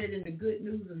 is spreading the good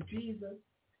news of Jesus,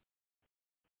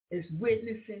 is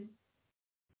witnessing.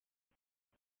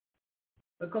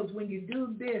 Because when you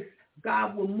do this,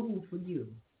 God will move for you.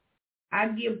 I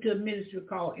give to a ministry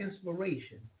called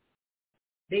Inspiration.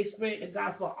 They spread the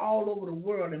gospel all over the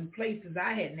world in places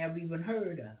I had never even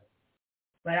heard of.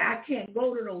 But I can't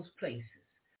go to those places.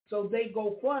 So they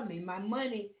go for me. My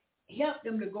money helped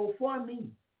them to go for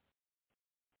me.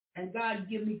 And God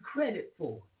give me credit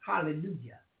for it.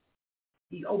 Hallelujah.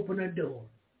 He opened a door.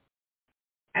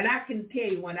 And I can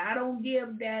tell you, when I don't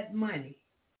give that money,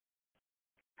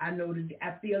 I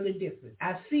feel the difference.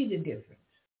 I see the difference.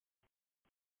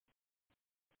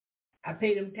 I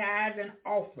pay them tithes and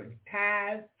offering.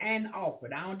 Tithes and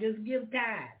offering. I don't just give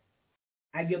tithes.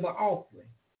 I give an offering.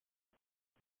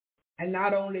 And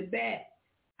not only that,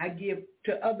 I give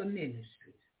to other ministries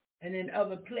and in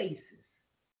other places,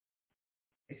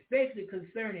 especially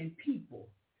concerning people,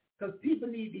 because people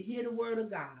need to hear the word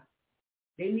of God.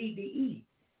 They need to eat.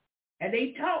 And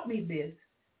they taught me this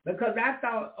because I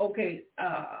thought, okay,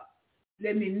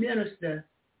 let me minister,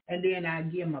 and then I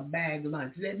give them a bag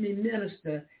lunch. Let me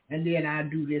minister, and then I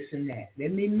do this and that.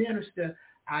 Let me minister,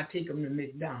 I take them to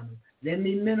McDonald's. Let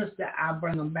me minister, I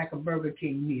bring them back a Burger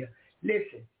King meal.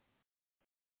 Listen,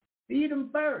 feed them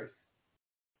first.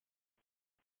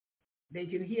 They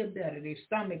can hear better. Their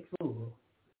stomach full.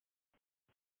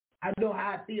 I know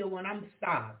how I feel when I'm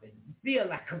starving. Feel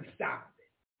like I'm starving.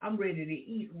 I'm ready to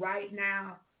eat right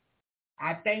now.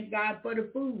 I thank God for the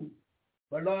food.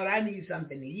 But Lord, I need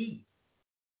something to eat.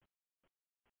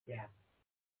 Yeah.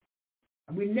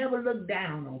 And we never look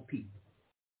down on people.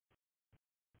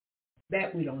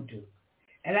 That we don't do.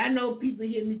 And I know people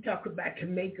hear me talk about the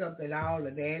makeup and all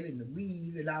of that and the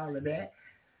weave and all of that.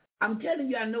 I'm telling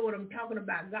you, I know what I'm talking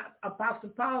about. God, Apostle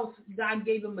Paul, God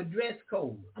gave him a dress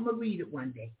code. I'm going to read it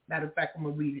one day. Matter of fact, I'm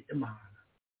going to read it tomorrow.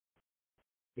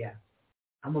 Yeah.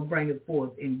 I'm going to bring it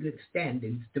forth in good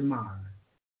standings tomorrow.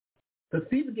 Because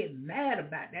people get mad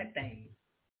about that thing.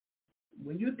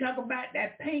 When you talk about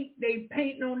that paint, they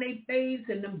painting on their face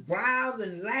and them brows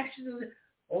and lashes.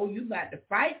 Oh, you about to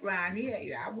fight around here.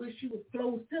 Yeah, I wish you were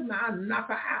close to me. I'll knock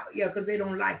her out. Yeah, because they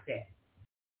don't like that.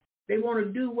 They want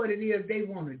to do what it is they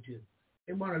want to do.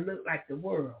 They want to look like the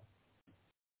world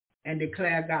and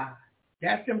declare God.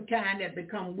 That's some kind that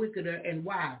become wickeder and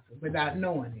wiser without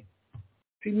knowing it.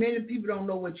 See, many people don't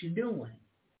know what you're doing.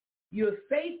 You'll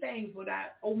say things without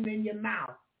opening your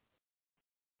mouth.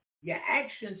 Your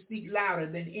actions speak louder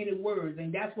than any words,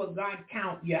 and that's what God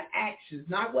counts, your actions,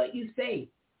 not what you say.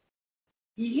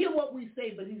 He hear what we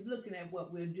say, but he's looking at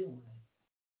what we're doing.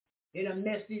 They done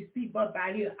messed these people up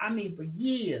out here, for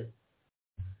years.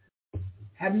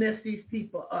 Have messed these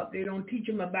people up. They don't teach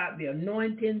them about the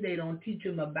anointing. They don't teach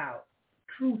them about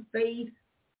true faith.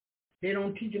 They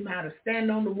don't teach them how to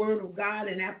stand on the word of God,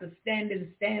 and after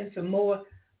standing, stand some more.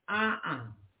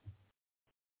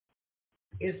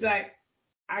 It's like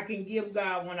I can give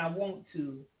God when I want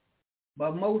to,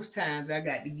 but most times I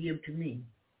got to give to me.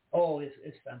 Oh, it's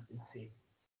something serious.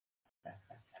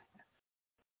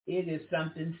 It is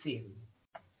something serious.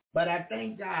 But I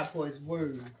thank God for his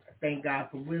word. I thank God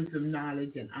for wisdom,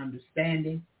 knowledge, and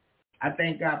understanding. I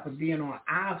thank God for being on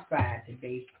our side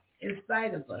today in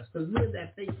spite of us, because we're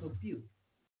that faithful few.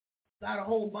 Not a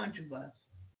whole bunch of us,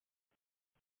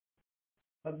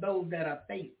 but those that are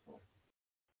faithful.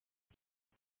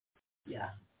 Yeah,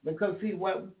 because see,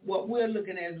 what we're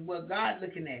looking at is what God's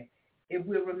looking at. If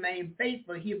we remain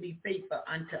faithful, he'll be faithful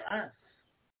unto us.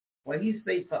 Well, he's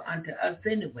faithful unto us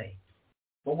anyway.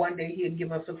 But one day he'll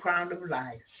give us a crown of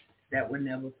life that will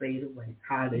never fade away.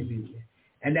 Hallelujah.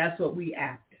 And that's what we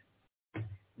after.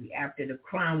 We after the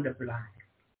crown of life.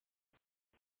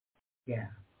 Yeah.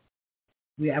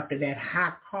 We're after that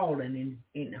high calling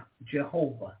in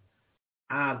Jehovah,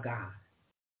 our God.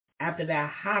 After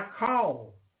that high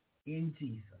call in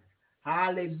Jesus.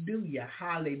 Hallelujah,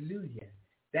 hallelujah.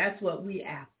 That's what we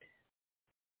after.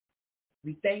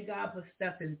 We thank God for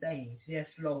stuff and things. Yes,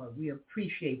 Lord. We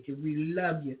appreciate you. We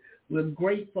love you. We're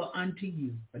grateful unto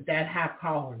you for that high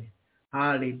calling.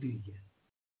 Hallelujah.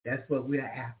 That's what we're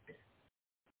after.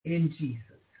 In Jesus.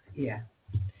 Yeah.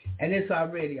 And it's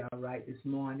already all right this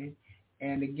morning.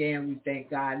 And again, we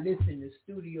thank God. Listen, the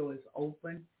studio is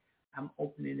open. I'm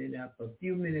opening it up a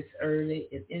few minutes early.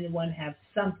 If anyone has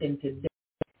something today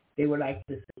they would like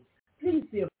to say, please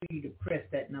feel free to press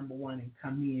that number 1 and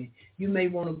come in. You may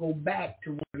want to go back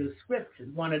to one of the scriptures,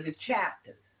 one of the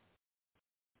chapters.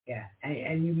 Yeah,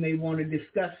 and you may want to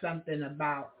discuss something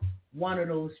about one of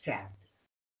those chapters.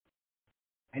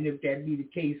 And if that be the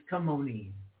case, come on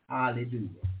in. Hallelujah.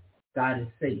 God is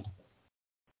faithful.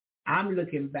 I'm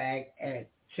looking back at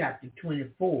chapter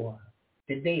 24.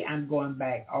 Today I'm going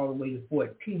back all the way to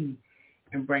 14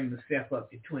 and bring myself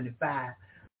up to 25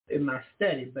 in my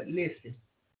study. But listen,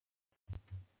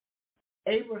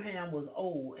 Abraham was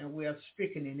old and well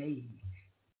stricken in age.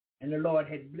 And the Lord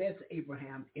had blessed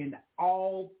Abraham in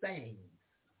all things.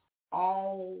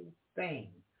 All things.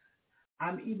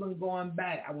 I'm even going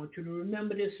back. I want you to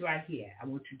remember this right here. I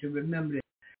want you to remember this.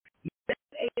 He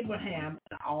blessed Abraham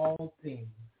in all things.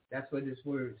 That's what this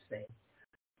word says.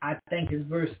 I think it's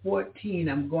verse 14.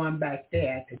 I'm going back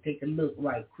there to take a look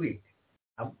right quick.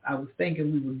 I was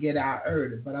thinking we would get out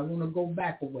early, but I want to go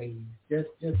back a ways. Just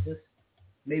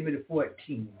maybe to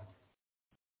 14.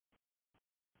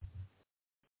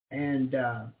 And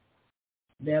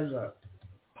there's a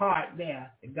part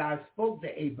there that God spoke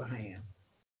to Abraham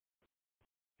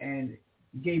and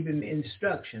gave him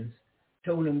instructions,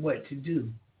 told him what to do,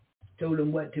 told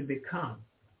him what to become.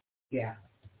 Yeah.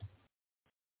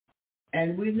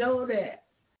 And we know that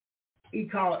he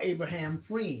called Abraham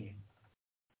friend.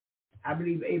 I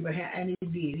believe Abraham, and he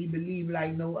did. He believed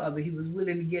like no other. He was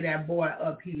willing to get that boy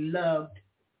up he loved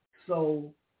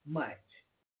so much.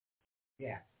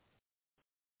 Yeah.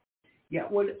 Yeah,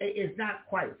 well, it's not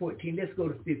quite 14. Let's go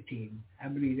to 15. I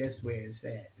believe that's where it's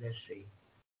at. Let's see.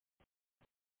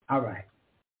 All right.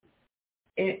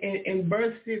 In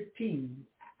verse 15,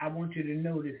 I want you to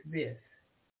notice this.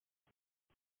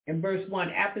 In verse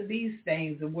 1, after these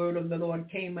things, the word of the Lord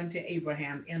came unto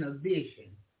Abraham in a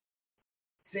vision,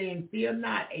 saying, fear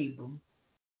not, Abram,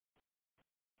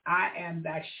 I am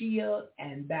thy shield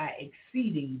and thy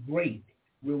exceeding great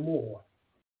reward.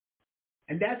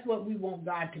 And that's what we want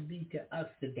God to be to us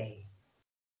today.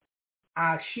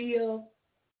 Our shield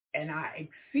and our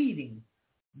exceeding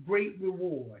great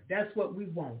reward. That's what we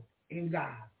want in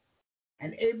God.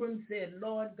 And Abram said,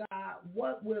 Lord God,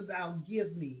 what wilt thou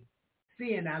give me,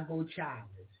 seeing I go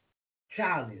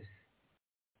childless?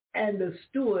 And the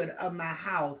steward of my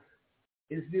house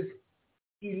is this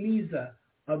Eliezer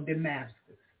of Damascus.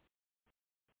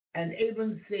 And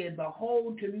Abram said,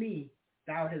 behold, to me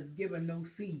thou hast given no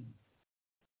seed.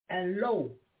 And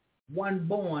lo, one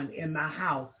born in my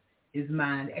house is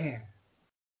mine heir.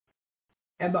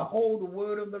 And behold, the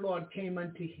word of the Lord came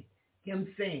unto him,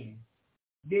 saying,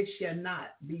 this shall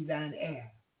not be thine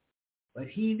heir, but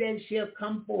he that shall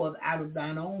come forth out of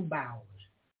thine own bowels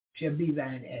shall be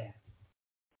thine heir.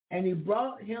 And he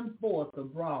brought him forth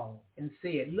abroad and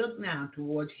said, look now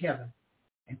towards heaven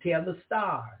and tell the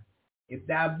stars, if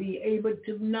thou be able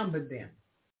to number them.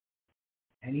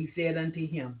 And he said unto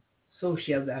him, so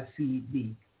shall thy seed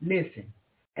be. Listen,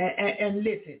 and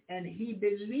listen. And he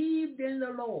believed in the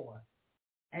Lord,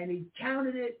 and he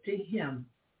counted it to him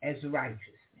as righteousness.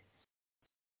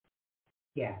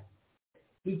 Yeah.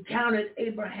 He counted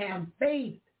Abraham's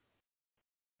faith.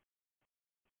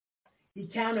 He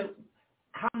counted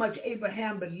how much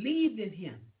Abraham believed in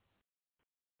him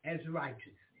as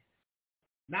righteousness.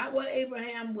 Not what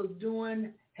Abraham was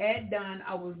doing, had done,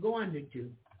 or was going to do,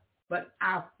 but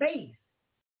our faith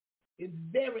is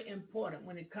very important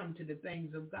when it comes to the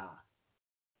things of God.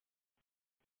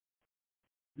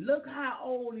 Look how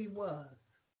old he was.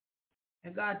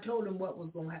 And God told him what was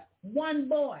going to happen. One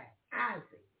boy,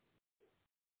 Isaac.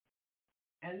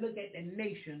 And look at the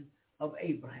nation of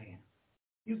Abraham.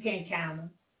 You can't count them.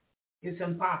 It's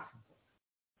impossible.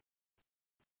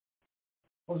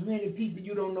 Because many people,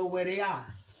 you don't know where they are.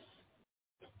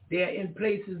 They're in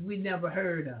places we never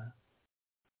heard of.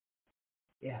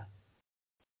 Yeah.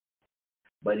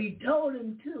 But he told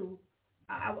him too,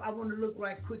 I want to look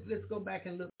right quick. Let's go back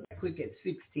and look right quick at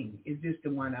 16. Is this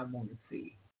the one I want to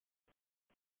see?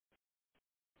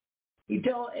 He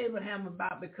told Abraham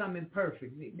about becoming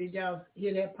perfect. Did y'all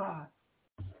hear that part?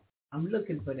 I'm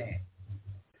looking for that.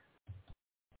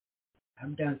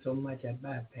 I've done so much I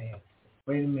bypassed.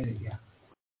 Wait a minute, y'all.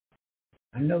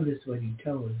 I noticed what he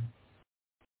told him.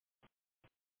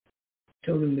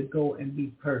 Told him to go and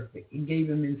be perfect. He gave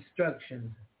him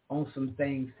instructions on some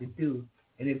things to do.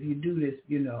 And if you do this,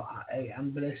 you know,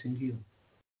 I'm blessing you.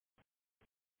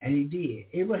 And he did.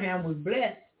 Abraham was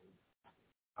blessed.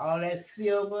 All that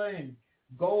silver and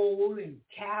gold and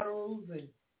cattle and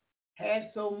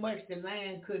had so much the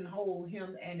land couldn't hold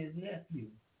him and his nephew.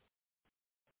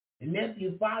 The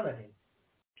nephew followed him,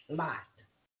 Lot.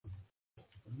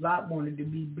 Lot wanted to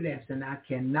be blessed, and I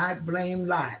cannot blame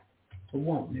Lot for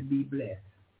wanting to be blessed.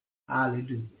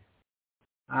 Hallelujah.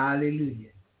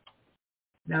 Hallelujah.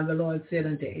 Now the Lord said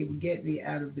unto Abram, get thee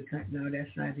out of the country. No,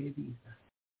 that's not it either.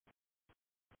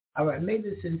 All right, maybe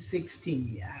it's in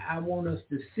 16. I want us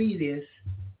to see this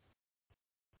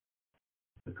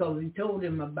because he told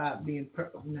him about being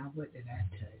perfect. Now, what did I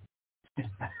tell you?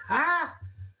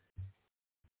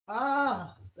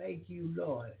 Thank you,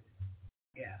 Lord.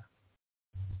 Yeah.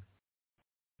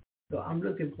 So I'm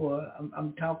looking for,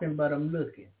 I'm talking, but I'm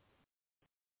looking.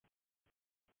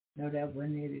 No, that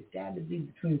wasn't it. It got to be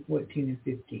between 14 and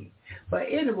 15. But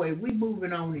anyway, we're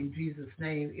moving on in Jesus'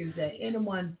 name. Is there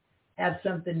anyone have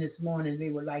something this morning they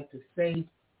would like to say?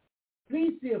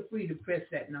 Please feel free to press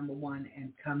that number 1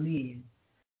 and come in.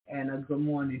 And good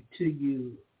morning to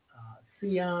you,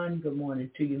 Sion. Good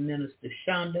morning to you, Minister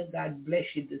Shonda. God bless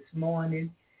you this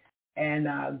morning. And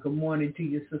good morning to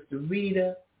you, Sister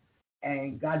Rita.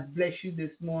 And God bless you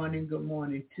this morning. Good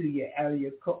morning to you,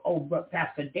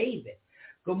 Pastor David.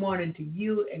 Good morning to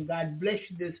you, and God bless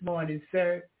you this morning,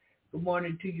 sir. Good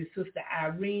morning to you, Sister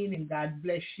Irene, and God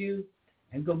bless you.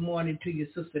 And good morning to you,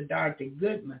 Sister Dorothy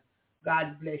Goodman.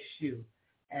 God bless you.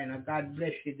 And God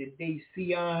bless you today,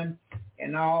 Sion,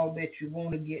 and all that you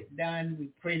want to get done. We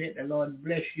pray that the Lord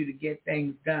bless you to get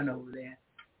things done over there.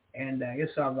 And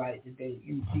it's all right today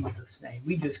in Jesus' name.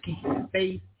 We just keep the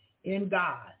faith in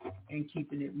God and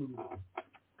keeping it moving.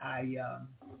 I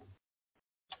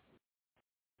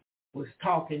was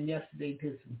talking yesterday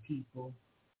to some people,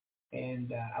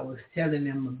 and I was telling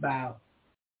them about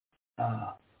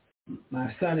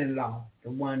my son-in-law,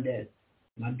 the one that,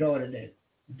 my daughter that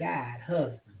died,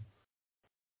 husband.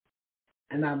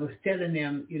 And I was telling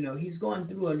them, you know, he's going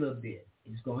through a little bit.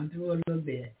 He's going through a little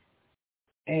bit.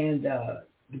 And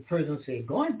the person said,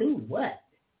 going through what?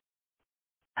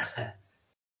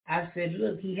 I said,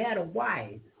 look, he had a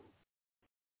wife,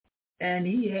 and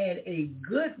he had a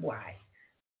good wife.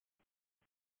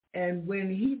 And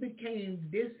when he became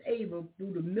disabled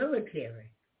through the military,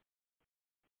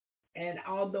 and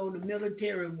although the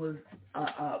military was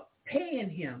paying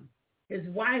him, his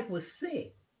wife was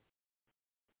sick.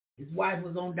 His wife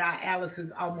was on dialysis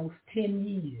almost 10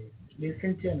 years.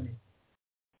 Listen to me.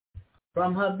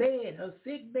 From her bed, her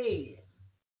sick bed,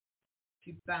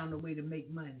 she found a way to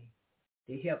make money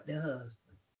to help the husband.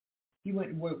 He went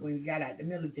to work when he got out the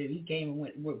military. He came and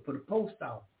went to work for the post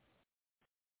office,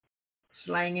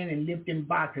 slanging and lifting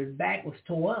boxes. His back was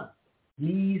tore up,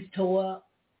 knees tore up,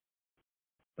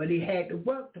 but he had to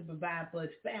work to provide for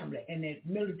his family, and the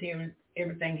military,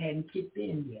 everything hadn't kicked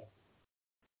in yet.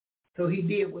 So he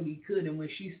did what he could, and when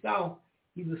she saw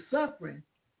he was suffering,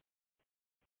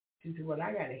 she said, well,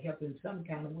 I got to help him some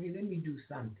kind of way. Let me do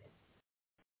something.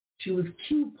 She was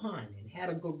couponing, had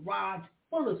a garage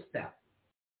full of stuff.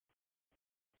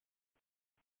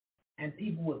 And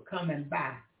people would come and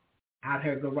buy out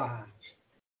her garage.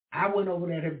 I went over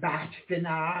there to buy. She said,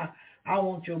 nah, I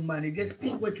want your money. Just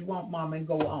pick what you want, Mom, and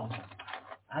go on.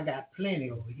 I got plenty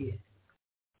over here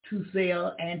to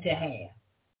sell and to have.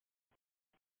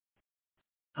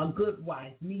 A good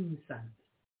wife means something.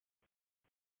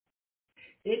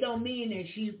 It don't mean that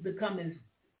she's becoming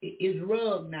his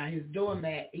rug now, his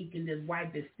doormat. He can just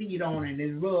wipe his feet on, and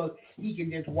his rug, he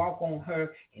can just walk on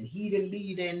her, and he the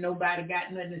leader, and nobody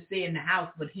got nothing to say in the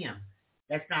house but him.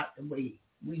 That's not the way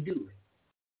we do it.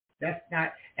 That's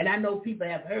not, and I know people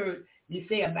have heard me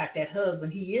say about that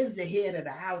husband, he is the head of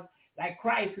the house, like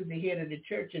Christ is the head of the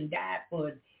church and died for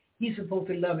it. He's supposed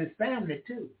to love his family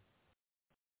too.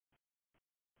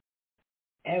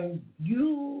 And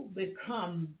you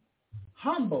become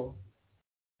humble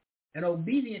and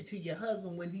obedient to your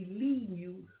husband when he leading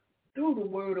you through the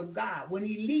word of God, when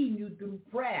he leading you through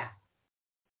prayer,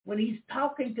 when he's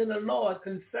talking to the Lord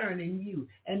concerning you,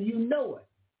 and you know it,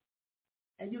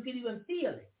 and you can even feel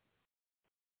it.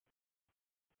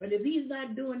 But if he's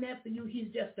not doing that for you, he's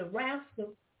just a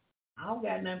rascal. I don't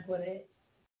got nothing for that.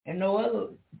 And no other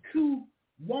true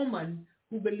woman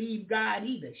who believes God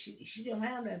either. She don't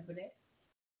have nothing for that.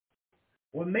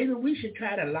 Well, maybe we should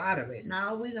try the lottery.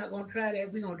 No, we're not going to try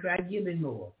that. We're going to try giving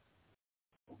more.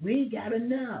 We ain't got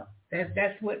enough.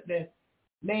 That's what the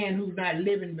man who's not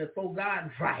living before God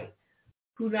is right,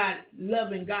 who's not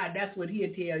loving God, that's what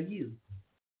he'll tell you.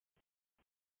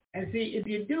 And see, if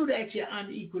you do that, you're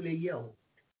unequally yoked.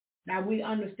 Now, we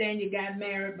understand you got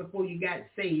married before you got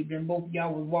saved, and both of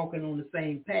y'all was walking on the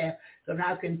same path, so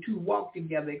how can two walk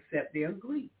together except they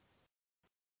agree?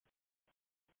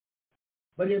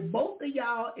 But if both of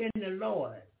y'all in the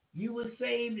Lord, you were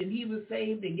saved and he was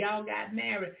saved and y'all got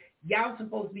married, y'all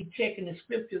supposed to be checking the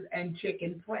scriptures and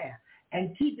checking prayer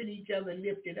and keeping each other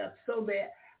lifted up so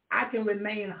that I can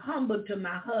remain humble to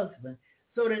my husband,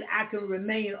 so that I can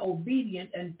remain obedient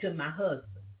unto my husband.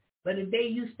 But the day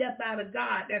you step out of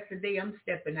God, that's the day I'm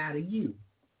stepping out of you.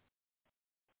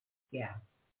 Yeah.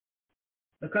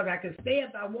 Because I can stay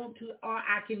if I want to, or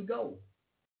I can go.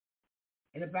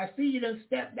 And if I see you done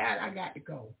stepped out, I got to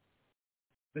go.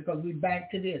 Because we're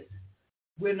back to this.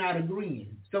 We're not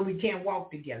agreeing. So we can't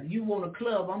walk together. You want a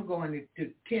club, I'm going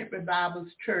to tent revivals,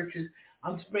 churches.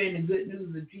 I'm spreading the good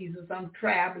news of Jesus. I'm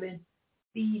traveling,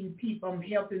 feeding people. I'm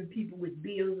helping people with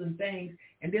bills and things.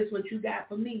 And this is what you got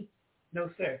for me? No,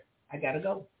 sir. I got to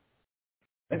go.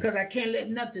 Because I can't let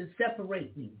nothing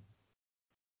separate me.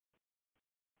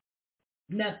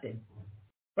 Nothing.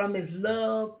 From his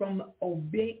love, from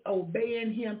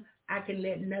obeying him, I can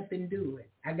let nothing do it.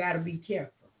 I got to be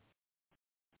careful.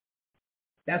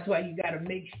 That's why you got to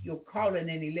make sure your calling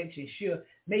and election sure.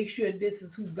 Make sure this is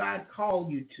who God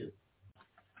called you to.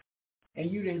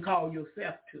 And you didn't call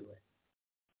yourself to it.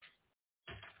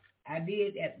 I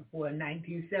did that before in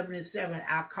 1977.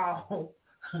 I called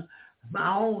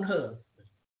my own husband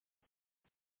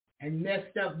and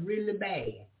messed up really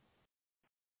bad.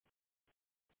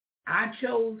 I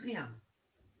chose him,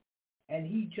 and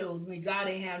he chose me. God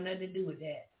ain't have nothing to do with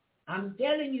that. I'm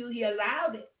telling you, he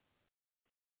allowed it.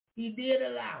 He did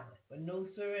allow it, but no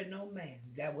sir and no ma'am.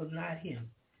 That was not him.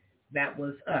 That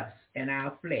was us and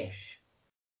our flesh.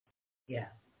 Yeah.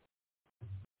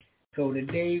 So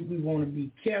today we want to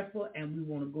be careful, and we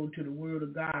want to go to the Word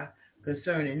of God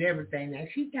concerning everything. Now,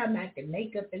 she's talking about the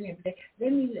makeup and everything.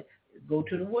 Let me go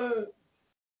to the Word.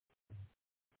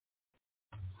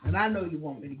 And I know you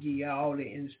want me to give you all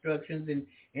the instructions and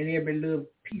every little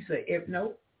piece of it.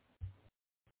 No.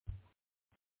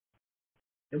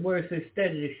 The Word says,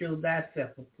 study to show thyself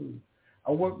approved.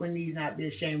 A workman needs not be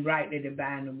ashamed, rightly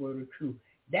dividing the word of truth.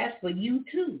 That's for you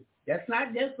too. That's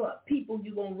not just for people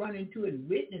you're going to run into and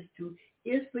witness to.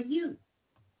 It's for you.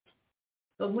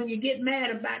 Because when you get mad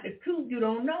about the truth, you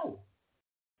don't know.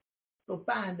 So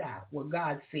find out what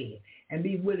God said and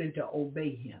be willing to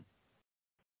obey him.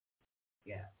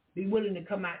 Yeah. Be willing to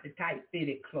come out the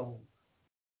tight-fitted clothes.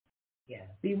 Yeah.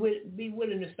 Be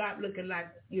willing to stop looking like,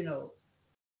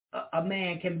 a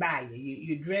man can buy you.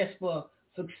 You dress for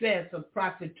success of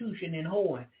prostitution and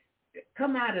whoring.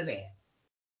 Come out of that.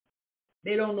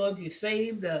 They don't know if you're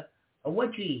saved or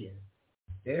what you is.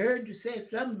 They heard you say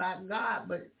something about God,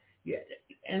 but yeah,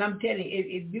 and I'm telling you,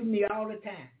 it do me all the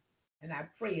time. And I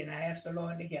pray and I ask the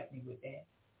Lord to help me with that.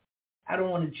 I don't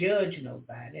want to judge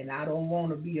nobody, and I don't want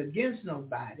to be against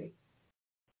nobody,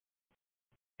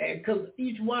 because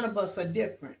each one of us are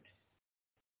different.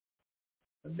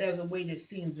 But there's a way that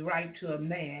seems right to a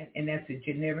man, and that's a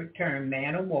generic term,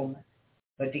 man or woman,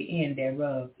 but the end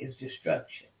thereof is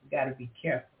destruction. You got to be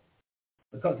careful.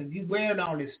 Because if you wear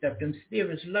all this stuff, them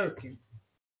spirits lurking,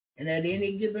 and at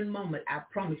any given moment, I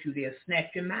promise you, they'll snatch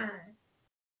your mind.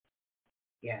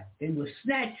 Yeah, they will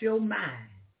snatch your mind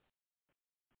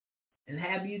and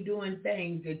have you doing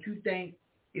things that you think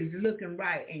is looking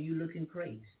right and you looking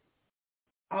crazy.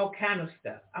 All kind of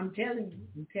stuff. I'm telling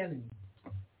you.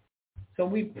 So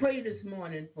we pray this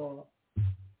morning for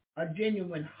a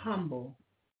genuine humble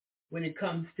when it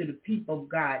comes to the people of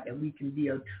God, that we can be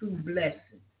a true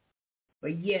blessing.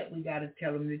 But yet we got to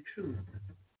tell them the truth.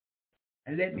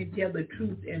 And let me tell the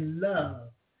truth in love.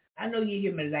 I know you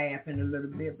hear me laughing a little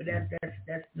bit, but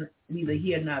that's neither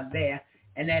here nor there,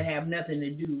 and that have nothing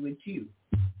to do with you.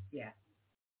 Yeah.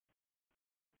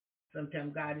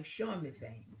 Sometimes God is showing me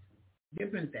things,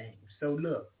 different things. So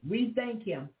look, we thank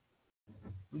him.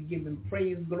 We give him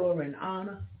praise, glory, and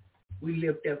honor. We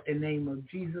lift up the name of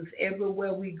Jesus.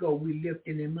 Everywhere we go, we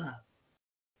lifting him up.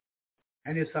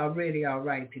 And it's already all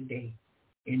right today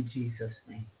in Jesus'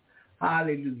 name.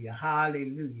 Hallelujah.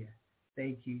 Hallelujah.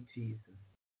 Thank you, Jesus.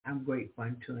 I'm grateful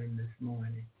unto him this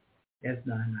morning. There's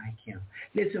none like him.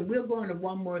 Listen, we're going to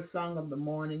one more song of the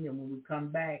morning, and when we come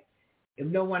back, if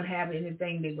no one have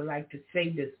anything they would like to say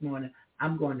this morning,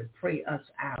 I'm going to pray us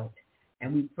out.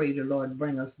 And we pray the Lord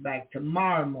bring us back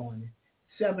tomorrow morning,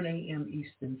 7 a.m.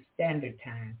 Eastern Standard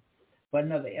Time, for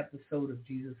another episode of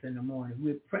Jesus in the Morning.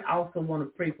 We also want to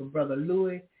pray for Brother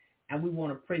Louis And we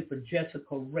want to pray for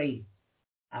Jessica Ray.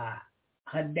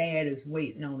 Her dad is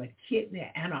waiting on a kidney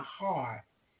and a heart,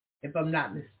 if I'm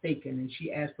not mistaken, and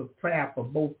she asked for prayer for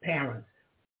both parents,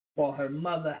 for her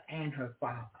mother and her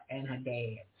father and her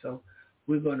dad. So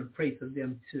we're going to pray for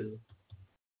them too.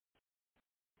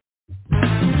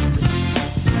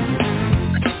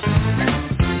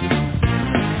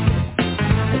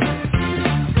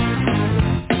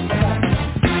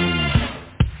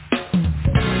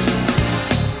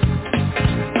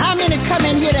 How many come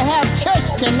in here to have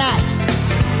church tonight?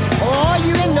 Oh,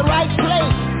 you in the right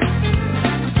place.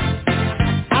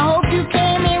 I hope you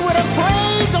came in with a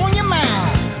praise on your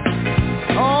mind.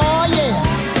 Oh, yeah.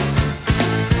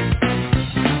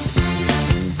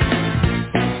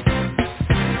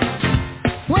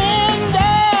 When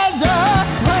there's a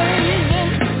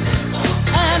praise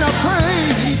and a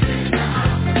praise,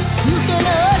 you can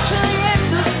usher in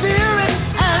the spirit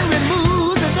and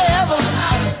remove the devil.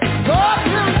 God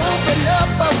will open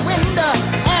up a window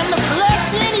and the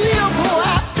blessing he'll pour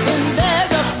out. When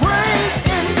there's a praise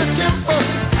in the temple.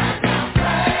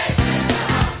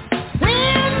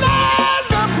 When there's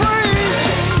a praise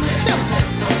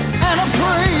and a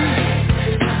praise,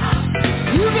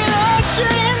 you can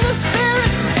usher in the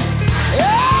spirit.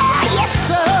 Yeah, yes,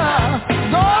 sir.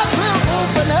 God will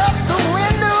open up the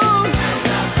windows.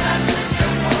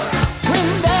 When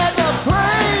there's a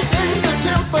praise in the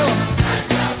temple.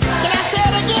 Can I say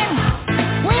it again?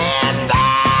 When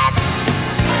there's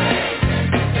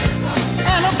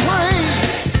and a praise,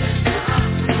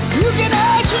 you can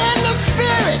usher in the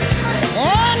spirit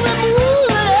and remove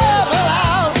the devil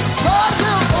out. God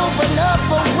will open up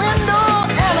a window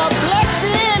and a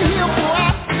blessing he'll pour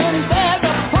out. When there's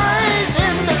a praise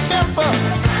in the temple.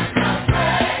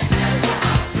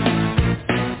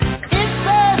 It's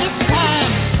service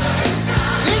time.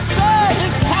 It's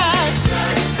service time.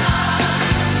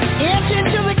 Enter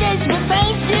into the gates with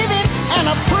thanksgiving and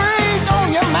a praise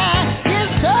on your mind.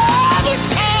 It's service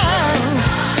time.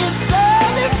 It's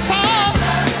service time.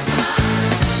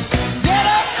 Get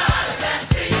up.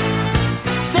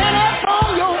 Stand up on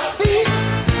your feet.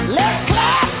 Let's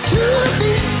clap to the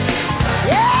beat.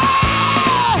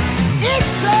 Yeah. It's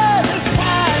service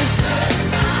time.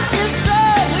 It's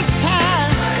service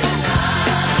time.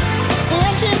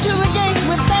 Enter into the gates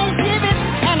with thanksgiving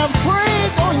and a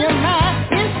praise on your mind.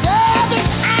 It's service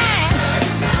time.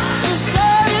 It's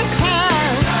service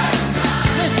time.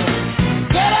 Listen,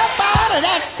 get up out of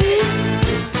that seat.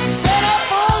 Stand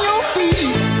up on your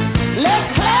feet. Let's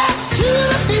clap to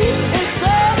the beat. It's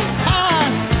service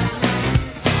time.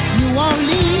 You won't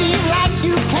leave like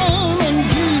you came in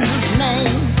Jesus'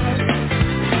 name.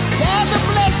 There's a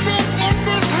blessing in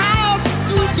this house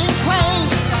you can claim.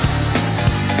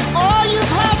 All you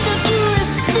have to do is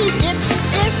speak it.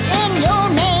 It's in your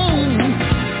name.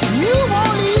 You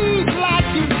won't leave like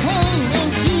you came in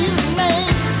Jesus'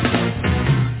 name.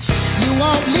 You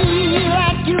won't leave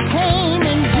like you came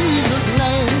in Jesus'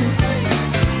 name.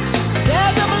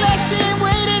 There's a blessing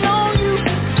waiting on you.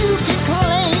 You can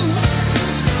claim.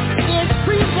 It's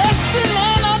predestined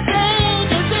and ordained.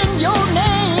 It's in your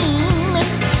name.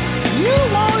 You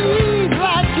won't leave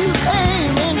like you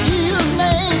came in Jesus'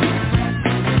 name.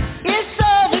 It's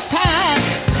service time.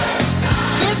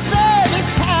 It's service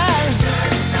time.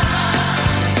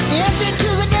 Enter into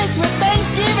the gates with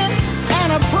thanksgiving and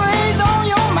a praise on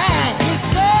your mind. It's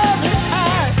service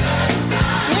time.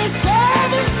 It's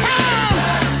service time.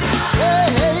 Hey,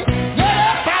 hey, get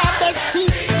up out that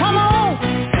seat. Come on.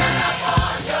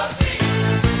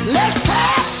 Let's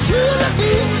clap to the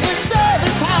beat. It's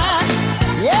service time.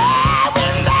 Yeah,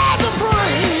 when there's a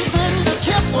praise in the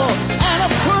temple and a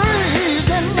praise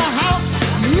in the house,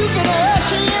 you can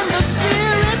usher in the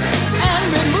spirit and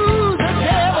remove the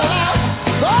devil out.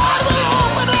 God will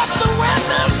open up the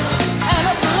windows and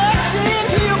a blessing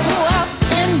he'll pour out.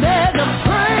 And there's a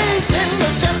praise in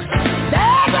the temple.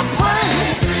 There's a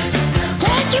praise.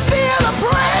 Can't you feel the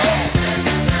praise?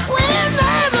 When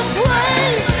there's a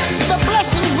praise, the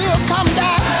blessing will come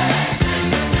down.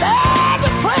 There's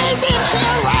a praise in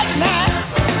here right now.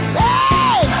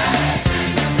 Hey!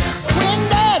 When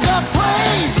there's a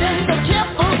praise in the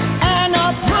temple and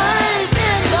a praise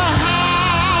in the house.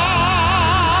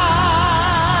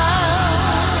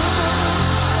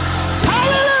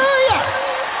 Hallelujah!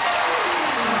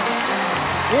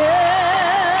 Yeah!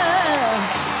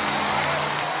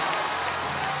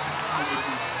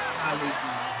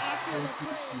 Hallelujah.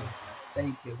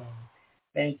 Thank you, Lord.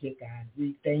 Thank you, God.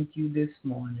 We thank you this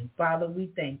morning. Father, we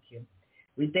thank you.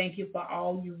 We thank you for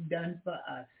all you've done for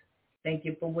us. Thank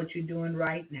you for what you're doing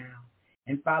right now.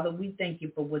 And Father, we thank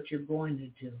you for what you're going to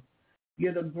do.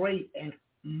 You're the great and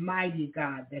mighty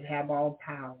God that have all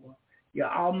power. You're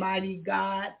almighty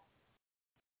God,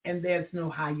 and there's no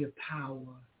higher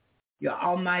power. You're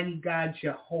almighty God,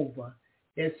 Jehovah,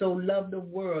 that so loved the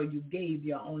world you gave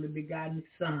your only begotten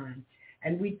Son.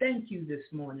 And we thank you this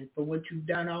morning for what you've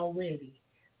done already.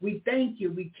 We thank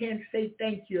you. We can't say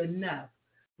thank you enough.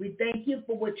 We thank you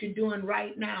for what you're doing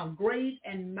right now, great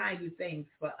and mighty things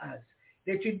for us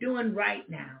that you're doing right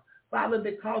now. Father,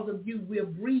 because of you, we're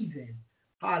breathing.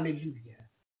 Hallelujah.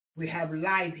 We have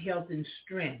life, health, and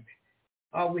strength.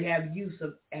 Or we have use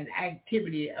of and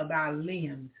activity of our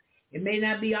limbs. It may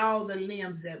not be all the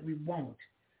limbs that we want,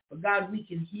 but God, we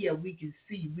can hear, we can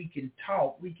see, we can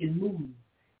talk, we can move.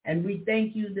 And we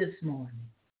thank you this morning.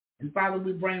 And Father,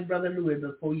 we bring Brother Louis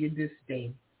before you this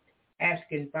day,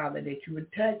 asking, Father, that you would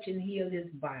touch and heal his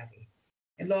body.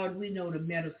 And Lord, we know the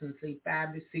medicine say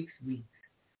 5 to 6 weeks.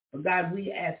 But God,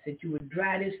 we ask that you would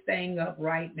dry this thing up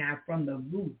right now from the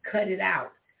root, cut it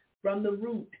out from the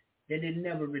root, that it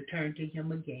never return to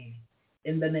him again.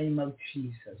 In the name of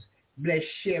Jesus. Bless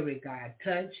Sherry, God.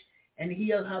 Touch and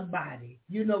heal her body.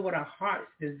 You know what her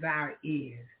heart's desire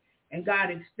is. And God,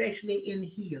 especially in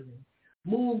healing,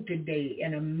 move today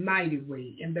in a mighty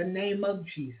way. In the name of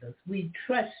Jesus, we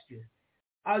trust you.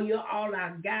 Oh, you're all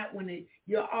I got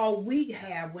you're all we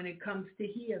have when it comes to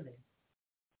healing.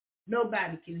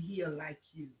 Nobody can heal like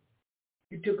you.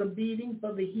 You took a beating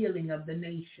for the healing of the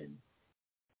nation.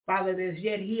 Father, there's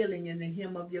yet healing in the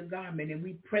hem of your garment, and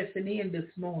we pressing in this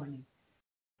morning,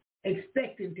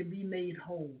 expecting to be made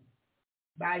whole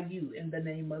by you in the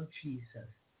name of Jesus.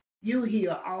 You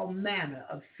heal all manner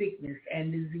of sickness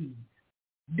and disease.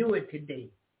 Do it today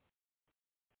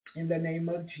in the name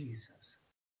of Jesus.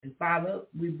 And Father,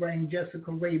 we bring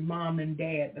Jessica Ray, mom and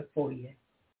dad, before you.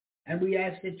 And we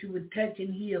ask that you would touch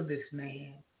and heal this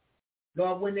man.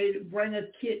 Lord, when they bring a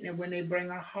kidney, when they bring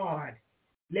a heart,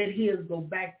 let his go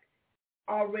back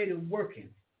already working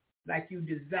like you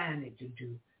designed it to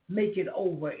do. Make it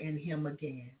over in him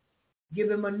again. Give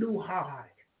him a new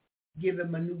heart. Give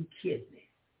him a new kidney.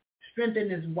 Strengthen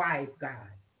his wife, God.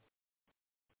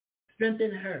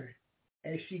 Strengthen her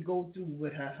as she go through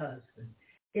with her husband.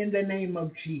 In the name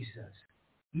of Jesus,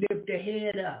 lift her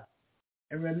head up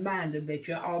and remind her that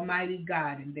you're Almighty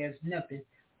God and there's nothing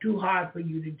too hard for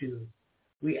you to do.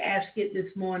 We ask it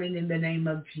this morning in the name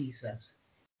of Jesus.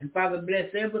 And Father, bless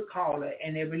every caller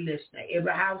and every listener,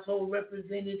 every household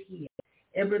represented here,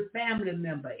 every family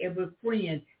member, every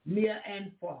friend, near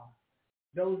and far.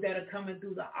 Those that are coming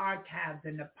through the archives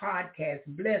and the podcast,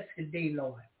 bless today,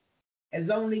 Lord, as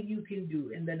only you can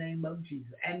do in the name of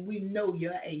Jesus. And we know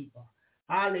you're able.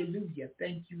 Hallelujah.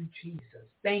 Thank you, Jesus.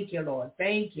 Thank you, Lord.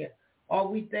 Thank you. Oh,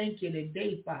 we thank you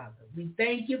today, Father. We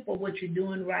thank you for what you're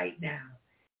doing right now.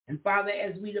 And Father,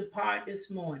 as we depart this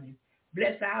morning,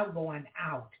 bless our going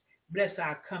out. Bless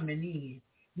our coming in.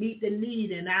 Meet the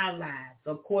need in our lives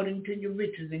according to your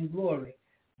riches and glory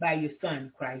by your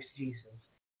Son, Christ Jesus.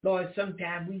 Lord,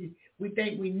 sometimes we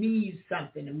think we need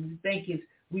something and we think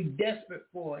we're desperate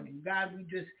for it. And God, we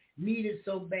just need it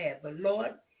so bad. But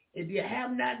Lord, if you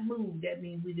have not moved, that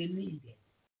means we didn't need it.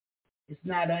 It's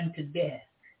not unto death.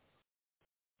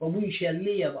 But we shall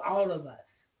live, all of us,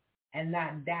 and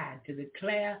not die to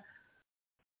declare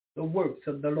the works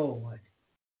of the Lord.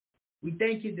 We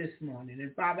thank you this morning.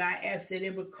 And Father, I ask that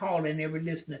every caller and every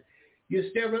listener, you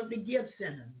stir up the gifts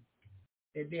in them,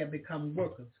 that they'll become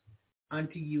workers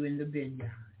unto you in the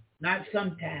vineyard. Not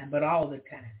sometime, but all the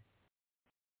time.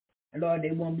 And Lord,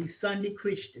 they won't be Sunday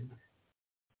Christians.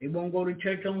 They won't go to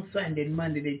church on Sunday and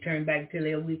Monday. They turn back to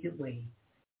their wicked ways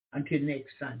until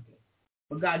next Sunday.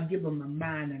 But God, give them a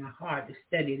mind and a heart to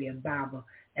study their Bible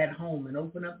at home and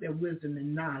open up their wisdom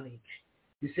and knowledge.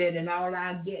 You said, in all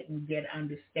our getting, get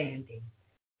understanding.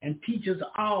 And teach us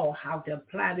all how to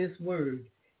apply this word,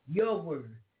 your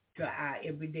word, to our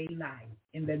everyday life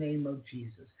in the name of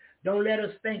Jesus. Don't let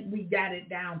us think we got it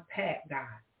down pat, God.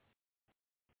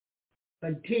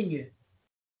 Continue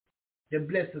to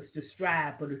bless us to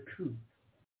strive for the truth,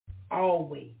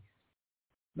 always.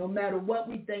 No matter what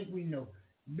we think we know,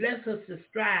 bless us to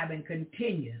strive and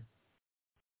continue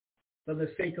for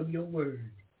the sake of your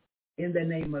word, in the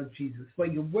name of Jesus. For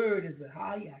your word is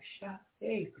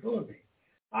hey, glory.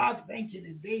 I thank you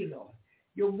today, Lord.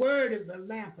 Your word is a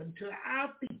lamp unto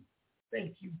our feet.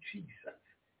 Thank you, Jesus.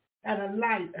 And a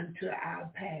light unto our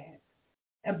path.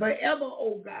 And forever,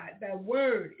 oh God, that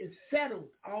word is settled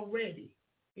already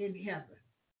in heaven.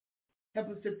 Help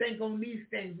us to think on these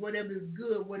things, whatever is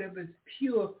good, whatever is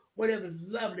pure, whatever is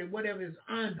lovely, whatever is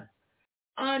honest.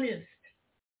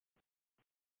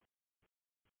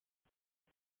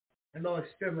 And Lord,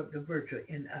 stir up the virtue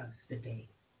in us today.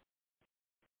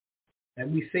 that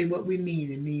we say what we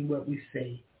mean and mean what we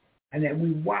say, and that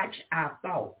we watch our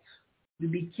thoughts. We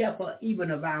be careful even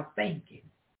of our thinking.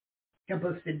 Help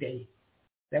us today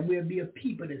that we'll be a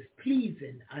people that's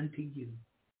pleasing unto you,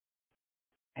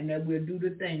 and that we'll do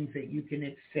the things that you can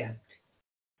accept.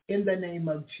 In the name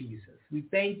of Jesus, we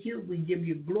thank you. We give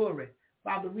you glory.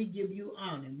 Father, we give you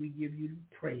honor. We give you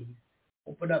praise.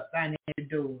 Open up financial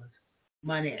doors.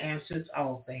 Money answers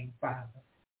all things, Father.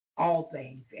 All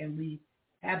things. And we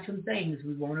have some things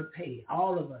we want to pay,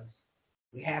 all of us.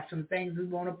 We have some things we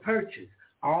want to purchase,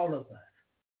 all of us.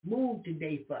 Move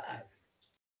today for us.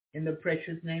 In the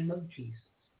precious name of Jesus.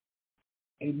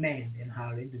 Amen and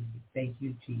hallelujah. Thank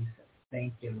you, Jesus.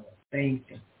 Thank you, Lord. Thank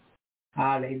you.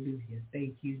 Hallelujah.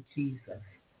 Thank you, Jesus.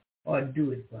 Or do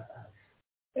it for us.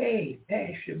 Hey,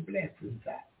 pass your blessings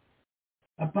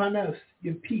out upon us,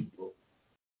 your people.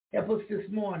 Help us this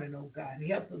morning, oh God.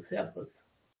 Help us.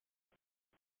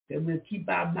 That we'll keep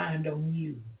our mind on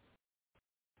you.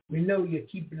 We know you're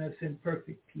keeping us in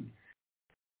perfect peace.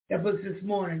 Help us this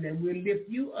morning that we'll lift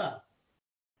you up.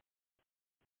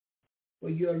 For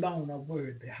you alone are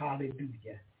worthy.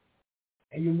 Hallelujah.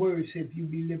 And your word says, if you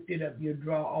be lifted up, you'll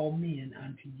draw all men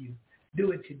unto you.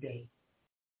 Do it today.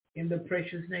 In the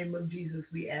precious name of Jesus,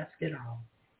 we ask it all.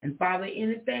 And Father,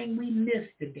 anything we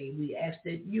missed today, we ask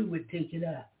that you would take it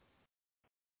up.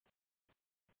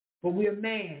 For we're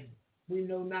man. We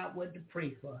know not what to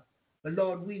pray for. But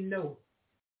Lord, we know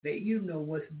that you know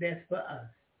what's best for us.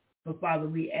 So Father,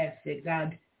 we ask that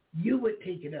God, you would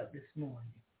take it up this morning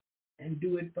and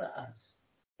do it for us.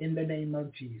 In the name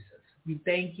of Jesus. We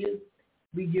thank you.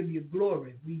 We give you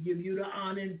glory. We give you the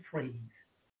honor and praise.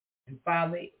 And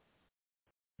Father,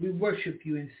 we worship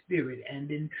you in spirit and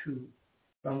in truth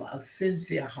from a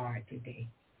sincere heart today.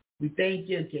 We thank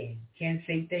you again. Can't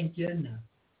say thank you enough.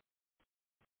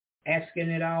 Asking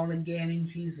it all again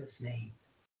in Jesus' name.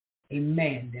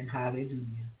 Amen and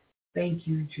hallelujah. Thank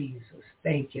you, Jesus.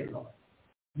 Thank you, Lord.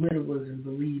 Widowers and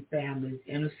bereaved families,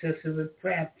 intercessors and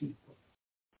prayer people,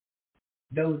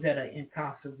 those that are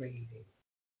incarcerated.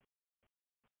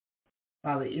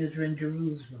 Father, Israel and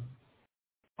Jerusalem,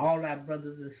 all our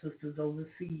brothers and sisters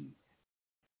overseas,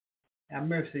 have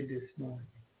mercy this morning.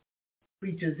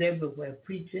 Preachers everywhere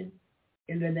preaching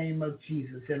in the name of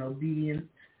Jesus in obedience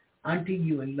unto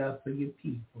you and love for your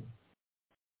people.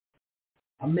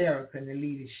 America and the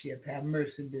leadership, have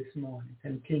mercy this morning.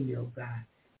 Continue, oh God.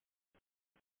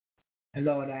 And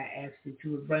Lord, I ask that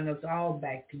you would bring us all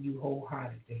back to you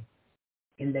wholeheartedly.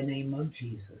 In the name of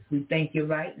Jesus. We thank you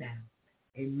right now.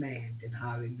 Amen and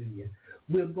hallelujah.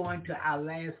 We're going to our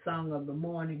last song of the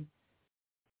morning.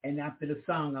 And after the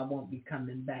song, I won't be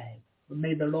coming back. But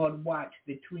may the Lord watch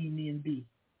between me and thee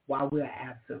while we're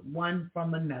absent, one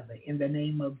from another, in the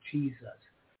name of Jesus.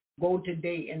 Go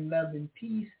today in love and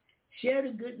peace. Share the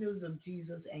good news of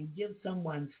Jesus and give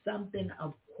someone something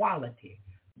of quality.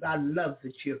 God loves a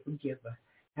cheerful giver.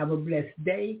 Have a blessed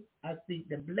day. I speak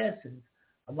the blessings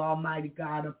of Almighty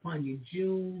God upon you,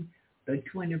 June the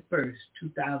 21st,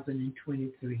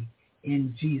 2023,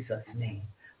 in Jesus' name.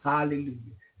 Hallelujah.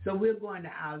 So we're going to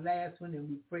our last one, and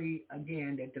we pray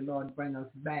again that the Lord bring us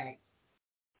back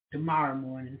tomorrow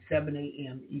morning, 7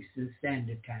 a.m. Eastern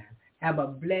Standard Time. Have a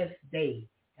blessed day.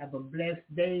 Have a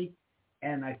blessed day,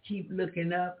 and keep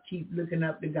looking up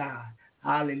to God.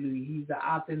 Hallelujah. He's the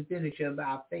author and finisher of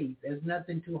our faith. There's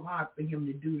nothing too hard for him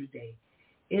to do today.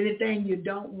 Anything you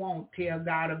don't want, tell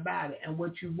God about it. And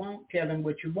what you want, tell him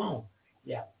what you want.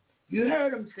 Yeah. You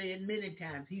heard him say it many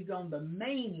times. He's on the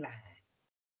main line.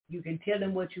 You can tell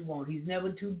him what you want. He's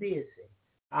never too busy.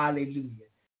 Hallelujah.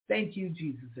 Thank you,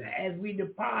 Jesus. As we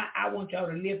depart, I want y'all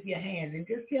to lift your hands and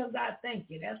just tell God thank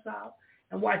you. That's all.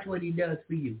 And watch what he does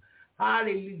for you.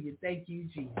 Hallelujah. Thank you,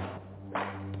 Jesus.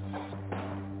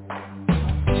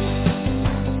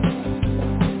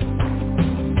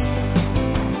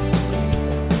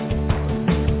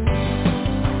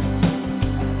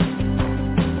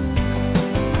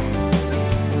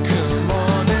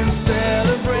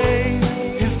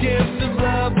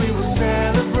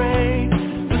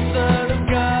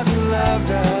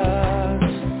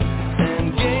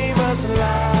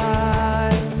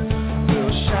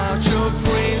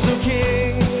 Praise, O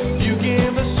King, you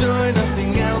give us joy,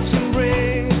 nothing else can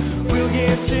bring. We'll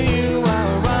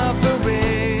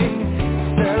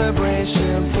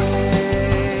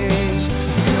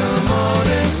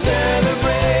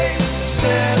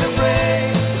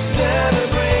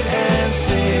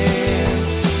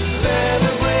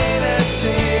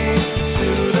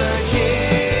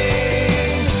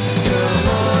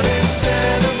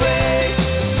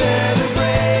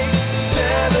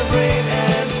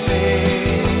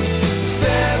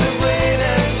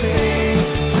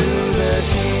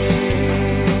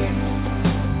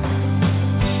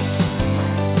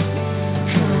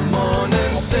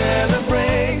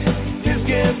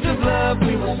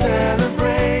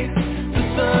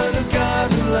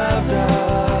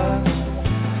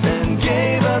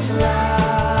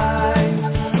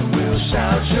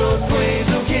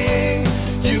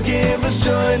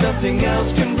nothing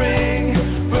else can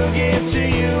bring. We'll give to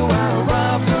you our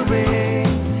offering.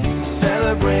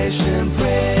 Celebration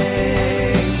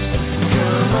praise.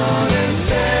 Come on and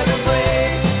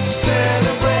celebrate,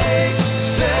 celebrate,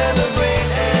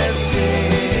 celebrate and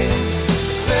sing.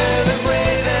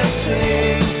 Celebrate and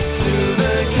sing to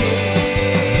the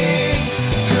King.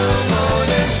 Come on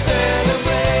and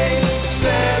celebrate,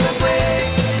 celebrate,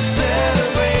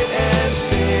 celebrate and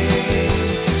sing.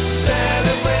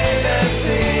 Celebrate and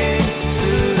sing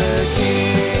to the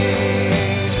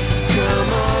King.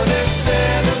 Come on and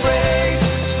celebrate,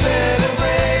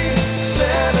 celebrate,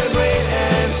 celebrate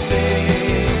and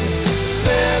sing.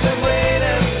 Celebrate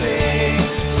and sing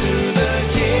to the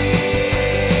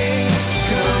King.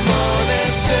 Come on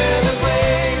and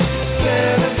celebrate,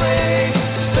 celebrate,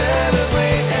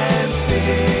 celebrate and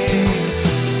sing.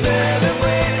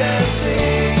 Celebrate and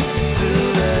sing to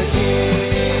the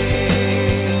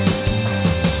King.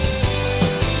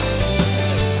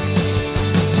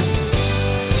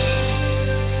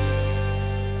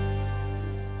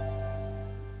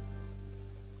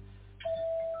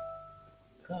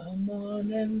 Come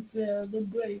on and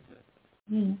celebrate.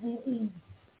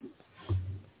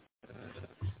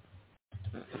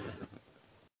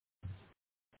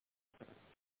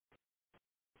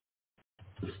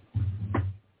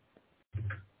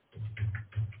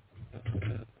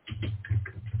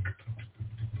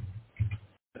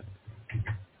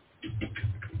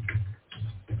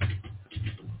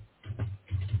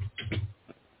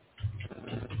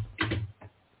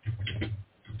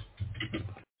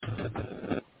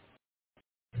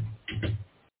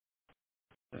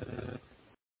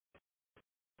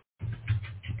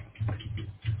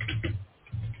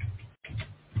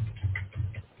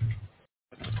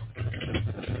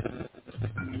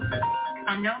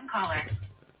 Unknown caller.